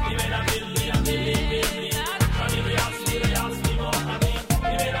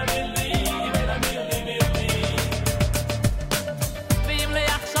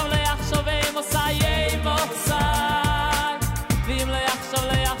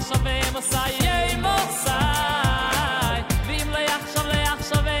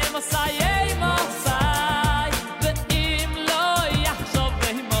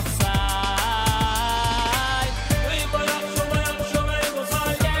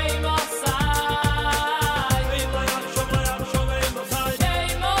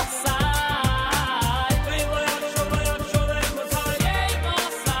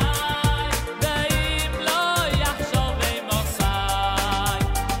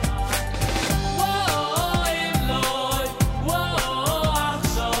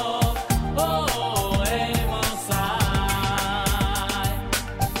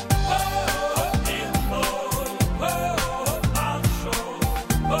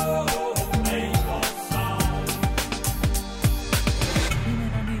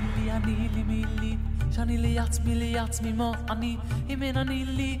אני לי לעצמי מו אני אם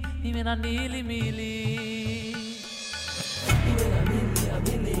אין אני לי מילי אם אין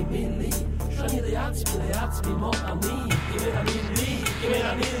אני לי שאני לעצמי מו אני אם אין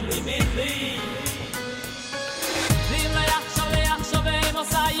אני לי מילי ואם ליחשוב ואם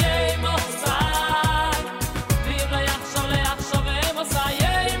עושה ואם ליחשוב ואם עושה ואם ליחשוב ואם עושה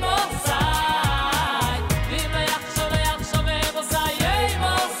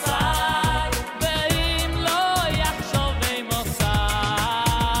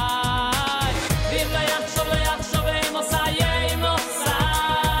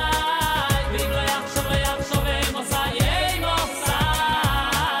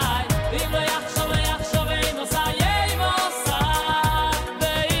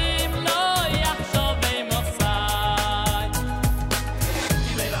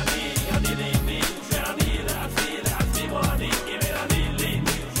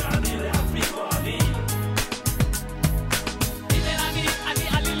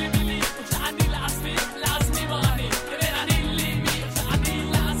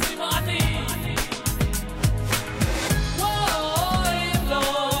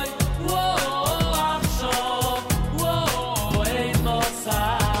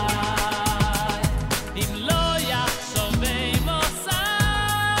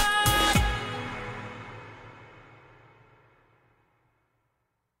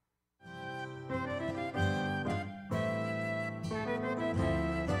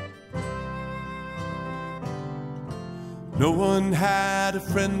No one had a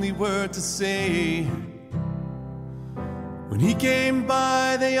friendly word to say. When he came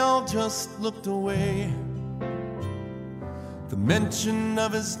by, they all just looked away. The mention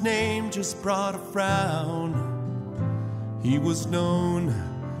of his name just brought a frown. He was known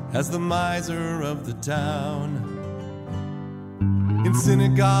as the miser of the town. In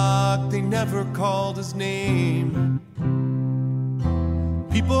synagogue, they never called his name.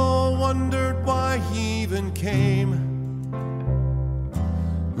 People wondered why he even came.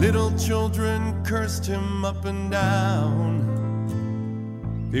 Little children cursed him up and down.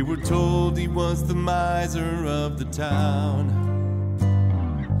 They were told he was the miser of the town.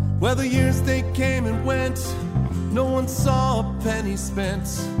 Well, the years they came and went, no one saw a penny spent,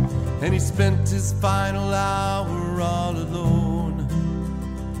 and he spent his final hour all alone.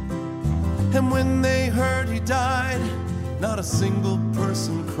 And when they heard he died, not a single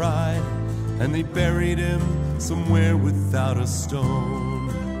person cried, and they buried him somewhere without a stone.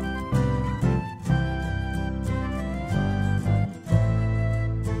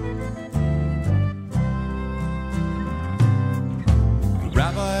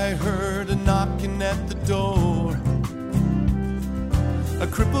 I heard a knocking at the door. A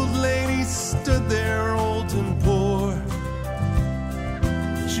crippled lady stood there, old and poor.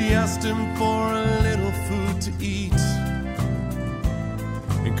 She asked him for a little food to eat,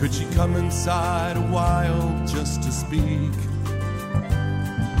 and could she come inside a while just to speak?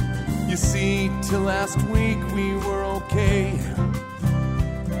 You see, till last week we were okay.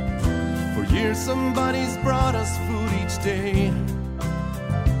 For years somebody's brought us food each day.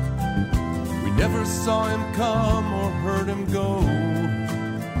 We never saw him come or heard him go.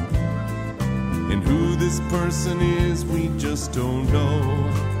 And who this person is, we just don't know.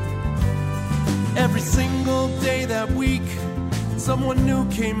 Every single day that week, someone new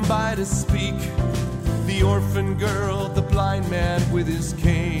came by to speak. The orphan girl, the blind man with his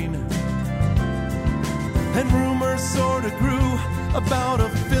cane. And rumors sorta grew about a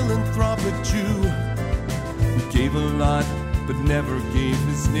philanthropic Jew who gave a lot but never gave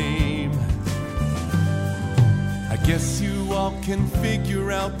his name. I guess you all can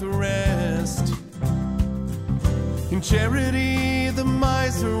figure out the rest. In charity, the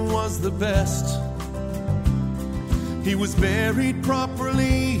miser was the best. He was buried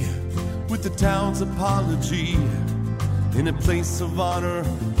properly with the town's apology. In a place of honor,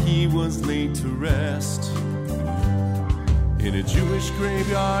 he was laid to rest. In a Jewish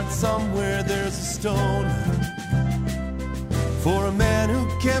graveyard somewhere there's a stone for a man who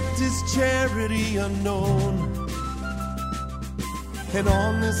kept his charity unknown. And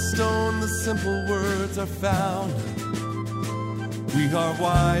on this stone the simple words are found: we are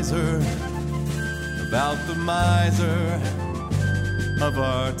wiser about the miser of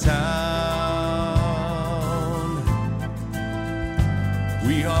our town.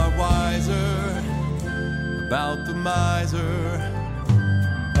 We are wiser about the miser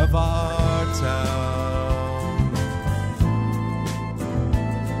of our town.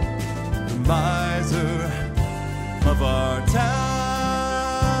 The miser of our town.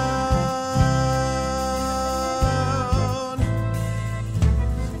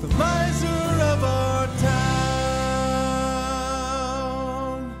 The miser of our town.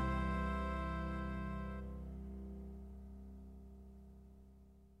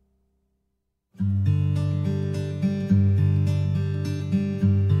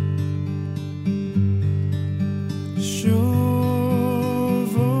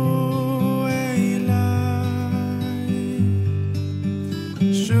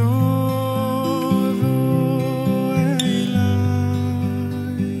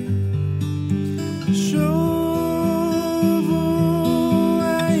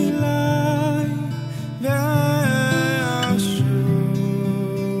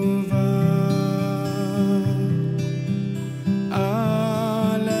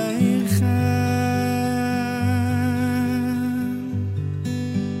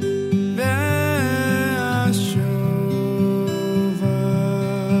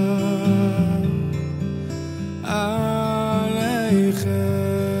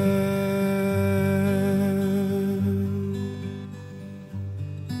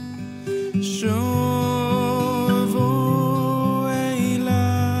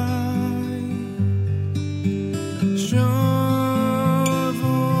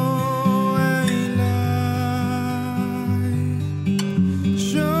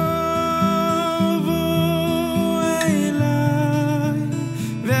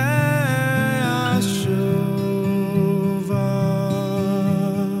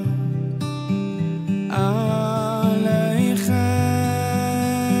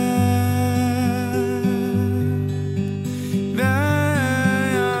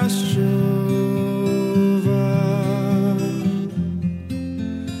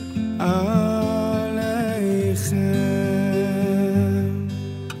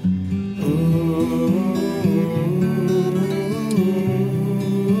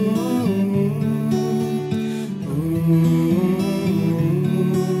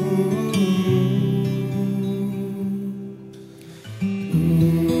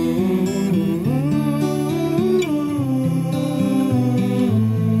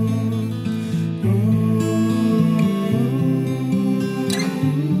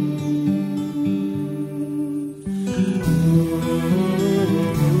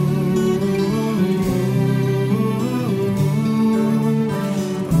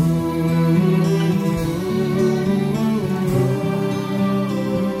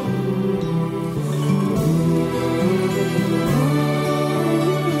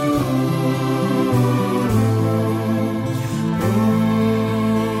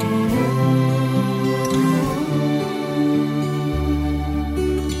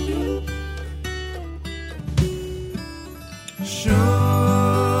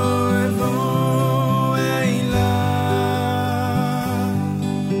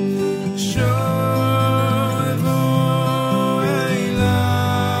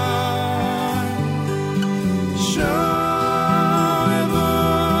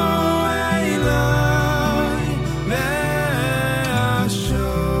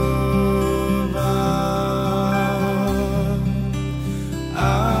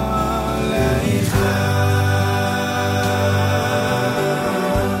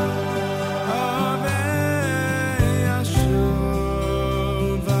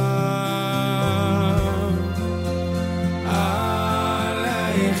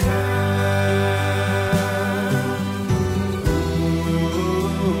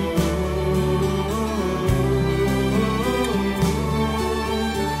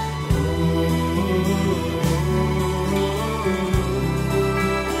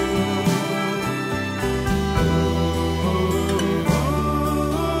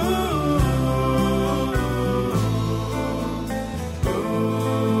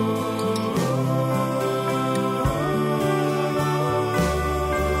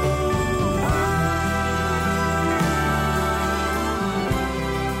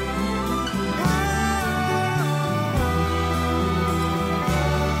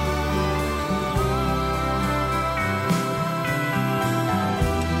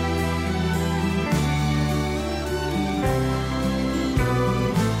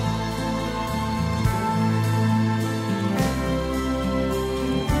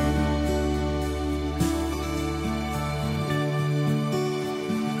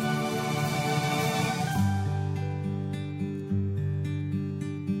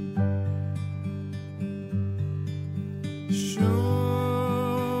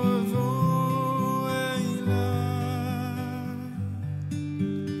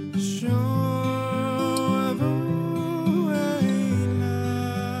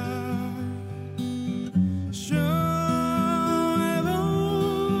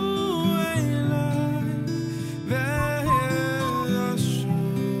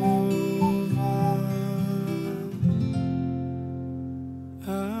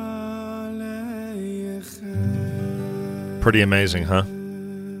 Pretty amazing, huh?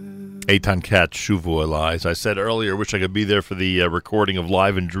 Eitan Katz, Shuvu Elai. As I said earlier, wish I could be there for the recording of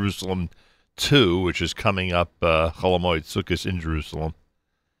Live in Jerusalem 2, which is coming up, Chol Hamoed Sukkos in Jerusalem.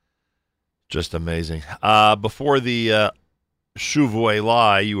 Just amazing. Before the Shuvu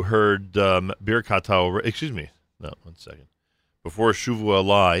Elai, you heard Birkat HaOrech. Excuse me. No, 1 second. Before Shuvu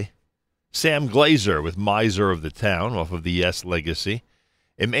Elai, Sam Glazer with Miser of the Town off of the Yes Legacy.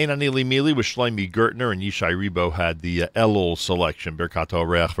 Im Ein Ani Li Mili with Shlomi Gertner, and Yishai Rebo had the Elul selection. Birkat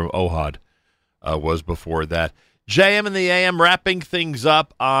HaOrech from Ohad was before that. JM and the AM wrapping things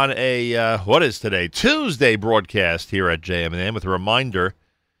up on a, what is today? Tuesday broadcast here at JM and the AM with a reminder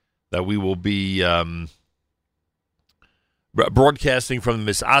that we will be broadcasting from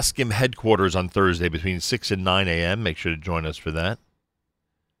the Misaskim headquarters on Thursday between 6 and 9 a.m. Make sure to join us for that.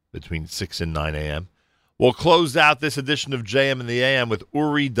 Between 6 and 9 a.m. We'll close out this edition of JM and the AM with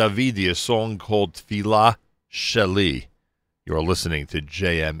Uri Davidi, a song called Tfilah Sheli. You're listening to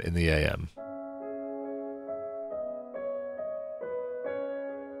JM in the AM.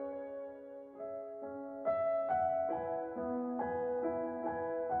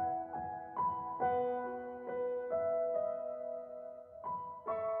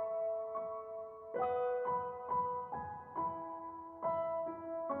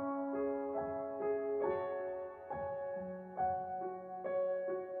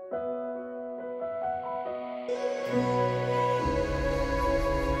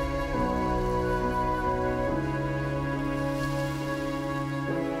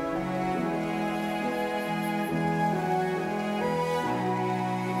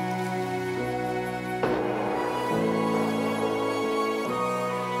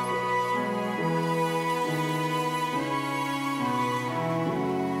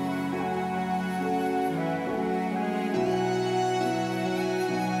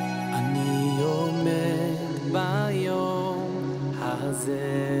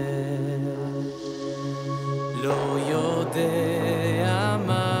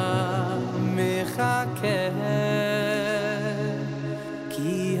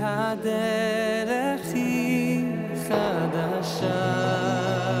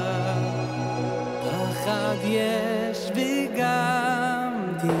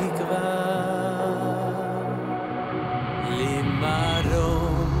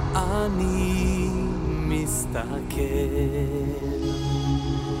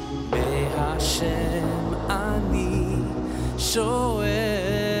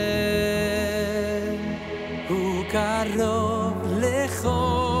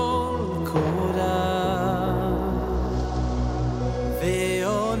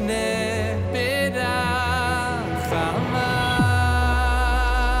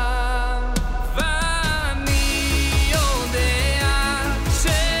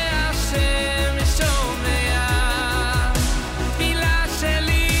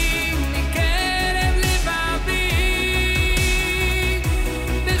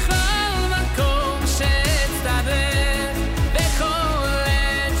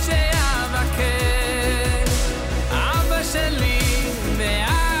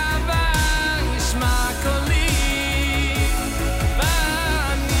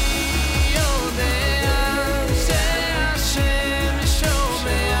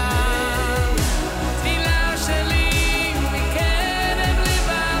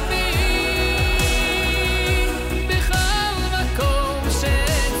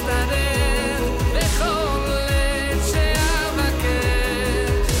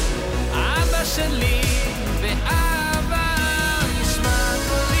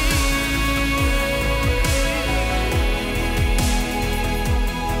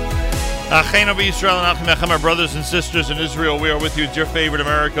 My brothers and sisters in Israel, we are with you. It's your favorite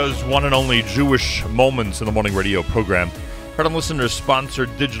America's one and only Jewish Moments in the Morning radio program. Heard on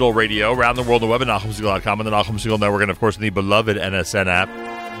listener-sponsored digital radio around the world on the web at NachumSegal.com and the Nachum Segal Network, and of course the beloved NSN app.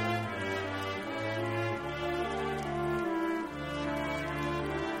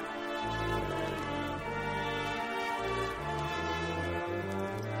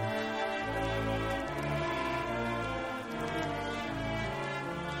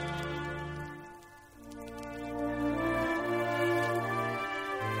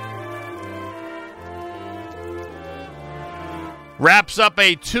 Wraps up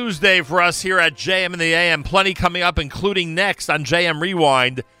a Tuesday for us here at JM in the AM. Plenty coming up, including next on JM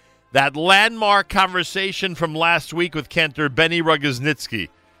Rewind, that landmark conversation from last week with Cantor Benny Rogoznitsky.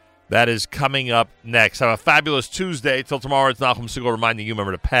 That is coming up next. Have a fabulous Tuesday. Till tomorrow, it's Nachum Segal reminding you,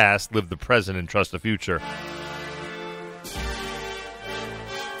 remember the past, live the present, and trust the future.